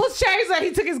 All was changed when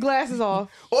he took his glasses off.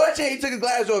 Or that he took his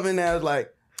glasses off and I was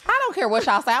like, I don't care what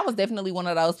y'all say. I was definitely one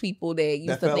of those people that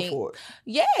used to think. For it.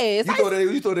 Yes. You thought there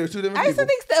were two different people. I used to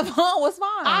think Stefan was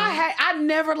fine. I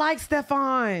never liked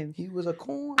Stefan. He was a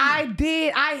corn. I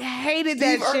did. I hated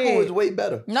Steve that Urkel shit. was way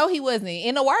better. No, he wasn't.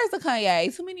 In the words of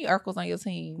Kanye, too many Urkels on your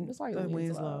team. That's why you're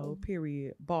Winslow.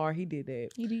 Period. Bar. He did that.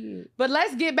 He did. But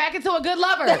let's get back into a good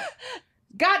lover.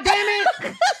 God damn it!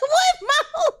 What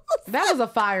mouth? That was a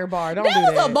fire bar. Don't that do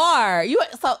that. That was a bar.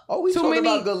 Are we talking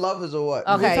about good lovers or what?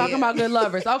 Okay. We're talking about good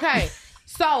lovers. Okay.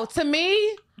 So to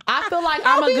me, I feel like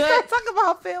I'm a good. Talk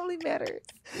about Family Matters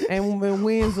and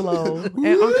Winslow and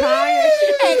Kanye.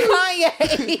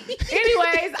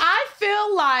 Anyways, I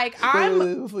feel like I'm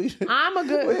a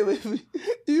good. Wait.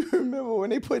 You remember when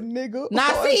they put nigga?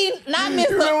 Not Miss.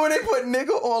 You remember when they put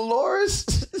nigga on Loris?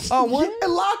 Oh, what?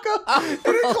 And Locka and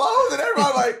it closed and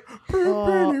everybody like.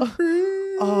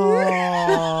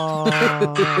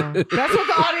 That's what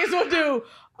the audience will do.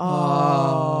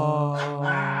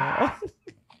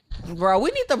 Bro,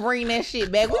 we need to bring that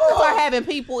shit back. We need to start having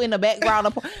people in the background.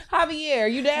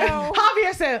 Javier, you down?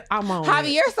 Javier said, I'm on.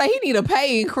 Javier said he need a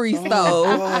pay increase, though.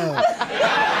 Okay.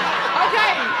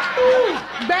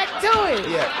 Back to it.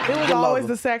 Yeah. It was always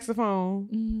the saxophone.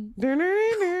 When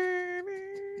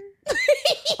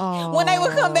they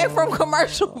would come back from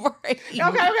commercial break. Okay.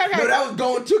 No, that was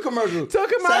going to commercial.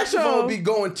 Saxophone would be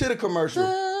going to the commercial.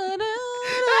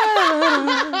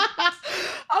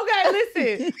 Okay,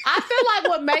 listen. I feel like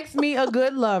what makes me a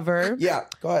good lover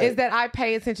go ahead. is that I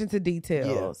pay attention to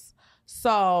details. Yeah.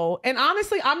 So, and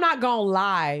honestly, I'm not going to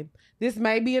lie. This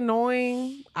may be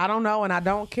annoying. I don't know, and I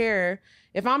don't care.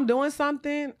 If I'm doing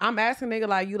something, I'm asking nigga,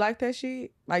 like, you like that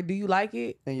shit? Like, do you like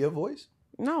it? In your voice?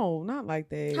 No, not like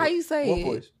that. How you say what it?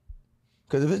 Voice?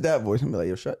 Because if it's that voice, I'm going to be like,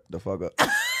 yo, shut the fuck up.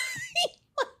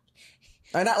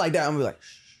 And not like that. I'm going to be like,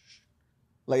 shh.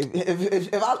 Like,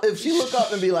 if she look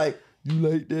up and be like, you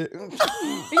like that?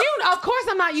 Of course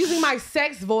I'm not using my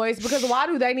sex voice, because why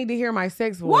do they need to hear my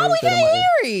sex voice? Why we can't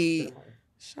hear it?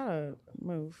 Shut up.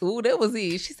 Move. Ooh, that was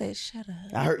it. She said, shut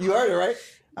up. You heard it, right?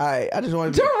 All right, I just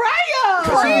wanted to... Drea!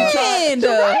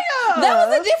 That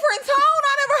was a different tone.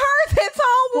 I never heard that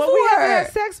tone before. Well, we haven't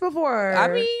had sex before. I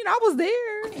mean, I was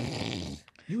there.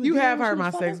 You have heard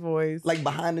my sex voice. Like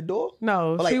behind the door?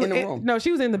 No. Or like in the room? No,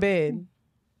 she was in the bed.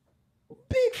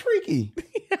 Big freaky.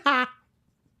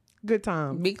 Good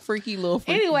time. Big freaky little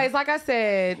freaky. Anyways, like I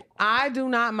said, I do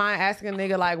not mind asking a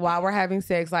nigga, like, while we're having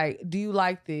sex, like, do you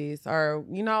like this? Or,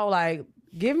 like,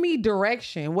 give me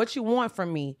direction. What you want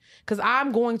from me? Because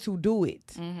I'm going to do it.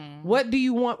 Mm-hmm. What do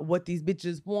you want? What these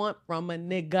bitches want from a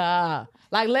nigga?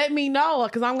 Like, let me know,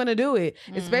 because I'm going to do it,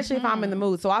 especially if I'm in the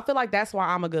mood. So I feel like that's why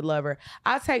I'm a good lover.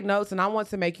 I take notes, and I want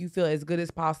to make you feel as good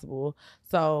as possible.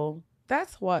 So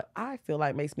that's what I feel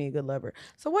like makes me a good lover.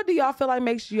 So what do y'all feel like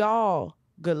makes y'all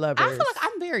good lovers? I feel like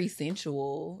I'm very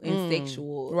sensual and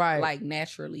sexual. Right. Like,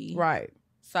 naturally. Right.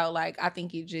 So, like, I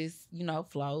think it just,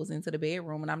 flows into the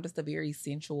bedroom, and I'm just a very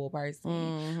sensual person.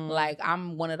 Mm-hmm. Like,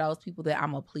 I'm one of those people that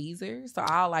I'm a pleaser, so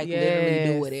I'll,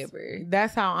 literally do whatever.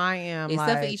 That's how I am.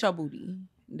 Except for eat your booty.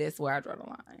 That's where I draw the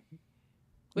line.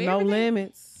 But no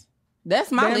limits.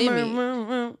 That's my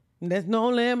limit. There's no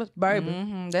limits, baby.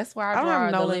 Mm-hmm. That's why I don't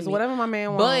have no limits. Whatever my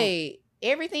man wants. But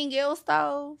everything else,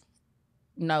 though,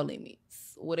 no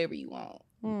limits. Whatever you want.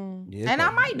 Yeah, and I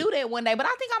might do that one day, but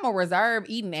I think I'm a reserve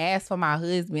eating ass for my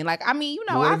husband. Like, I mean,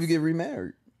 what if you get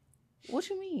remarried? What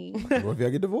you mean? What if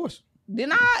y'all get divorced?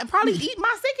 Then I probably eat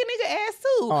my second nigga ass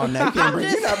too. Oh no,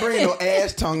 you're not bringing no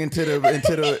ass tongue into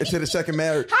the second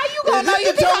marriage. How you gonna know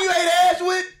you tongue you ate ass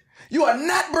with? You are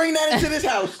not bringing that into this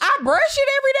house. I brush it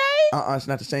every day. It's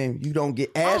not the same. You don't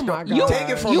get ass. Oh you take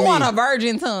it from me. You want a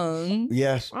virgin tongue?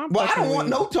 Yes. Well, I don't want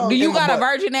no tongue. Do you got a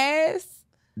virgin ass?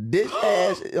 This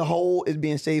ass hole is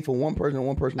being saved for one person and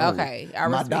one person only. Okay, I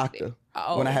respect my doctor.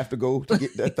 When I have to go to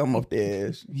get that thumb up the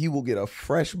ass, he will get a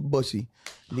fresh bussy.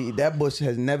 That bussy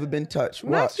has never been touched.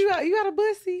 Watch. You got a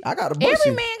bussy? I got a bussy.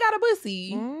 Every man got a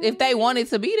bussy if they wanted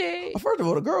to be there. First of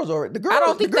all, the girls already. The girls, I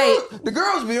don't think the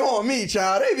girls be on me,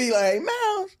 child. They be like,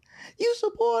 Mouse, you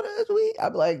support us. I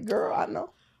be like, girl, I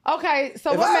know. Okay,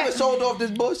 so if I ever sold off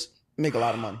this bus, make a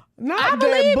lot of money. I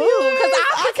believe you, because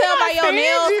I can tell by your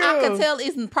nails. I can tell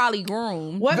it's probably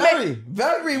groomed.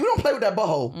 Very. We don't play with that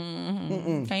butthole.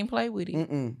 Can't play with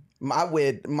it.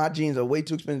 My jeans are way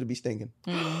too expensive to be stinking.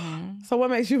 So what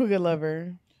makes you a good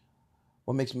lover?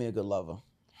 What makes me a good lover?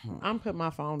 I'm putting my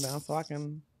phone down so I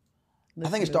can. I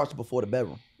think it starts before the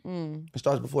bedroom. It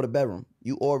starts before the bedroom.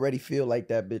 You already feel like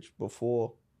that bitch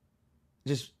before,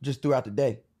 just throughout the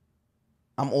day.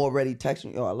 I'm already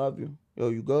texting, yo, I love you. Yo,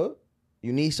 you good?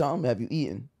 You need something? Have you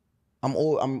eaten?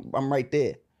 I'm right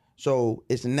there. So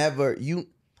it's never you.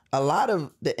 A lot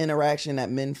of the interaction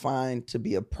that men find to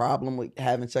be a problem with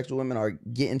having sex with women or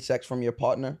getting sex from your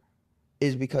partner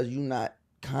is because you're not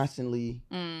constantly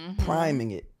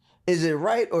priming it. Is it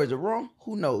right or is it wrong?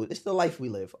 Who knows? It's the life we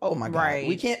live. Oh my God. Right.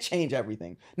 We can't change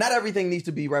everything. Not everything needs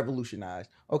to be revolutionized.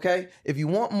 Okay? If you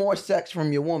want more sex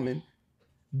from your woman,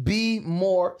 be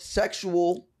more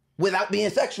sexual without being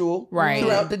sexual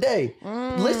throughout the day.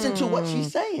 Listen to what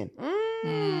she's saying.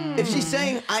 If she's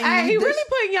saying, I need he this, really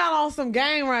putting y'all on some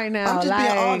game right now. I'm just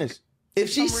being honest.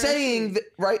 If she's saying,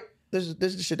 this is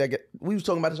the shit that we was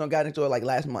talking about this on Got Into It like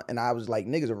last month, and I was like,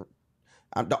 niggas are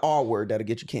the R word that'll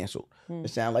get you canceled. It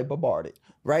sound like bombarded,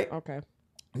 right? Okay.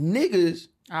 Niggas.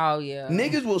 Oh yeah.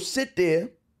 Niggas will sit there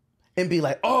and be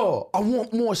like, oh, I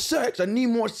want more sex. I need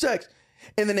more sex.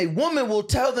 And then a woman will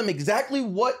tell them exactly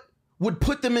what would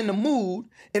put them in the mood.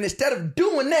 And instead of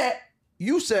doing that,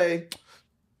 you say,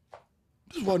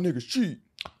 this is why niggas cheat.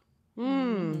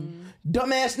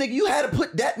 Dumbass nigga, you had to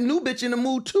put that new bitch in the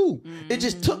mood too. It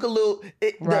just took a little,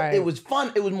 it was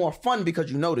fun. It was more fun because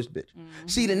you know this bitch.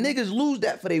 See, the niggas lose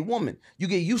that for their woman. You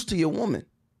get used to your woman.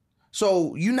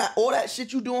 So you not, all that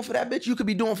shit you doing for that bitch, you could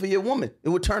be doing for your woman. It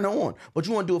would turn her on. But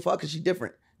you want to do it for her because she's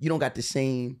different. You don't got the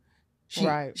same, she, you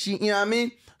know what I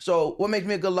mean? So what makes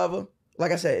me a good lover?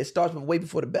 Like I said, it starts way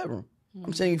before the bedroom.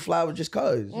 I'm sending you flowers just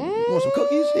cause. You want some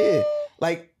cookies? Yeah.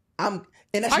 Like, and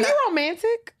that's Are you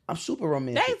romantic? I'm super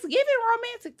romantic. Thanksgiving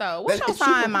romantic though. What's your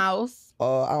sign, Mouse?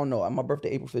 I don't know. My birthday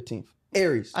April 15th.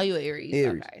 Aries. Oh, you Aries.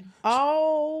 Aries. Okay.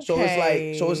 Oh. So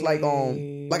it's like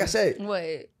like I said.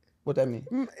 What that mean?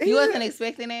 You wasn't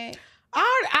expecting that?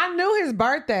 I knew his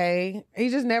birthday. He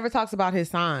just never talks about his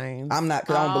signs. I'm not,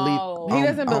 because I don't believe.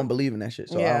 I don't believe in that shit.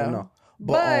 So I don't know.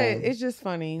 But it's just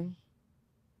funny.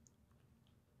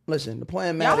 Listen, the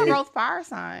plan matter. Y'all are both fire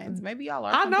signs. Maybe y'all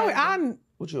are. I know.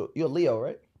 What you're a Leo,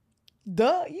 right?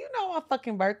 Duh, you know my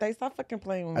fucking birthday. Stop fucking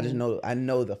playing with me. I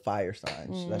know the fire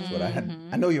signs. That's what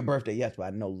I know your birthday, yes, but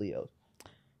I know Leo's.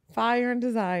 Fire and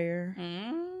desire.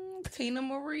 Tina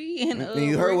Marie and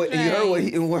you heard what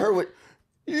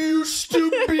used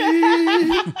to be, baby.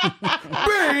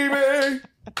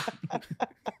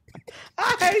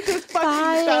 I hate this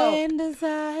fucking show. And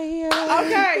desire.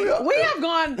 Okay, we have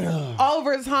gone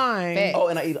over time. Oh,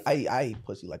 and I eat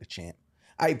pussy like a champ.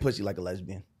 I eat pussy like a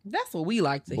lesbian. That's what we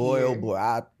like to hear. Boy, oh boy,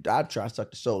 I try to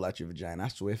suck the soul out your vagina. I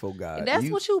swear for God. That's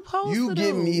what you supposed to do. You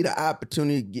give me the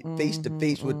opportunity to get face to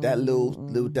face with that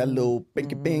little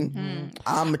pinky ping.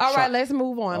 All right, let's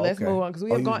move on. Okay. Let's move on because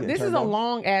we have gone. This is a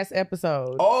long ass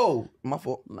episode. Oh, my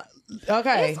fault.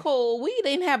 Okay, it's cool. We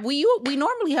didn't have we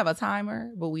normally have a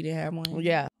timer, but we didn't have one.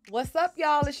 Yeah. What's up,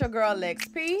 y'all? It's your girl Lex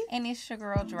P. And it's your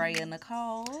girl Drea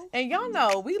Nicole. And y'all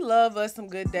know we love us some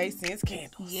Good Day Scents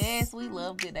candles. Yes, we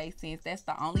love Good Day Scents. That's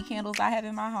the only candles I have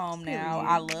in my home now.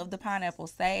 I love the pineapple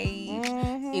sage.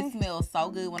 It smells so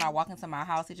good when I walk into my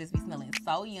house. It just be smelling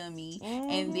so yummy.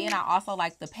 And then I also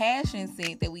like the passion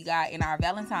scent that we got in our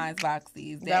Valentine's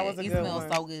boxes. That was a good one. It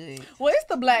smells so good. Well, it's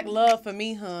the black love for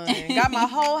me, hun. Got my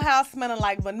whole house smelling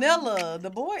like vanilla.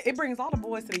 It brings all the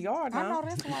boys to the yard now. I know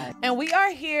that's right. And we are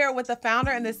here with the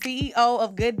founder and the CEO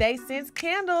of Good Day Scents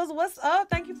Candles. What's up?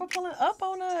 Thank you for pulling up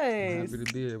on us. Happy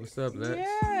to be here. What's up, Lex?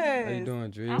 Yes. How you doing,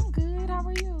 Dre? I'm good. How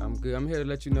are you? I'm good. I'm here to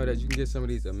let you know that you can get some of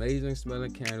these amazing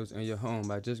smelling candles in your home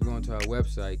by just going to our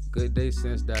website,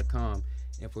 gooddayscents.com.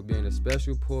 And for being a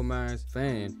special Poor Minds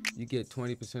fan, you get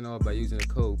 20% off by using the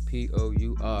code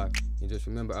POUR. And just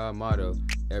remember our motto,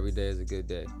 every day is a good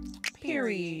day.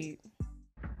 Period.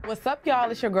 What's up,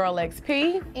 y'all? It's your girl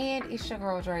XP. And it's your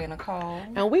girl Drea Nicole.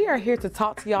 And we are here to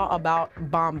talk to y'all about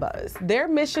Bombas. Their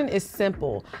mission is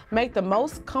simple. Make the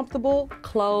most comfortable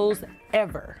clothes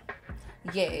ever.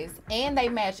 Yes, and they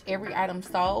match every item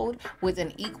sold with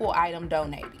an equal item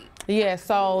donated. Yeah,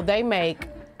 so they make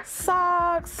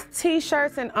socks,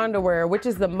 t-shirts, and underwear, which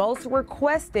is the most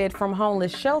requested from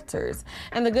homeless shelters.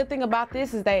 And the good thing about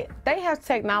this is they have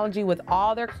technology with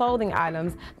all their clothing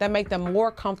items that make them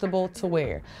more comfortable to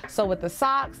wear. So with the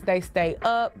socks, they stay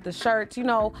up, the shirts,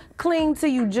 cling to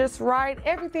you just right,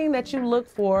 everything that you look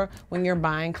for when you're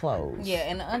buying clothes. Yeah,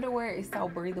 and the underwear is so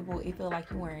breathable, it feels like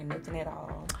you're wearing nothing at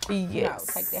all. Yes.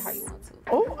 Take that how you want to.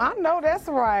 Oh, I know that's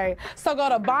right. So go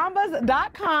to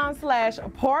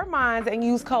bombas.com/pourminds and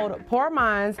use code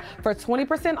POURMINDS for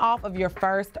 20% off of your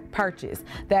first purchase.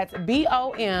 That's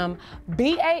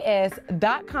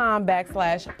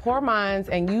BOMBAS.com/pourminds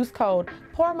and use code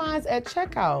POURMINDS at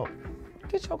checkout.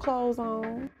 Get your clothes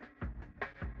on.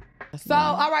 So,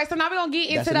 all right, so now we're going to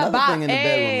get into the bop. Thing in the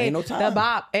bedroom. Ain't no time. The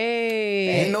bop.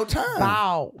 Ain't no time.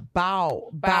 Bow.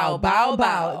 Now,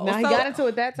 he got into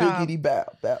it that time. Biggity bow.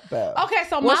 Okay,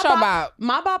 so what's your bop?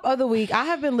 My bop of the week,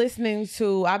 I've been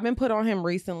put on him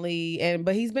recently,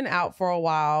 but he's been out for a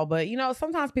while. But,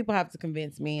 sometimes people have to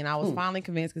convince me, and I was finally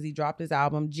convinced because he dropped his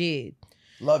album, Jid.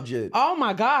 Love Jid. Oh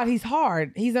my God, he's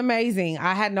hard. He's amazing.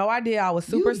 I had no idea I was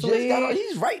super sweet.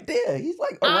 He's right there. He's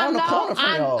like around the corner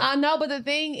from y'all. I know, but the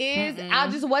thing is, I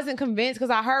just wasn't convinced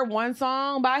because I heard one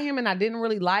song by him and I didn't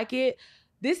really like it.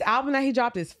 This album that he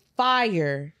dropped is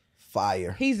fire.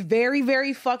 He's very,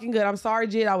 very fucking good. I'm sorry,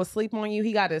 Jid, I was sleep on you.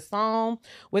 He got his song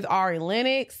with Ari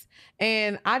Lennox,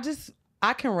 and I just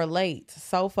I can relate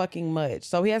so fucking much.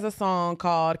 So he has a song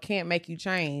called "Can't Make You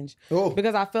Change"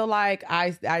 because I feel like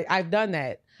I've done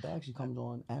that. That actually comes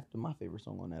on after my favorite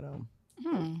song on that album.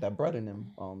 That Brother and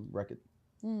them record.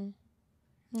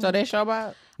 So they show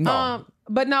about? No.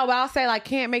 But I'll say like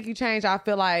 "Can't Make You Change." I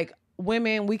feel like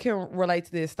women, we can relate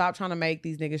to this. Stop trying to make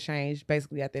these niggas change.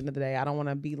 Basically, at the end of the day, I don't want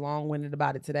to be long-winded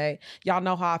about it today. Y'all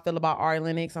know how I feel about Ari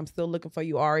Lennox. I'm still looking for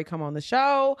you, Ari. Come on the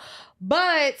show.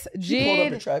 But she pulled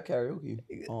up the trap karaoke.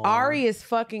 Ari is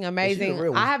fucking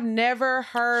amazing. I have never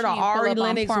heard an Ari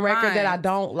Lennox record that I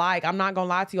don't like. I'm not gonna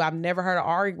lie to you. I've never heard an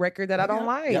Ari record that I don't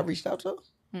like. Y'all reached out to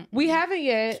her? We haven't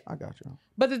yet. I got you.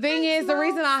 But the thing is, the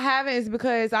reason I haven't is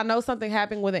because I know something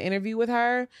happened with an interview with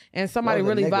her, and somebody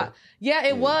really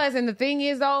it was. And the thing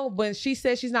is, though, when she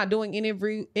said she's not doing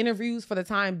interviews for the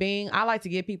time being, I like to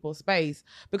give people space,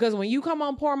 because when you come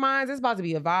on Poor Minds, it's about to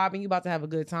be a vibe and you about to have a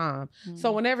good time.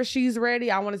 So whenever she's ready,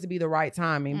 I want it to be the right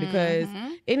timing, because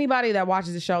anybody that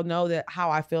watches the show know that how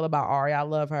I feel about Ari. I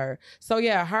love her. So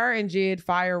yeah, her and Jid,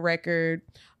 fire record.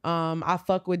 I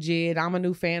fuck with Jid. I'm a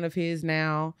new fan of his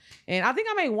now. And I think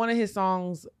I made one of his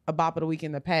songs a bop of the week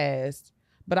in the past,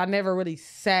 but I never really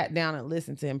sat down and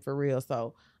listened to him for real.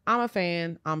 So I'm a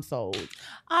fan. I'm sold.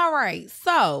 All right.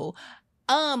 So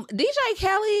DJ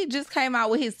Khaled just came out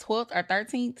with his 12th or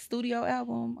 13th studio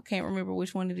album. I can't remember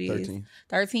which one it is.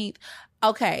 13th.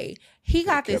 Okay. He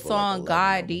got this song,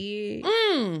 God Did.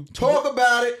 Talk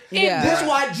about it. Yeah. This is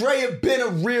why Dre have been a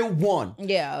real one.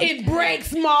 Yeah. It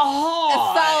breaks my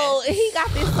heart. So he got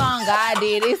this song, God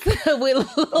Did. It's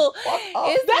with little.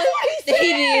 That's what he said. He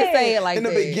didn't say it like in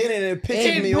that. the beginning, it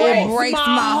pisses me off. It breaks my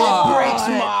heart. It breaks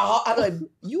my heart. I'm like,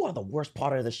 you are the worst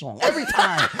part of the song. Every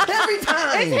time. Every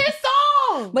time. It's his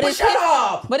song. But shut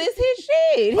up. But it's his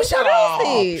shit. But shut up.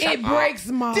 It breaks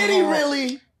my heart. Did he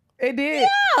really? It did.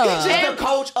 Yeah. He's just the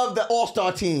coach of the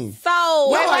All-Star team.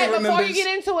 So wait, before you get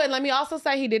into it, let me also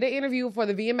say he did an interview for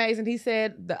the VMAs, and he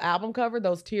said the album cover,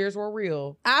 those tears were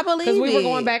real. I believe it. Because we were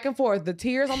going back and forth. The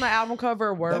tears on the album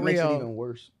cover were real. That makes it even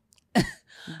worse.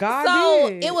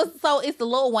 God did. It's the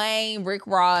Lil Wayne, Rick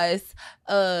Ross,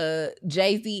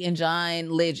 Jay-Z, and John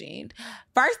Legend.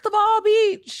 First of all,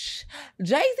 bitch,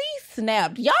 Jay-Z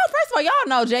snapped. Y'all, first of all, y'all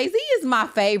know Jay-Z is my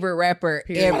favorite rapper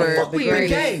ever.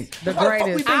 The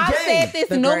greatest. I've said this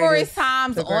numerous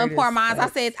times on Poor Minds.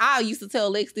 I used to tell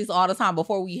Lex this all the time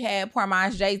before we had Poor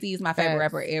Minds. Jay-Z is my favorite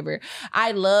rapper ever.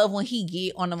 I love when he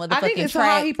get on the motherfucking track. I think it's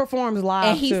how he performs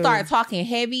live, and he started talking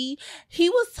heavy. He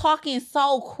was talking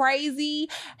so crazy.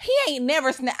 He ain't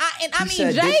never snapped. I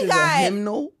mean, Jay got a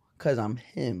hymnal because I'm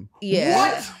him.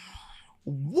 Yeah.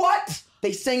 What?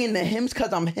 They singing the hymns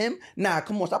because I'm him? Nah,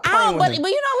 come on, stop playing with him.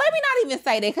 But you know, let me not even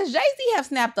say that, because Jay-Z have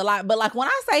snapped a lot. But like when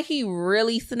I say he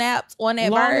really snapped on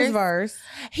that verse,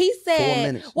 he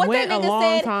said, what that nigga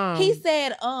said, time. He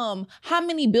said, how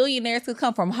many billionaires could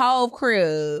come from Hove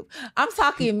crib? I'm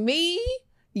talking me,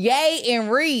 Ye, and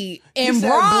Reed, and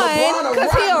Bron,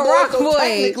 because he a rock boy.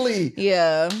 Technically.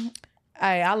 Yeah.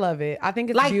 Hey, I love it. I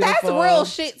think it's like beautiful. That's real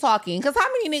shit talking. Because how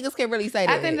many niggas can really say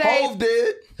that? I think Hove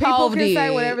did. People can say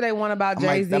whatever they want about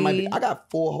Jay-Z. I got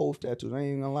 4 Hove tattoos. I ain't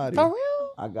even gonna lie to you. For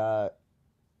real?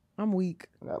 I'm weak.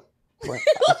 Let me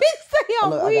say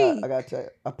I'm weak.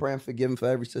 I pray and forgive him for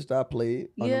every sister I played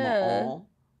under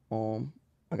my arm.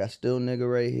 I got Still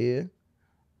Nigga right here.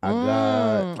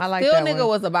 I like Still Nigga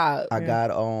was about. I got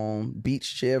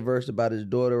Beach Chair verse about his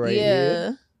daughter right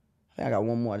here. I think I got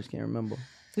one more. I just can't remember.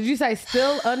 Did you say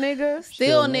Still a Nigga?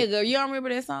 Still Nigga. You don't remember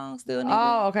that song? Still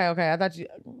Nigga? Oh, okay. I thought you...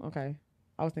 Okay.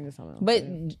 I was thinking something else. But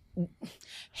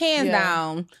hands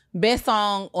down, best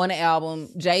song on the album,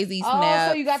 Jay-Z Snap.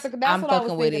 Oh, so you got the... That's what I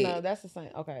was thinking of. That's the same.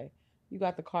 Okay. You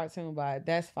got the cartoon by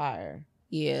That's Fire.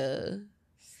 Yeah.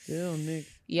 Still Nigga.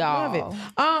 Y'all. Love it.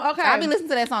 Okay. I be listening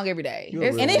to that song every day.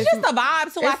 And it's just a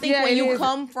vibe too. I think when you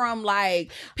come from like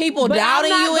people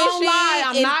doubting you and shit.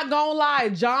 I'm not gonna lie.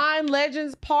 John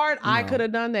Legend's part, I could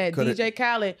have done that. DJ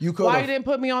Khaled. Why you didn't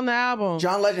put me on the album?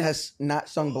 John Legend has not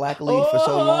sung Black Lead for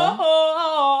so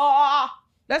long.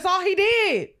 That's all he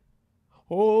did.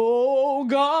 Oh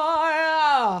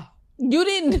God. You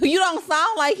don't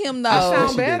sound like him though. I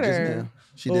sound better.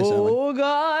 She did sound like... Oh,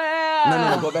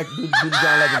 God. No, go back. Do the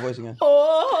John Legend voice again.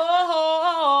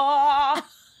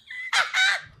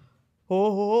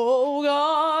 Oh,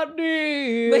 God.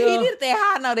 Dear. But he did that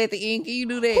high note at the end. Can you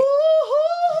do that?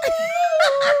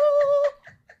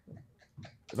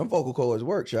 Them vocal cords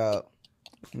work, child.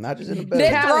 Not just in the bed.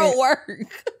 That throat work.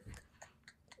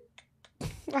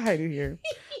 I hate it here.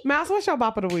 Mouse, what's your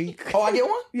bop of the week? Oh, I get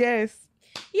one? Yes.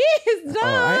 Yes, done.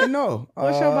 I didn't know.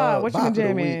 What's your bop? What you been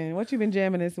jamming? What you been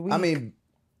jamming this week? I mean,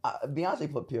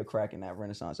 Beyonce put pure crack in that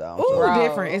Renaissance album. Ooh,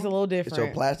 different. It's a little different. So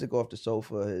Plastic Off the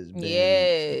Sofa has been.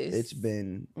 Yes. It's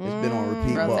been on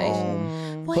repeat.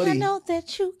 Rotation. Boy, I know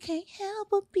that you can't help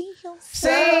but be yourself.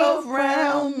 Self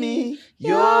round me.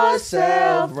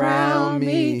 Yourself round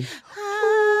me.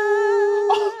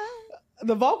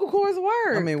 The vocal cords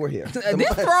work. I mean, we're here. This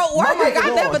throat work.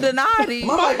 I never denied it.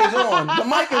 My mic is on. The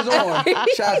mic is on.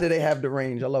 Shout out to They Have the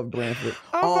Range. I love Branford.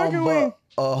 But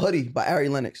Hoodie by Ari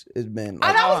Lennox has been.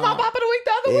 Like, that was my pop of the week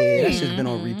the other week. That shit's been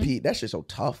on repeat. That shit's so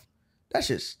tough. That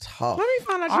shit's tough. Let me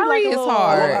find out you Ari like is a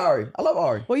hard. I love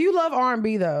Ari. Well, you love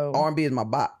R&B though. R&B is my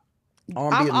bop.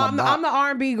 R&B is my bop. I'm the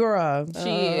R&B girl. She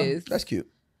is. That's cute.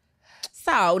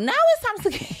 So now it's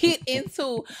time to get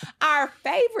into our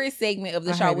favorite segment of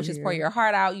the show, which is Pour Your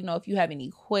Heart Out. You know, if you have any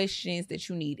questions that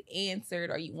you need answered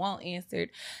or you want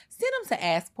answered, send them to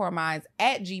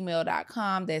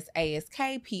askpourminds@gmail.com. That's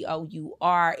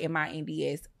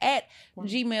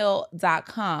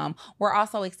askpourminds@gmail.com. We're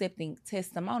also accepting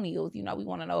testimonials. You know, we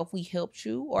want to know if we helped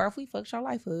you or if we fucked your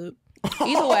life up.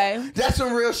 Either way. That's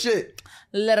some real shit.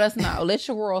 Let us know. Let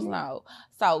your girls know.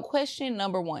 So, question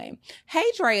number 1. Hey,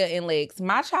 Drea and Lex.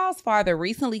 My child's father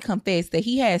recently confessed that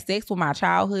he had sex with my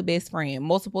childhood best friend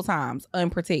multiple times,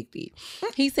 unprotected.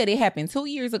 He said it happened 2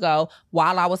 years ago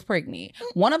while I was pregnant.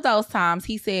 One of those times,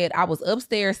 he said I was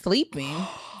upstairs sleeping.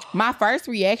 My first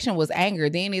reaction was anger,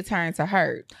 then it turned to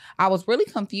hurt. I was really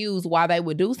confused why they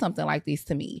would do something like this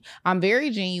to me. I'm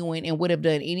very genuine and would have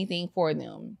done anything for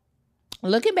them.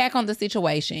 Looking back on the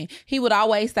situation, he would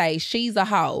always say, she's a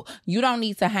hoe. You don't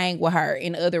need to hang with her,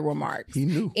 in other remarks. He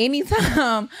knew.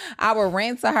 Anytime I would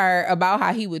rant to her about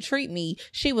how he would treat me,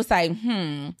 she would say,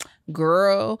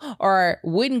 girl, or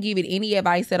wouldn't give it any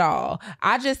advice at all.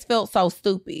 I just felt so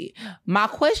stupid. My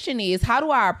question is, how do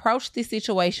I approach this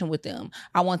situation with them?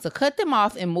 I want to cut them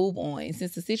off and move on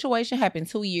since the situation happened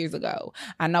 2 years ago.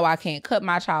 I know I can't cut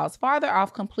my child's father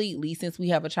off completely since we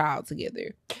have a child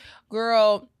together.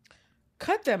 Girl,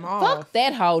 cut them off. Fuck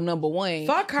that hoe, number 1.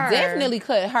 Fuck her. Definitely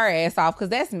cut her ass off because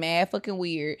that's mad fucking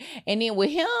weird. And then with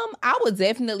him, I would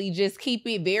definitely just keep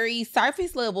it very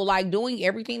surface level, like doing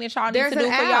evering that y'all need to do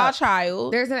for y'all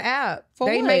child. There's an app. For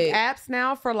they what? make apps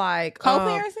now for like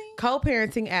co-parenting?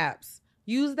 Co-parenting apps.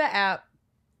 Use the app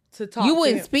to talk You to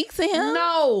wouldn't him. speak to him?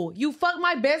 No. You fucked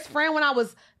my best friend when I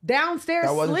was downstairs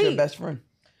That wasn't your best friend.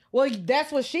 Well,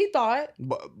 that's what she thought.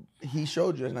 But he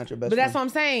showed you it's not your best friend. But that's what I'm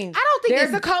saying. I don't think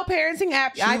there's a co-parenting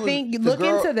app. I think look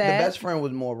into that. The best friend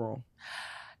was more wrong.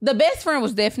 The best friend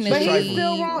was definitely But he's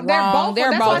still wrong. They're both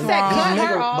They're that's both why I said wrong. cut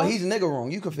her off. But he's nigga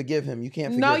wrong. You can forgive him. You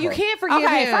can't forgive No, her. you can't forgive him.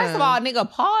 Okay, first of all, nigga,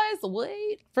 pause. What?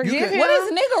 Forgive him. What is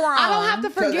nigga wrong? I don't have to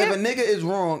Because forgive. if a nigga is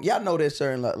wrong, y'all know there's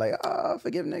certain like,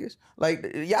 forgive niggas. Like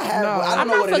y'all have. No, I don't I'm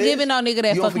know not what it is. forgiving no nigga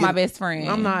that You don't fucked my forgive- best friend.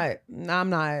 I'm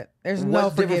not. There's no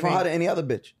What's different from her forgiving. than any other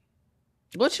bitch?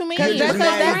 What you mean? Because Because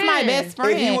that's my best If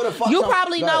he friend. would've fucked You some-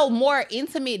 probably Go know ahead. more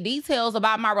intimate details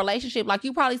about my relationship. Like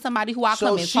you probably somebody who I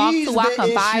come and talk she's to, I the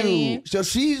confide issue. in. So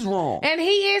she's wrong. And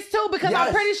he is too, because I'm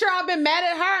Yes. pretty sure I've been mad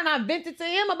at her and I vented to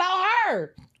him about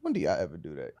her. When do y'all ever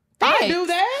do that? I do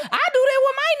that. I do that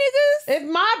with my niggas. If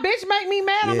my bitch make me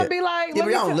mad, I'm gonna be like, Yeah, let but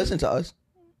me y'all tell- don't listen to us.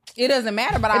 It doesn't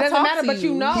matter, but It I doesn't talk matter, to but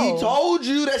you know. He told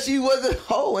you that she wasn't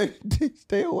hoe and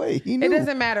stay away. He knew. It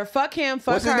doesn't matter. Fuck him.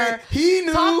 Fuck What's his her. name? He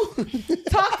knew.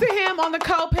 Talk to him on the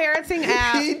co-parenting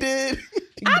app. He did.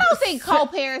 I don't think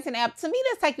co-parenting app, to me,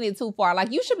 that's taking it too far. Like,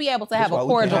 you should be able to have That's a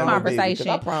why we can't cordial have no baby, 'cause conversation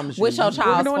I promise you, with your we're We're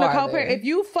child's doing the father. co-parent. If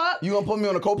you fuck, You gonna put me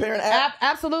on a co-parent app?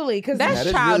 absolutely, because That's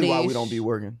Now, that's really why we childish. don't be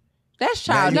working. That's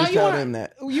Now you childish. just tell them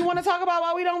that. you want to talk about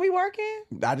why we don't be working?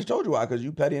 I just told you why, because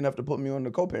you petty enough to put me on the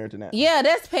co-parenting app. Yeah,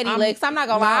 that's petty, Lex. I'm not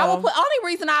gonna lie. I no. would put only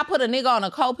reason I put a nigga on a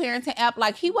co-parenting app,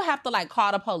 like he would have to like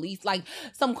call the police, like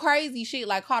some crazy shit,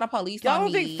 like call the police Y'all on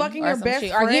don't me think fucking or your some best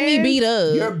shit, or get me friend- beat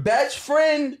up. Your best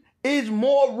friend is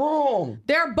more wrong.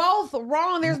 They're both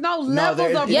wrong. There's no levels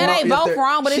there- of yeah, No, they if both they're-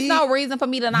 wrong, but she- it's no reason for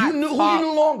me to not You knew who talk. you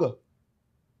knew longer.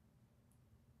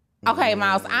 Okay,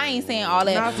 Miles, I ain't saying all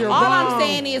that. Miles, you're All wrong. I'm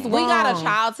saying is we got a Wrong.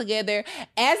 child together.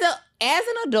 As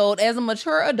an adult, as a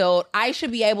mature adult, I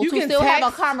should be able You to can still have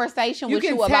text- a conversation you with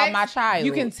can you about text- my child.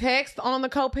 You can text on the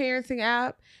co-parenting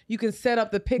app. You can set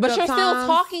up the pickup but you're still times.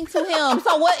 talking to him.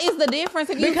 So what is the difference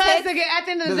if you Because text? again, at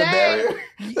the end of the There's a day, barrier.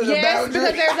 There's a yes,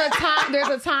 boundary. because there's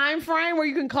a time frame where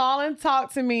you can call and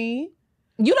talk to me.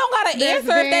 You don't gotta There's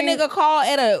answer if that things- nigga call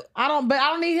at a. I don't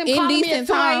need him calling me at Indecent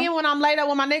 2 time. a.m. when I'm laid up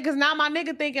with my nigga. Because now my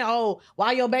nigga thinking, oh,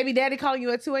 why your baby daddy calling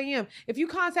you at 2 a.m.? If you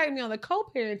contact me on the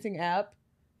co-parenting app,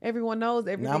 Everyone knows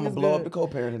everything. Now I'm gonna blow up the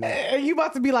co-parenting. You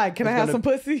about to be like, can I have some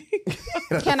pussy?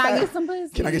 Can I get some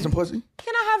pussy? Can I get some pussy?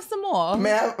 Can I have some more?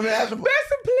 May I have some pussy?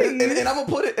 Please. And I'm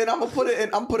gonna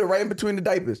put it right in between the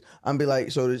diapers. I'm be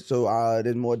like, so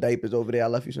there's more diapers over there. I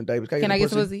left you some diapers. Can I get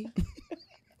some pussy?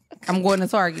 I'm going to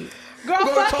Target. Girl, you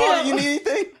going to Target? You need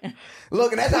anything?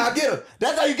 Look, and that's how I get her.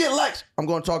 That's how you get Lex. I'm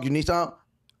going to Target. You need something?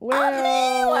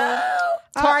 Well,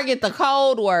 Target, the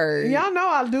cold word. Y'all know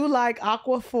I do like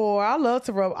Aquaphor. I love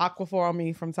to rub Aquaphor on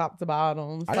me from top to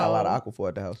bottom. I got a lot of Aquaphor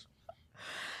at the house.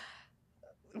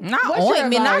 Not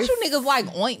ointment. Not you niggas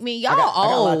like ointment. Y'all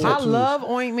old. I love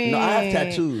ointment. No, I have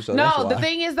tattoos. So no, the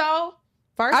thing is though,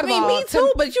 first of all, me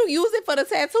too, but you use it for the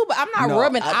tattoo. But I'm not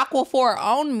rubbing Aquaphor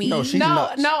on me. No, she's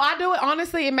nuts. No, I do it.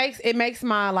 Honestly, it makes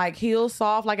my like heels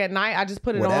soft. Like at night, I just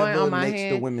put it on my hand. Whatever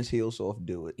makes the women's heels soft,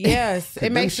 do it. Yes,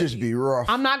 it makes just be rough.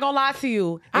 I'm not gonna lie to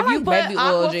you. If you put baby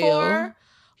oil Aquaphor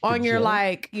on your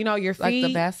like, your feet, like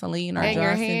the Vaseline or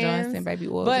Johnson baby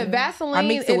oil. But Vaseline,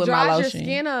 it dries your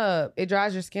skin up. It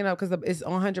dries your skin up because it's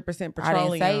 100%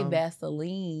 petroleum. I didn't say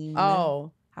Vaseline.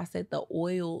 Oh. I said the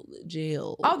oil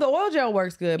gel. Oh, the oil gel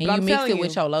works good. And but you mix it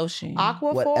with your lotion.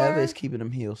 Aquaphor. Whatever is keeping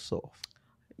them heels soft.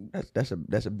 That's a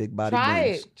big body.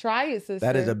 Try it, sister.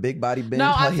 That is a big body binge.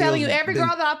 No, I'm telling you, every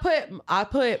girl that I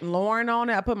put Lauren on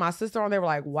it. I put my sister on. They were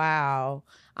like, "Wow."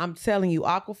 I'm telling you,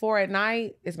 Aquaphor at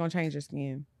night is gonna change your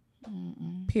skin.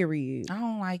 Mm-mm. Period. I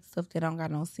don't like stuff that don't got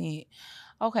no scent.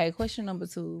 Okay, question number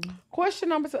 2.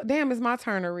 Damn, it's my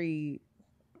turn to read.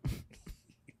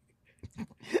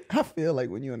 I feel like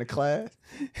when you're in a class,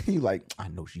 you like, I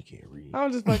know she can't read.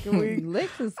 I'm just fucking weak.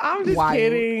 Lex is I'm just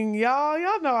kidding.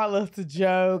 Y'all know I love to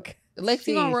joke. Lex,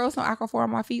 you gonna roll some Aquaphor on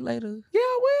my feet later? Yeah,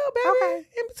 I will, baby. Okay.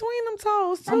 In between them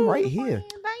toes, too. I'm right here.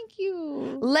 Thank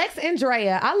you. Lex and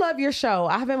Drea, I love your show.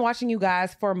 I have been watching you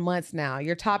guys for months now.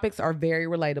 Your topics are very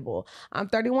relatable. I'm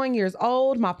 31 years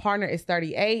old. My partner is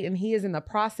 38, and he is in the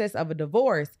process of a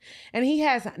divorce. And he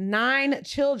has 9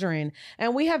 children,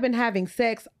 and we have been having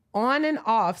sex on and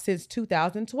off since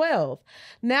 2012.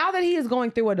 Now that he is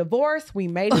going through a divorce, we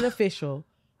made it official.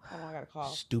 Oh, I got a call.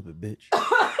 Stupid bitch.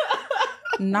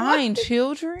 9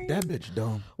 children? That bitch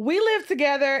dumb. We live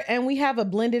together and we have a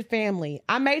blended family.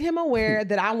 I made him aware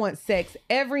that I want sex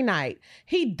every night.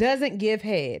 He doesn't give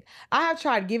head. I have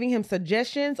tried giving him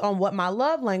suggestions on what my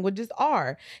love languages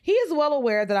are. He is well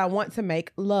aware that I want to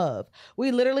make love.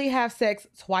 We literally have sex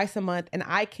twice a month and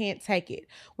I can't take it.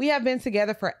 We have been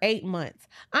together for 8 months.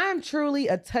 I am truly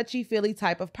a touchy-feely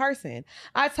type of person.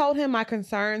 I told him my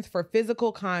concerns for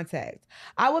physical contact.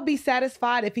 I would be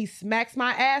satisfied if he smacks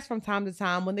my ass from time to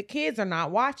time when the kids are not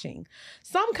watching.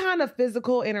 Some kind of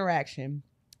physical interaction.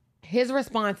 His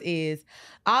response is,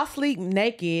 I'll sleep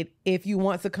naked if you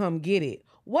want to come get it.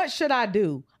 What should I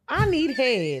do? I need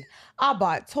head. I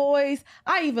bought toys.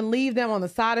 I even leave them on the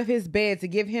side of his bed to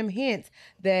give him hints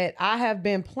that I have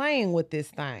been playing with this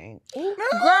thing. Girl,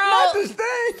 not this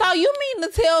thing. So you mean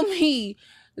to tell me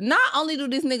not only do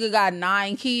this nigga got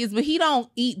 9 kids, but he don't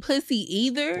eat pussy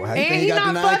either? Well, and he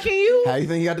not fucking you? How you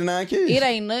think he got the 9 kids? It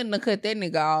ain't nothing to cut that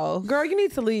nigga off. Girl, you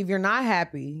need to leave. You're not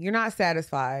happy. You're not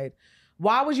satisfied.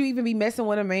 Why would you even be messing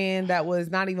with a man that was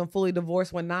not even fully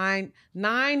divorced with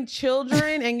 9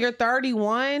 children and you're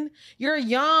 31? You're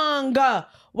young.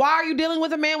 Why are you dealing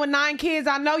with a man with 9 kids?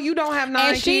 I know you don't have 9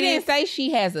 kids. And she didn't say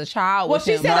she has a child well, with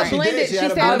him. She said a blended. She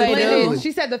said blended.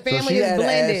 She said the family is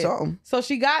blended. So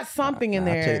she got something in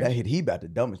there. I tell you that he about the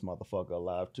dumbest motherfucker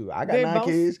alive too. I got 9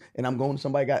 kids and I'm going to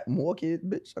somebody got more kids.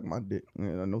 Bitch, suck my dick.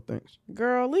 Yeah, no thanks.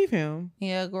 Girl, leave him.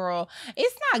 Yeah, girl.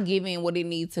 It's not giving what it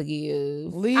needs to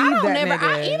give. Leave that nigga.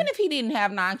 Even if he didn't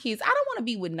have 9 kids, I don't want to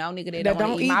be with no nigga that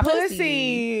don't eat my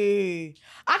pussy.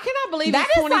 I cannot believe that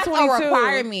it's is 2022 like a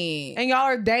requirement. and y'all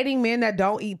are dating men that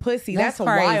don't eat pussy. That's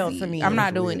wild to me. I'm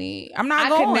not doing it. I'm not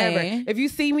going. Could never. If you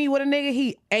see me with a nigga,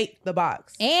 he ate the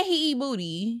box. And he eat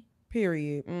booty.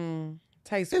 Period.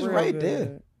 Tastes it's real right good.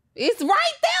 there. It's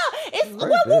right there. It's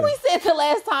right what we said the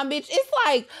last time, bitch. It's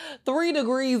like 3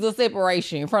 degrees of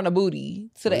separation from the booty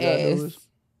to the ass.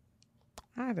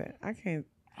 I can't.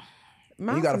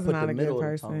 You gotta put the middle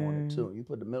of the tongue on it too. You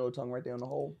put the middle of the tongue right there on the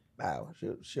hole. Wow,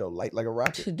 she'll light like a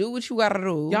rocket. To do what you gotta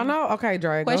do. Y'all know? Okay,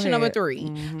 Dre. Question number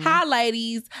 3. Hi,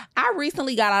 ladies. I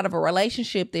recently got out of a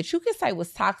relationship that you could say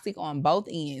was toxic on both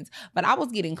ends, but I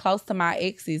was getting close to my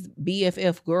ex's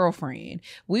BFF girlfriend.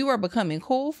 We were becoming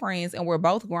cool friends and we're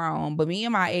both grown, but me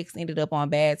and my ex ended up on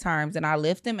bad terms and I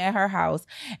left him at her house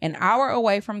an hour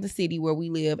away from the city where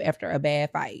we live after a bad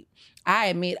fight. I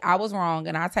admit I was wrong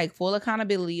and I take full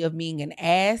accountability of being an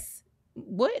ass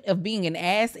of being an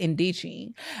ass and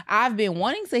ditching. I've been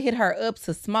wanting to hit her up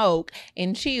to smoke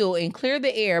and chill and clear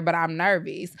the air, but I'm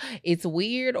nervous. It's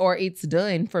weird or it's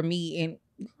done for me. And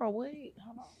girl, wait,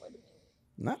 hold on, wait a minute.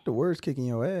 Not the words kicking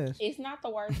your ass. It's not the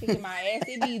words kicking my ass.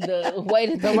 It be the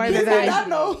way that I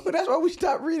know. That's why we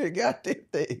stopped reading goddamn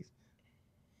things.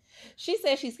 She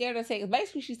said she's scared to text.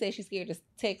 Basically, she said she's scared to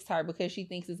text her because she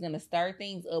thinks it's going to stir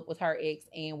things up with her ex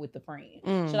and with the friend.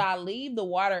 Should I leave the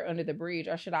water under the bridge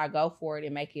or should I go for it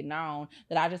and make it known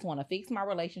that I just want to fix my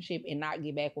relationship and not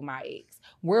get back with my ex?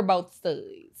 We're both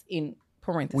studs in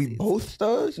parentheses. We both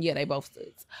studs? Yeah, they both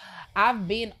studs. I've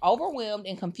been overwhelmed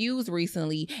and confused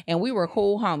recently and we were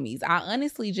cool homies. I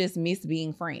honestly just miss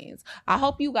being friends. I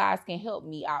hope you guys can help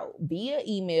me out via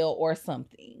email or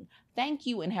something. Thank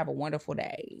you and have a wonderful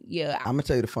day. Yeah. I'm going to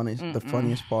tell you the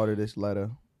funniest part of this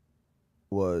letter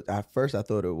was, at first I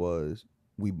thought it was,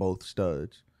 we both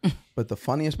studs. But the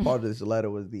funniest part of this letter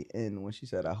was the end when she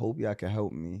said, I hope y'all can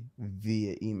help me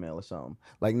via email or something.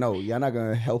 Like, no, y'all not going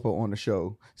to help her on the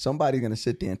show. Somebody's going to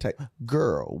sit there and type,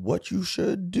 girl, what you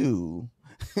should do.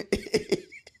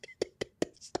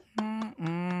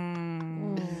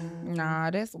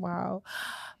 Nah, that's wild.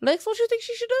 Lex, what you think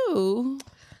she should do?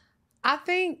 I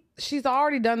think she's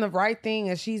already done the right thing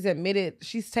and she's admitted,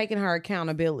 she's taken her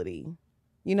accountability.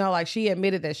 You know, like she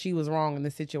admitted that she was wrong in the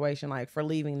situation, like for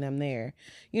leaving them there.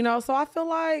 You know, so I feel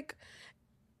like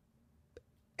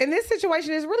in this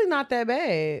situation, it's really not that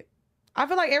bad. I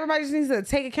feel like everybody just needs to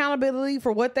take accountability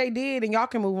for what they did and y'all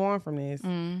can move on from this.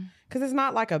 Because it's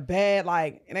not like a bad,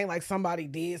 like, it ain't like somebody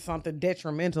did something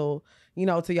detrimental, you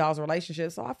know, to y'all's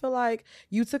relationship. So I feel like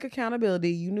you took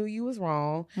accountability. You knew you was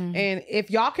wrong. And if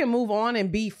y'all can move on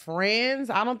and be friends,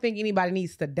 I don't think anybody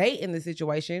needs to date in this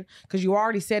situation because you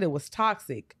already said it was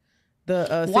toxic.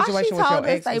 The situation with your ex. Why she told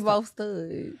us they both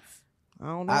studs? I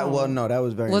don't know. No, that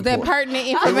was very Was important. that pertinent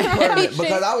information?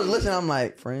 Because I was listening, I'm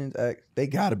like, friends, they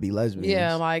gotta be lesbians.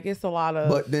 Yeah, like it's a lot of.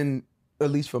 But then, at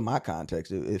least for my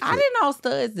context, I didn't know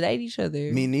studs date each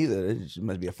other. Me neither. It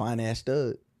must be a fine ass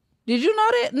stud. Did you know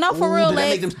that? No, for real. Did that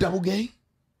make them double gay?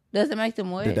 Does it make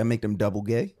them what? Did that make them double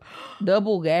gay?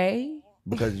 Double gay?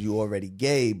 Because you already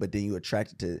gay, but then you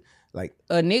attracted to like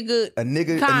a nigga.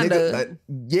 Kinda.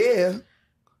 Yeah.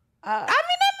 I mean,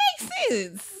 that makes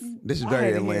sense. This is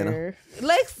very Atlanta.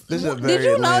 Lex, this is a very did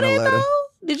you know Atlanta that letter. though?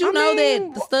 Did you know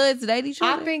that the studs date each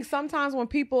other? I think sometimes when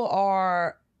people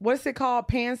are, what's it called,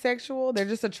 pansexual, they're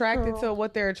just attracted to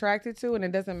what they're attracted to, and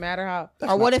it doesn't matter how.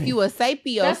 Or what if you a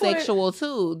sapiosexual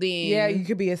too? Then yeah, you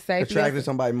could be a sapiosexual. Attracted to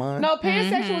somebody's mind? No,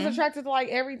 pansexual is attracted to like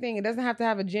everything. It doesn't have to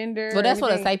have a gender. Well, that's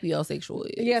what a sapiosexual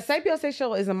is. Yeah,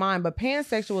 sapiosexual is a mind, but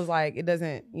pansexual is like it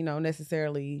doesn't, you know,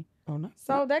 necessarily. Oh, no.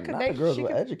 So that could the girls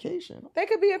with education. They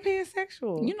could be a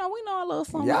pansexual. You know, we know a little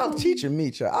something. Y'all teaching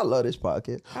me, child. I love this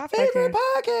podcast. Favorite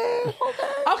podcast.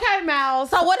 Okay,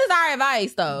 Mouse. So what is our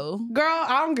advice though? Girl,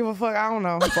 I don't give a fuck. I don't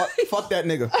know. Fuck that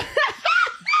nigga.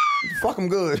 Fuck him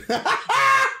good.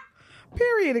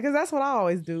 Period. Because that's what I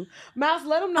always do. Mouse,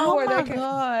 let them know where they can.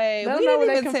 Let them we know where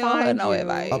didn't they even can tell her find no you.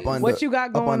 advice. What you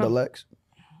got going up under on? Lex.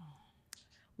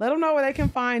 Let them know where they can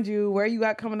find you, where you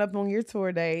got coming up on your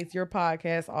tour dates, your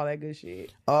podcast, all that good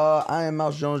shit. I am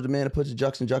Mouse Jones, the man that puts the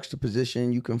jux in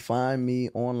juxtaposition. You can find me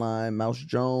online, Mouse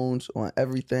Jones, on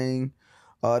everything.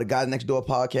 The Guys Next Door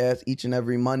podcast each and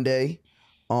every Monday.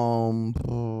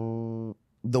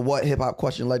 The What Hip Hop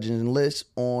Question Legends and Lists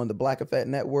on the Black Effect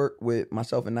Network with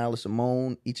myself and Nyla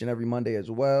Simone each and every Monday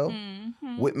as well.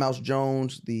 With Mouse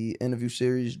Jones, the interview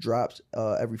series drops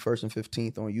every 1st and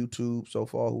 15th on YouTube. So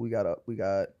far, who we got up? We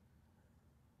got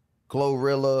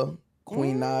Glorilla,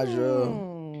 Queen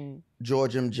Naja,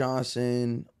 George M.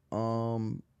 Johnson,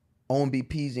 OMB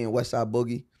Peasy, and Westside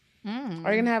Boogie.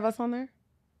 Are you gonna have us on there?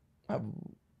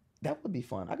 That would be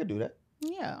fun. I could do that.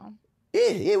 Yeah,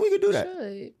 we could do that.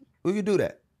 Should. We could do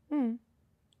that.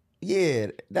 Yeah,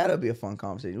 that'll be a fun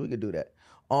conversation. We could do that.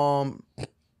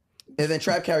 And then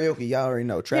Trap Karaoke, y'all already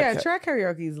know. Trap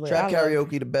Karaoke is lit. Trap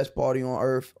Karaoke, the best party on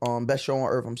earth. Best show on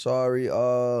earth. I'm sorry.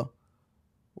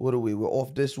 What are we? We're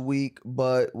off this week,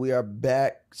 but we are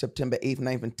back September 8th,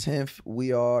 9th, and 10th.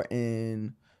 We are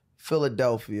in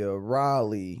Philadelphia,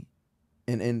 Raleigh,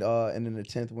 and then the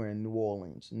 10th we're in New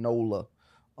Orleans, NOLA.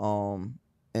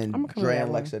 And Dre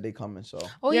and Lex said they coming. So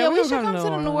we should come to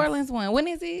the New Orleans one. When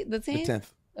is it? The 10th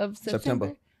of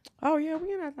September. Oh yeah,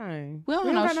 we in that thing. We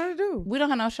don't have nothing to do. We don't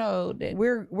have no show.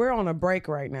 We're on a break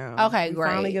right now. Okay, great.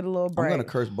 Finally get a little break. I'm gonna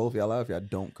curse both y'all out if y'all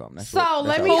don't come.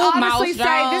 Let me honestly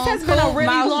say this has been a really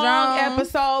long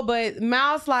episode, but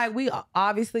Mouse, like we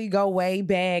obviously go way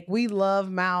back. We love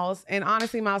Mouse, and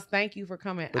honestly, Mouse, thank you for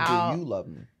coming out. Do you love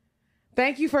me?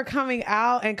 Thank you for coming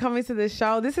out and coming to the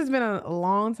show. This has been a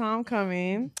long time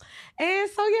coming.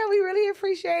 And so, yeah, we really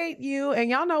appreciate you. And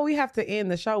y'all know we have to end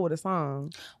the show with a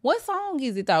song. What song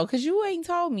is it, though? Because you ain't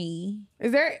told me.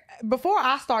 Is there, before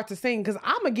I start to sing, because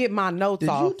I'm going to get my notes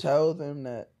off. Did you tell them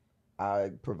that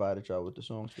I provided y'all with the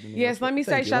songs for the New York show? Let me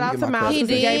say shout out to Miles. He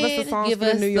gave us the songs for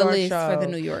the New York show. For the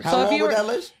New York show. How long was that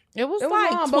list? It was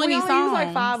like long, 20 songs. It was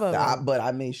like 5 of them. But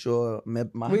I made sure my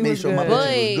budget was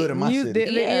good in my city.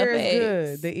 The ear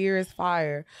is good. The ear is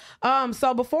fire.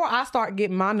 So before I start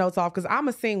getting my notes off, because I'm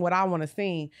going to sing what I want to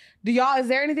sing. Is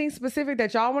there anything specific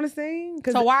that y'all want to sing?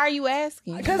 So why are you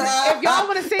asking? Because if y'all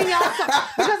want to sing y'all song,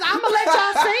 because I'm going to let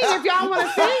y'all sing if y'all want to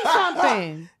sing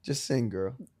something. Just sing,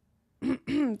 girl.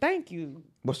 Thank you.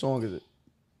 What song is it?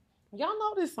 Y'all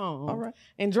know this song. All right.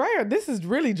 And Drea, this is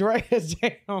really Drea's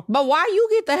jam. But why you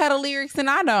get the head of lyrics and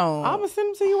I don't? I'm going to send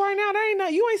them to you right now.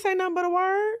 You ain't say nothing but a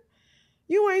word.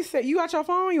 You got your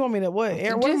phone? You want me to what?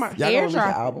 Y'all gonna release the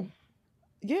album?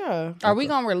 Yeah. Are we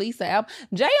going to release the album?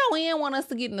 J.O.N. want us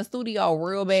to get in the studio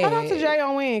real bad. Shout out to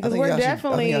J.O.N. because we're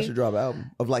definitely... I think y'all should drop an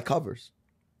album of like covers.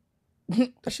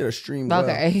 That should have streamed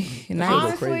okay. Well.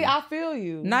 Honestly, I feel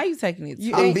you. Now you taking it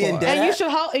too I'm being dead. And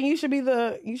you should be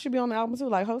on the album too,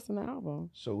 like hosting the album.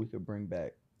 So we could bring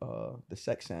back the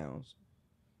sex sounds.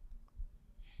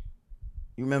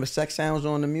 You remember sex sounds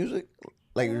on the music?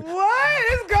 Like what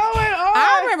is going on?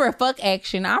 I remember Fuck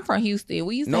Action. I'm from Houston.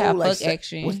 We used to have Fuck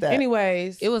Action. What's that?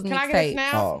 Anyways, it was mixtape. Can I get a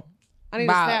snap? Oh. I need a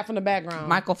snap from the background.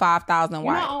 Michael 5000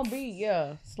 White. You're not on beat,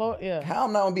 yeah. Slow, yeah. How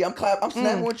I'm not on beat? I'm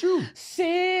snapping with you.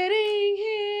 Sitting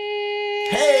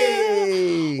here.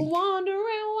 Hey. Wondering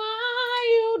why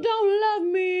you don't love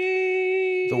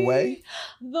me. The way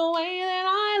that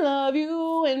I love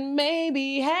you and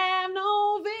maybe have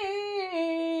no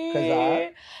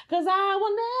fear. Cause I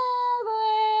will never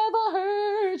ever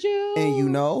hurt you. And you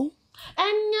know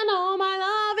my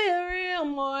love is real,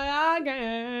 boy.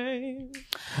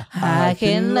 I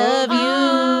can love you.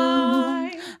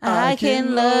 I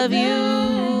can love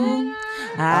you.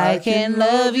 I can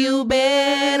love you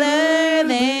better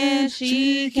than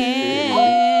she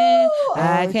can.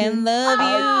 I can love you.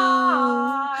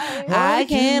 I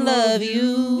can love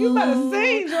you. You better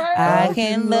sing, Dre. I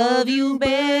can love you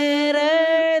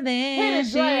better than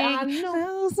she can. I know.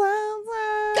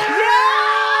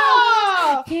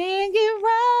 Yeah! Can't get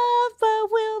rough,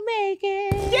 but we'll make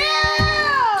it.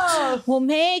 Yeah! We'll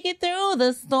make it through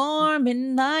the storm,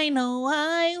 and I know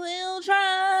I will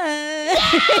try.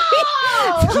 Yeah!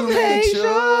 to make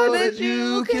sure that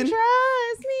you can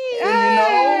trust me.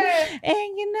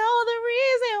 And you know the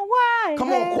reason why.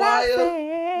 Come on,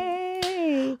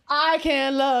 choir. I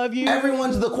can love you.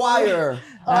 Everyone's the choir.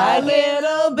 A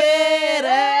little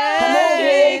better. Come on,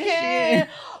 can.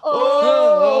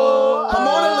 Oh, come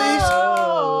on, Elise.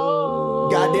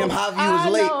 Goddamn, Javi was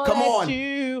late. Come on.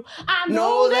 I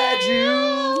know that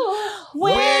you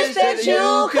wish that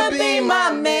you could be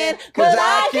my man, 'cause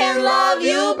I can love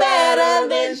you better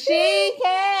than she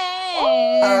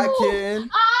can. I can.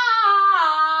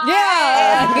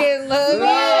 Yeah, I can love you.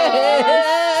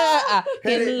 I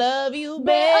can love you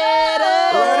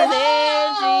better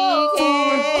than she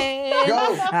can.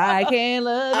 Go. I can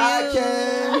love you. I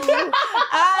can.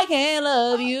 I can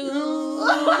love you.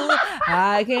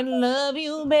 I can love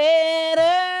you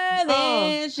better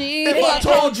than she can. If I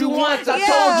told you once, I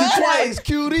told you twice.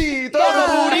 QD, throw the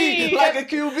booty like a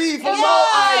QB for more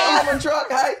ice. I'm a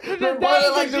truck height, the brother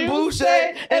like the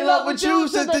Boucher. In love with you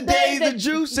since the days the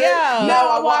juice. Now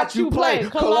I watch you play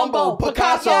Columbo,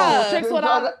 Picasso. Tricks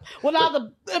without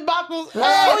the buckles. Who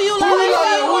you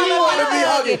want to be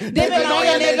hugging? Dipping on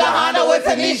your nigga Honda with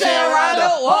Tanisha and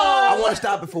Rondo. I want to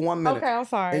stop it for 1 minute. Okay, I'm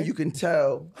sorry. And you can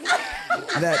tell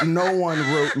that no one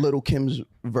wrote Little Kim's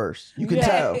verse. You can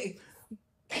tell.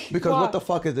 Because what the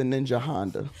fuck is a Ninja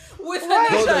Honda? With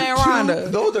Tanisha and Rondo.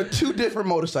 Those are two different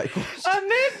motorcycles. A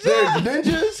ninja?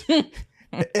 There's ninjas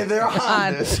and there are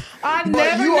Hondas. I but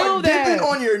never you knew are that. dipping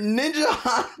on your Ninja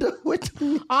Honda with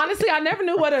Honestly, I never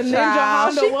knew what a Ninja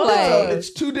Honda was. So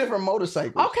it's two different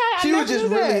motorcycles. Okay, I never knew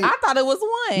that. I thought it was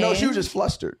one. No, she was just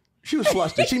flustered. She was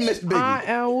flustered. She missed Biggie. I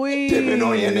am weak. Dipping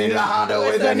on your Ninja Honda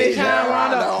with a Ninja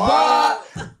Honda.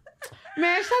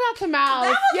 Man, shout out to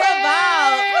Miles.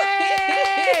 That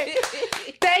Yay!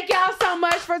 Thank y'all so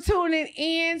much for tuning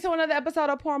in to another episode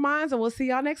of Poor Minds, and we'll see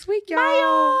y'all next week, y'all.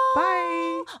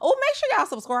 Bye. Oh, make sure y'all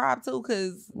subscribe too,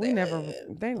 because we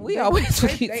always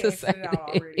forget to say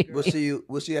that. We'll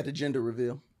see you at the gender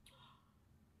reveal.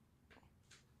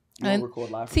 And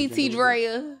TT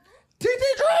Drea. TT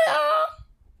Drea.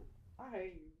 I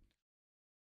hate you.